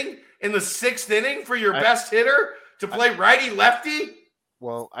pinch hitting in the 6th inning for your best hitter to play righty-lefty?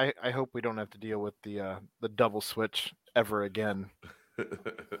 Well, I hope we don't have to deal with the double switch ever again,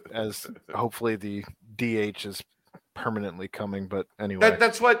 as hopefully the DH is permanently coming. But anyway,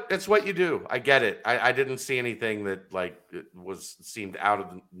 that's what you do. I get it. I didn't see anything that like seemed out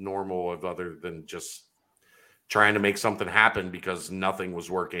of the normal of other than just trying to make something happen because nothing was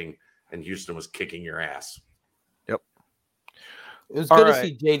working and Houston was kicking your ass. Yep. It was good to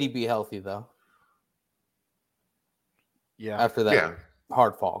see JD be healthy though. Yeah. After that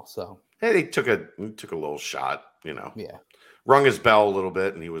hard fall. So hey, he took a little shot, you know. Yeah. Rung his bell a little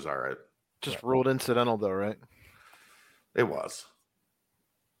bit and he was all right. Just ruled incidental though, right? It was.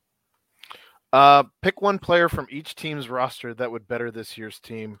 Pick one player from each team's roster that would better this year's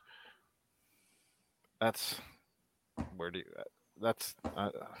team.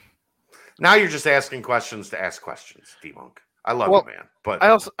 Now you're just asking questions to ask questions, D-Monk. I love you, man. But I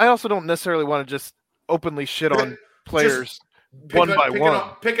also don't necessarily want to just openly shit on players one by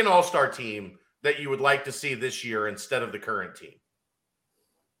one. Pick an all-star team that you would like to see this year instead of the current team.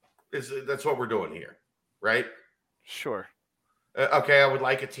 That's what we're doing here, right? Sure. Okay, I would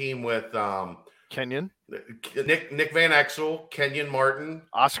like a team with Kenyon, Nick Van Exel, Kenyon Martin,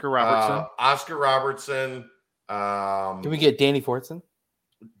 Oscar Robertson. Can we get Danny Fortson?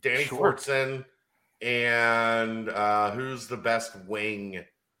 Danny Fortson, and who's the best wing?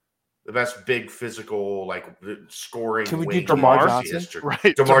 The best big physical, like scoring. Can we wing do DeMar Johnson?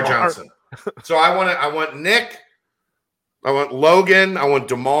 Right, DeMar Johnson. So I want Nick, I want Logan, I want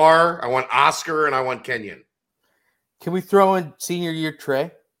DeMar, I want Oscar, and I want Kenyon. Can we throw in senior year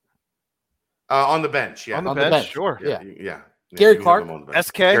Trey? On the bench, yeah. On the bench, sure. Yeah. Gary Clark?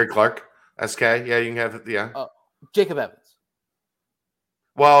 SK? Gary Clark. SK, yeah, you can have it, yeah. Jacob Evans.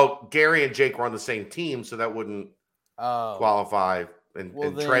 Well, Gary and Jake were on the same team, so that wouldn't qualify.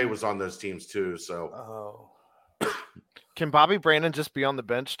 And Trey was on those teams too, so. Can Bobby Brandon just be on the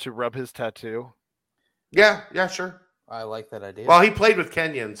bench to rub his tattoo? Yeah, sure. I like that idea. Well, he played with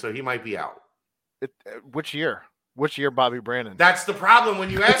Kenyon, so he might be out. Which year? Which year, Bobby Brandon? That's the problem when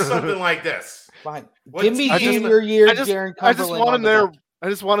you ask something like this. Fine. Give me junior year, Darren Cumberland. I just want him there. I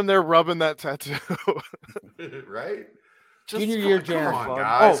just want him there rubbing that tattoo. Right? Junior year, Darren. Come on,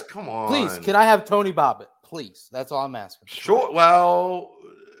 guys. Come on. Please, can I have Tony Bobbitt? Please. That's all I'm asking. Sure. Well,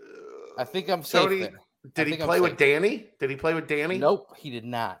 I think I'm safe there. Did he play with Danny? Did he play with Danny? Nope, he did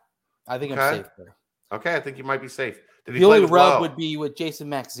not. I think I'm safe there. Okay, I think you might be safe. Did he the play only with rub Lowe? would be with Jason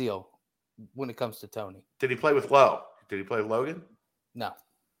Maxiell when it comes to Tony. Did he play with Lowe? Did he play with Logan? No.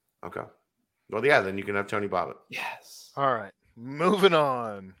 Okay. Well, yeah, then you can have Tony Bobbitt. Yes. All right. Moving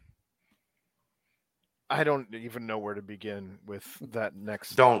on. I don't even know where to begin with that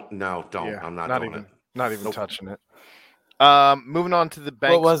next. Don't. Yeah, I'm not doing even, it. Not even touching it. Moving on to the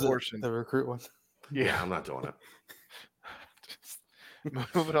bank portion. The recruit one? Yeah, I'm not doing it.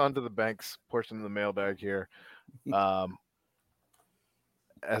 Moving on to the banks portion of the mailbag here.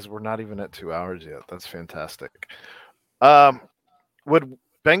 As we're not even at 2 hours yet. That's fantastic. Would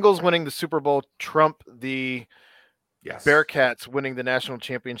Bengals winning the Super Bowl trump the Bearcats winning the national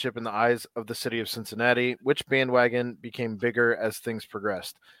championship in the eyes of the city of Cincinnati? Which bandwagon became bigger as things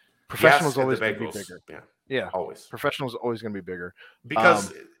progressed? Professionals always going to be bigger. Yeah, always. Professionals always going to be bigger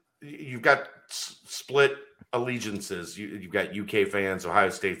because you've got split allegiances. You've got UK fans, Ohio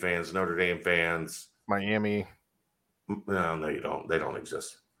State fans, Notre Dame fans, Miami. No, you don't. They don't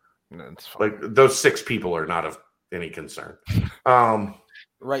exist. No, it's fine. Like those 6 people are not of any concern.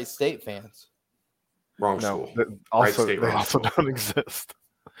 Wright State fans. Wrong school. Also, Wright State, they also don't exist.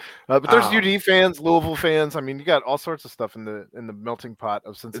 But there's UD fans, Louisville fans. I mean, you got all sorts of stuff in the melting pot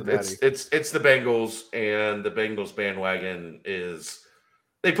of Cincinnati. It's the Bengals, and the Bengals bandwagon is.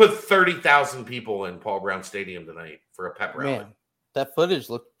 They put 30,000 people in Paul Brown Stadium tonight for a pep rally. Man, that footage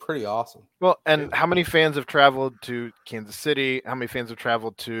looked pretty awesome. Well, and how many fans have traveled to Kansas City? How many fans have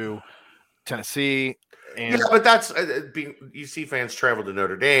traveled to Tennessee? And yeah, but that's you see fans travel to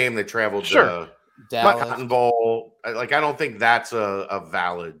Notre Dame. They traveled to Dallas. Cotton Bowl. I don't think that's a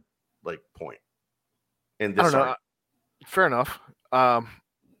valid point. In this I don't know. Fair enough. I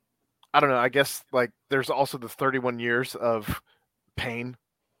don't know. I guess there's also the 31 years of pain.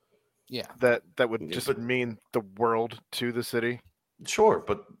 Yeah, that would just mean the world to the city. Sure,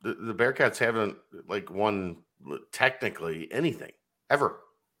 but the Bearcats haven't won technically anything ever.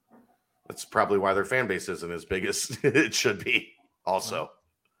 That's probably why their fan base isn't as big as it should be. Also,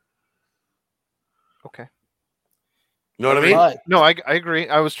 okay, you know what I mean? No, I agree.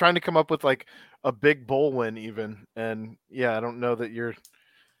 I was trying to come up with a big bowl win, even, and yeah, I don't know that you're.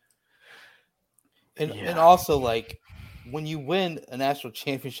 And also when you win a national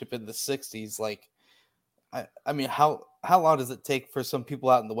championship in the 60s, I mean, how long does it take for some people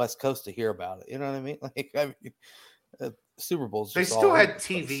out in the West Coast to hear about it? You know what I mean? Super Bowls. They still had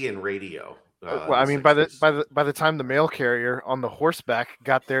TV and radio. Well, I mean, by the time the mail carrier on the horseback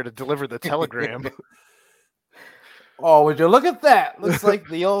got there to deliver the telegram. Oh, would you look at that? Looks like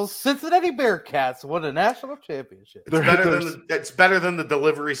the old Cincinnati Bearcats won a national championship. It's better than the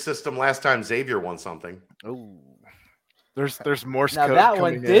delivery system last time Xavier won something. Oh. There's Morse now code. That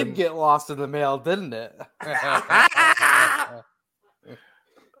one did get lost in the mail, didn't it?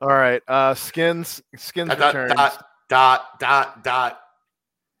 All right. Skins returns. Dot. That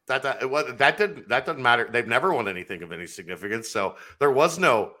doesn't matter. They've never won anything of any significance. So there's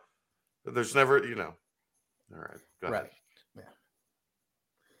never, All right. Go ahead. Right. Yeah.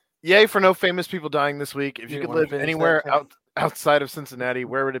 Yay for no famous people dying this week. If you could live anywhere outside of Cincinnati,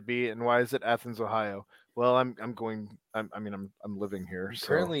 where would it be, and why is it Athens, Ohio? Well, I'm living here. So.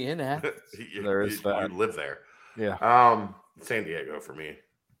 Currently in Athens. There is that. You live there. Yeah. San Diego for me.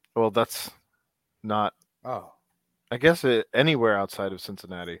 Well, that's not. Oh. I guess anywhere outside of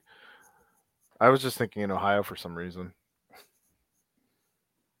Cincinnati. I was just thinking in Ohio for some reason.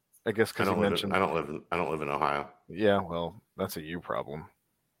 I guess because you mentioned I don't live in Ohio. Yeah, well, that's a you problem.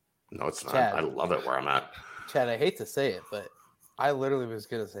 No, it's not. Chad, I love it where I'm at. Chad, I hate to say it, but I literally was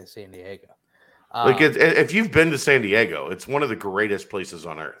going to say San Diego. If you've been to San Diego, it's one of the greatest places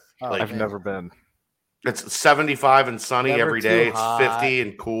on earth. I've never been. It's 75 and sunny every day. It's 50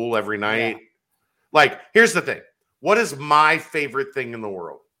 and cool every night. Yeah. Here's the thing. What is my favorite thing in the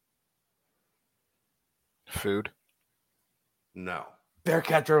world? Food. No.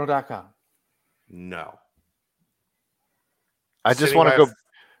 BearcatJournal.com. No. I just want to go.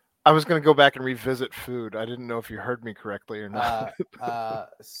 I was going to go back and revisit food. I didn't know if you heard me correctly or not.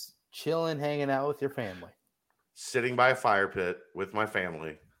 Chilling, hanging out with your family. Sitting by a fire pit with my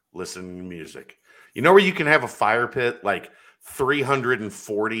family, listening to music. You know where you can have a fire pit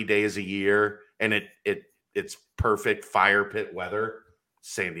 340 days a year and it's perfect fire pit weather?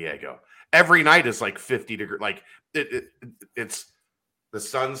 San Diego. Every night is 50 degrees. It's the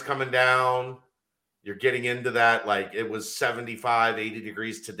sun's coming down. You're getting into that. It was 75, 80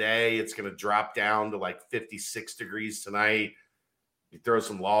 degrees today. It's going to drop down to 56 degrees tonight. You throw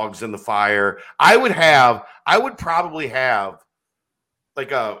some logs in the fire. I would probably have a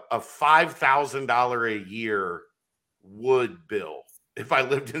 $5,000 a year wood bill if I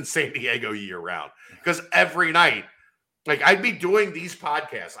lived in San Diego year round. Because every night, I'd be doing these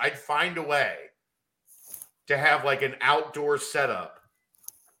podcasts. I'd find a way to have an outdoor setup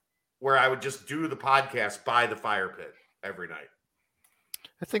where I would just do the podcast by the fire pit every night.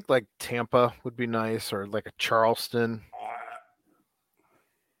 I think Tampa would be nice, or a Charleston.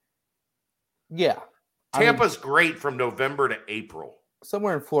 Yeah. Tampa's great from November to April.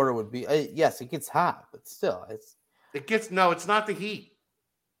 Somewhere in Florida would be, yes, it gets hot, but still, it's not the heat.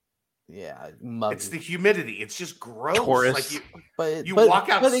 Yeah, muggy. It's the humidity. It's just gross. Taurus. You walk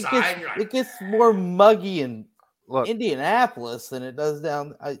outside. It gets more muggy in Indianapolis than it does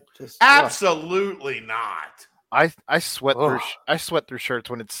down. Absolutely not. I sweat through shirts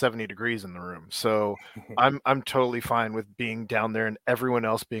when it's 70 degrees in the room. So I'm totally fine with being down there and everyone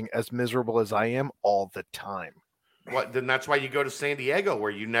else being as miserable as I am all the time. What? Then that's why you go to San Diego,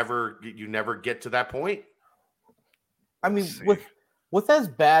 where you never get to that point. I mean, with as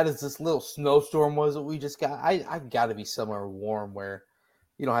bad as this little snowstorm was that we just got, I got to be somewhere warm where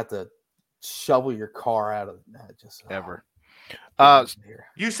you don't have to shovel your car out of that. Just ever.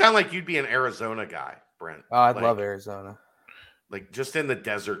 You sound like you'd be an Arizona guy, Brent. Oh, I'd love Arizona. Like just in the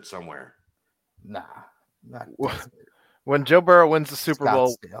desert somewhere. Nah, not when Joe Burrow wins the Super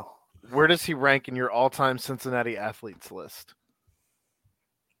Bowl, Scottsdale. Where does he rank in your all-time Cincinnati athletes list?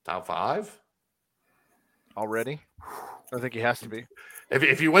 Top 5? Already? I think he has to be.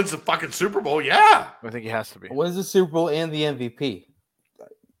 If he wins the fucking Super Bowl, yeah. I think he has to be. Wins the Super Bowl and the MVP.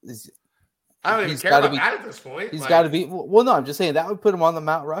 I don't even care about that at this point. He's got to be. Well, no, I'm just saying that would put him on the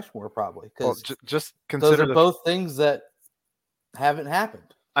Mount Rushmore probably because just consider those are both things that haven't happened.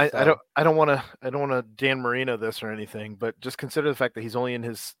 I don't want to Dan Marino this or anything, but just consider the fact that he's only in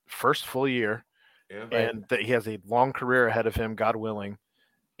his first full year, and that he has a long career ahead of him, God willing,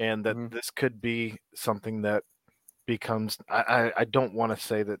 and that this could be something that becomes. I don't want to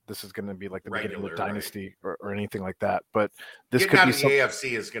say that this is going to be like the beginning of the dynasty or anything like that, but this Getting could be the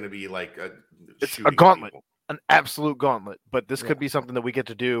AFC is going to be like a gauntlet. An absolute gauntlet, but this could be something that we get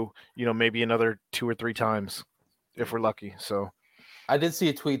to do, maybe another 2 or 3 times if we're lucky. So I did see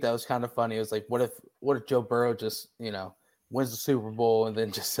a tweet that was kind of funny. It was like, what if Joe Burrow just, wins the Super Bowl and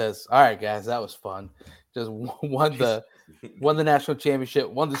then just says, all right, guys, that was fun. Just won the national championship,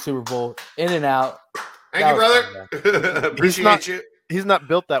 won the Super Bowl, in and out. Thank you, brother. Appreciate you. He's not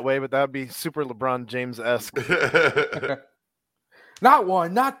built that way, but that would be super LeBron James-esque. Not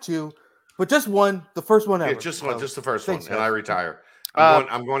 1, not 2, but just 1, the first one ever. Yeah, just one, just the first one, so. and I retire.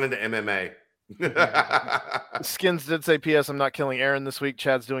 I'm going into MMA. Skins did say, P.S. I'm not killing Aaron this week.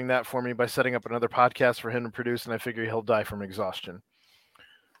 Chad's doing that for me by setting up another podcast for him to produce, and I figure he'll die from exhaustion.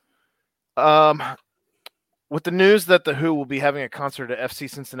 With the news that the Who will be having a concert at FC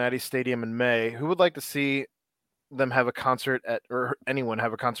Cincinnati Stadium in May, who would like to see them have a concert or anyone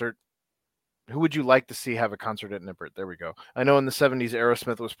have a concert? Who would you like to see have a concert at Nippert? There we go. I know in the 70s,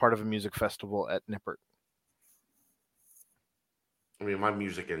 Aerosmith was part of a music festival at Nippert. I mean, my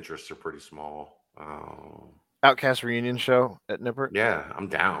music interests are pretty small. Outcast reunion show at Nippert? Yeah, I'm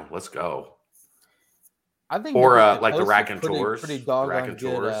down. Let's go. I think or like the Raconteurs. Pretty doggone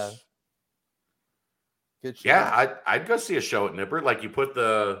good show. Yeah, I'd go see a show at Nippert. Like you put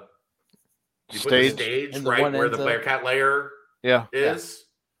the stage right where the Bearcat lair is,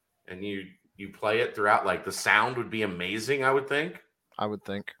 and you play it throughout. Like the sound would be amazing. I would think. I would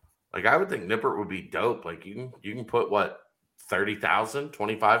think Nippert would be dope. Like you can put what? 30,000,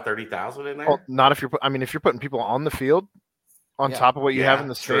 30,000 in there. Well, not if you're putting people on the field on top of what you have in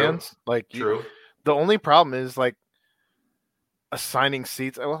the stands. Like true. The only problem is like assigning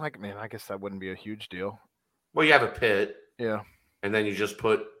seats. Well, I guess that wouldn't be a huge deal. Well, you have a pit. Yeah. And then you just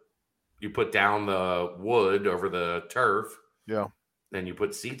put down the wood over the turf. Yeah. Then you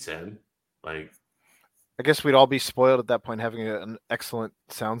put seats in. Like I guess we'd all be spoiled at that point having an excellent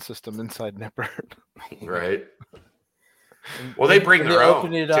sound system inside Nippert. Right. Well, they bring their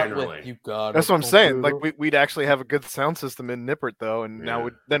own generally. That's what I'm saying. Like we'd actually have a good sound system in Nippert though, and now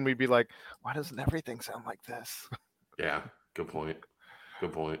we'd be like, why doesn't everything sound like this? Yeah, good point.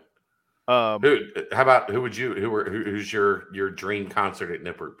 Who's your dream concert at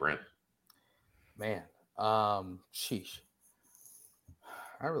Nippert, Brent? Man, sheesh.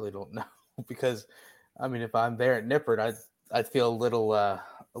 I really don't know because, I mean, if I'm there at Nippert, I'd feel a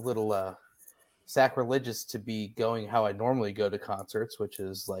little sacrilegious to be going how I normally go to concerts, which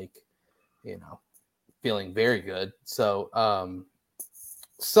is like, feeling very good. So,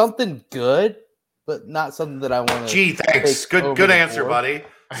 something good, but not something that I want to. Gee, thanks. Good answer, buddy.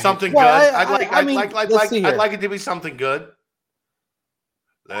 Something good. I'd like it to be something good.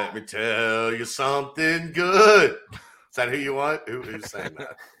 Let me tell you something good. Is that who you want? Who's saying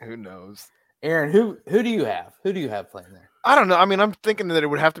that? Who knows? Aaron, who do you have? Who do you have playing there? I don't know. I mean, I'm thinking that it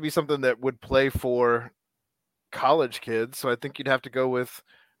would have to be something that would play for college kids. So I think you'd have to go with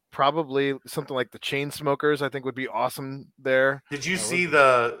probably something like the Chainsmokers. I think would be awesome there. Did you see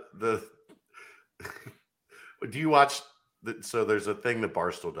the do you watch so there's a thing that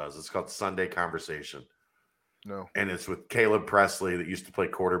Barstool does. It's called Sunday Conversation. No. And it's with Caleb Presley that used to play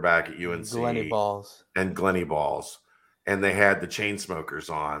quarterback at UNC. Glenny Balls. And they had the Chainsmokers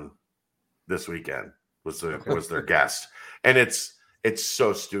on this weekend was their guest. And it's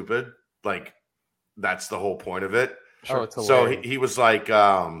so stupid. Like that's the whole point of it. Sure. Oh, so he was like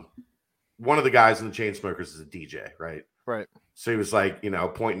one of the guys in the Chainsmokers is a DJ, right? Right. So he was like,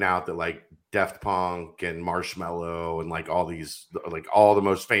 pointing out that like Daft Punk and Marshmello and like all these, like all the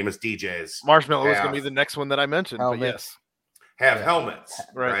most famous DJs. Marshmello was going to be the next one that I mentioned, but yes, have helmets,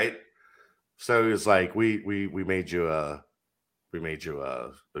 right? So he was like, we made you a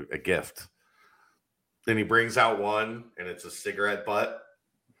gift. Then he brings out one, and it's a cigarette butt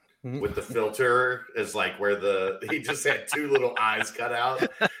with the filter is like where he just had two little eyes cut out,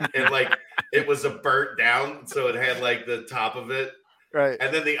 and like it was a burnt down, so it had like the top of it. Right.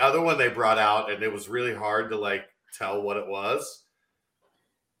 And then the other one they brought out, and it was really hard to like tell what it was.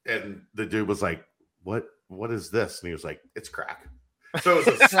 And the dude was like, What is this? And he was like, it's crack. So it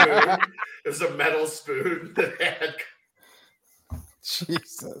was a spoon. It was a metal spoon that had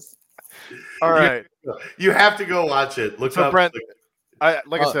Jesus. All right. You have to go watch it. Look up Brent. I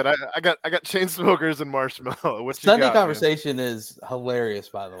said, I got Chainsmokers and Marshmello. What Sunday Conversation is hilarious,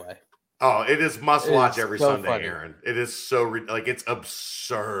 by the way. Oh, it is must watch every so Sunday, funny. Aaron. It is so like it's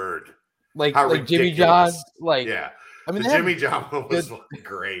absurd. Like ridiculous. Jimmy John, yeah. I mean, the Jimmy John one was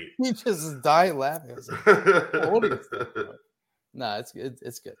great. He just died laughing. Like, no, it's good.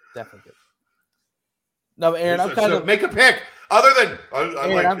 It's good. Definitely good. No, Aaron, I'm kind of make a pick. Other than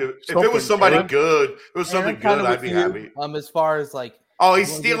if it was somebody good, it was something good, I'd be happy. As far as like,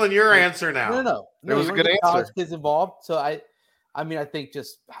 he's stealing your answer now. No, it was a good answer. Kids involved, so I mean, I think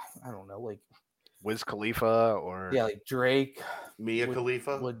just I don't know, like Wiz Khalifa or like Drake, Mia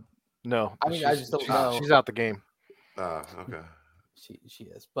Khalifa. No, I mean, I just don't know. She's out the game. Okay. She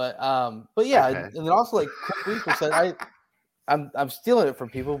is, but yeah, okay. And then also like Chris Weaver said, I'm stealing it from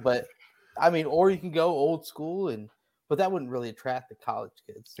people, but I mean, or you can go old school but that wouldn't really attract the college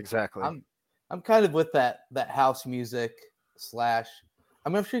kids. Exactly. I'm kind of with that house music / I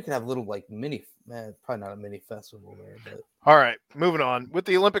mean, I'm sure you could have little like probably not a mini festival there, but all right, moving on. With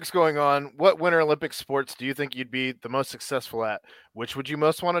the Olympics going on, what Winter Olympic sports do you think you'd be the most successful at? Which would you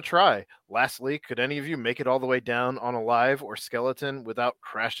most want to try? Lastly, could any of you make it all the way down on a live or skeleton without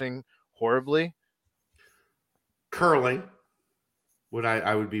crashing horribly? Curling. What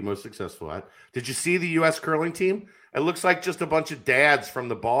I would be most successful at. Did you see the U.S. curling team? It looks like just a bunch of dads from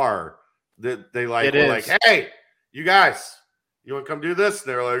the bar that they like. Were like, hey, you guys, you want to come do this? And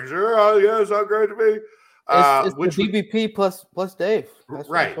they're like, sure, yeah, sounds great to me. It's the BBP plus Dave. That's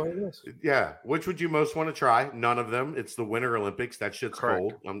right. Yeah. Which would you most want to try? None of them. It's the Winter Olympics. That shit's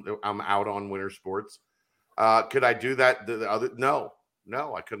cold. I'm out on winter sports. Could I do that? The other? No,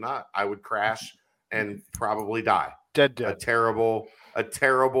 I could not. I would crash and probably die. Dead. A terrible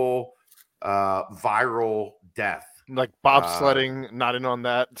viral death. Like bobsledding, not in on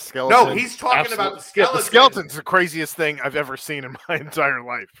that. Skeleton. No, he's talking about the skeleton. Yeah, the skeleton's the craziest thing I've ever seen in my entire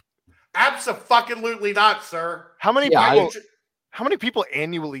life. Abso-fucking-lutely not, sir. How many people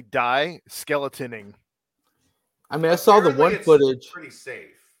annually die skeletoning? I mean, I saw the one footage. Pretty safe,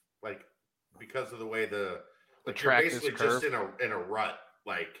 like because of the way the track is basically just in a rut.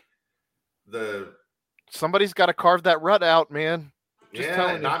 Like somebody's got to carve that rut out, man. Just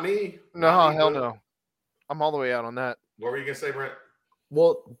telling you. Not me. No, hell no. I'm all the way out on that. What were you gonna say, Brent?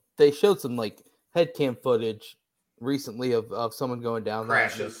 Well, they showed some like head cam footage recently of someone going down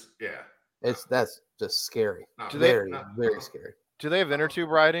crashes. There. Yeah, that's just scary. Very scary. Do they have inner tube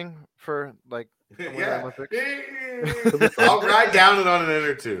riding for like the yeah. Olympics? I'll ride down it on an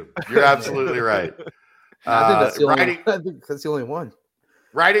inner tube. You're absolutely right. I think that's the only one.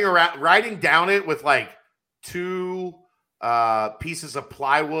 Riding down it with like two pieces of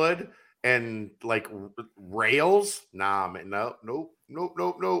plywood and like rails. Nah, man, nope,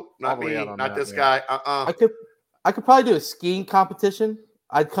 not me, not this guy. I could probably do a skiing competition.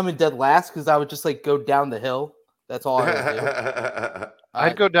 I'd come in dead last because I would just like go down the hill. That's all I would do.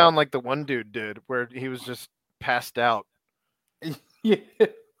 I'd go down like the one dude did, where he was just passed out. Yeah,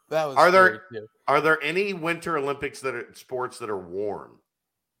 that was. Are there any Winter Olympics sports that are warm?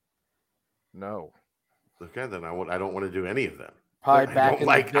 No. Okay, then I don't want to do any of them. Probably back in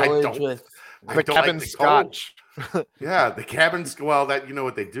the village with the cabin scotch. Yeah, the cabins. Well, that you know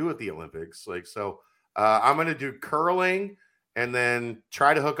what they do at the Olympics, like so. I'm going to do curling and then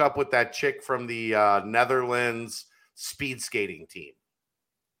try to hook up with that chick from the Netherlands speed skating team.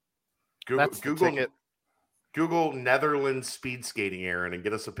 Google Netherlands speed skating, Aaron, and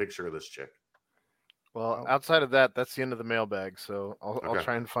get us a picture of this chick. Well, outside of that, that's the end of the mailbag. So I'll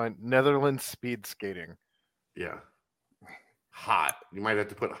try and find Netherlands speed skating. Yeah. Hot. You might have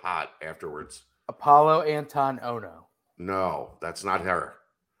to put hot afterwards. Apollo Anton Ono. No, that's not her.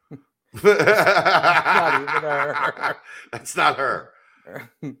 Not even her. That's not her.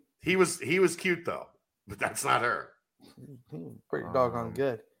 He was cute though, but that's not her. Pretty doggone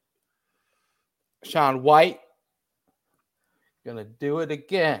good. Shaun White gonna do it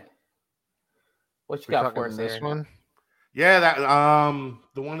again. What you We got for talking us, this Aaron? one? Yeah, that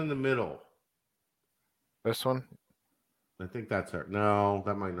the one in the middle. This one? I think that's her. No,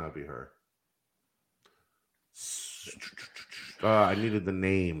 that might not be her. I needed the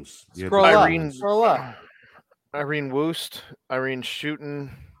names. You had the Scroll up. Irene- Scroll up. Irene Woost, Irene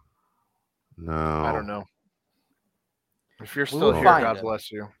Shooten. No, I don't know. If you're We still will here, find God it.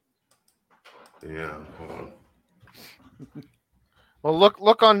 bless you. Yeah, hold on. Well,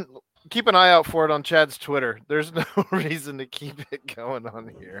 look on. Keep an eye out for it on Chad's Twitter. There's no reason to keep it going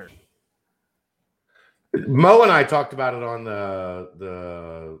on here. Mo and I talked about it on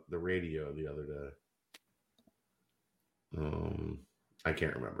the radio the other day. I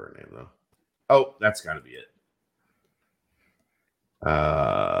can't remember her name though. Oh, that's got to be it.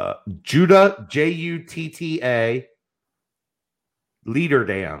 Judah, Jutta,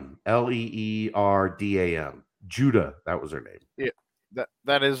 Leaderdam, Leerdam. Judah, that was her name. Yeah,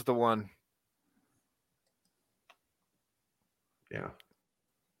 that is the one. Yeah,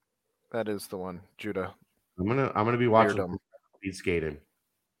 That is the one, Judah. I'm gonna be watching Leerdam. speed skating.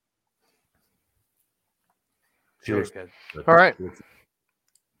 She Very looks good. All right.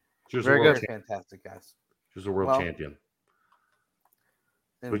 She was Very a world good. Fantastic, guys. She was a world Well, champion.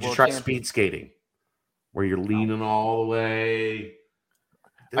 And Would you world try champion. speed skating, where you're leaning all the way?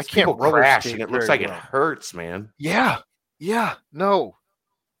 I can't people roller crash, skate and it looks very like well. it hurts, man. Yeah. No.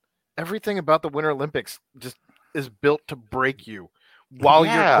 Everything about the Winter Olympics just is built to break you while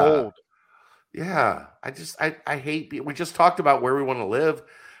Yeah. you're cold. Yeah, I hate. We just talked about where we want to live.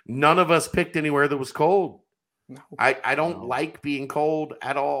 None of us picked anywhere that was cold. No. I don't No. like being cold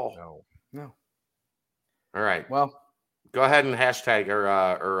at all. No. All right, Well, go ahead and hashtag or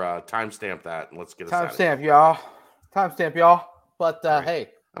timestamp that, and let's get us out of here. timestamp, y'all. Timestamp, y'all. But All right.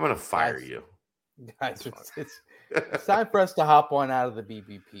 hey, I'm gonna fire Guys. you. guys, it's time for us to hop on out of the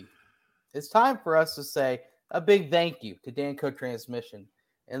BBP. It's time for us to say a big thank you to Danco Transmission.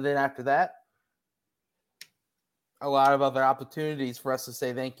 And then after that, a lot of other opportunities for us to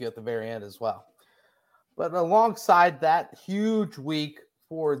say thank you at the very end as well. But alongside that huge week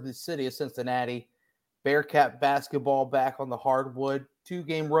for the city of Cincinnati, Bearcat basketball back on the hardwood,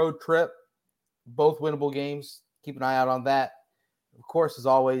 2-game road trip, both winnable games. Keep an eye out on that. Of course, as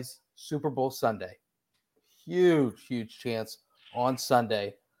always, Super Bowl Sunday. Huge chance on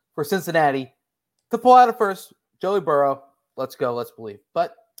Sunday for Cincinnati to pull out a first. Joey Burrow, let's go, let's believe.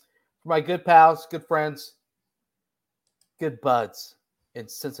 But for my good pals, good friends, good buds in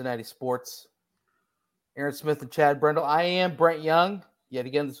Cincinnati sports, Aaron Smith and Chad Brendel, I am Brent Young. Yet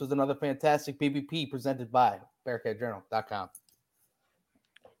again, this was another fantastic BBP presented by BearcatJournal.com.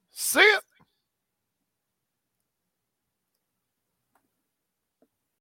 See ya!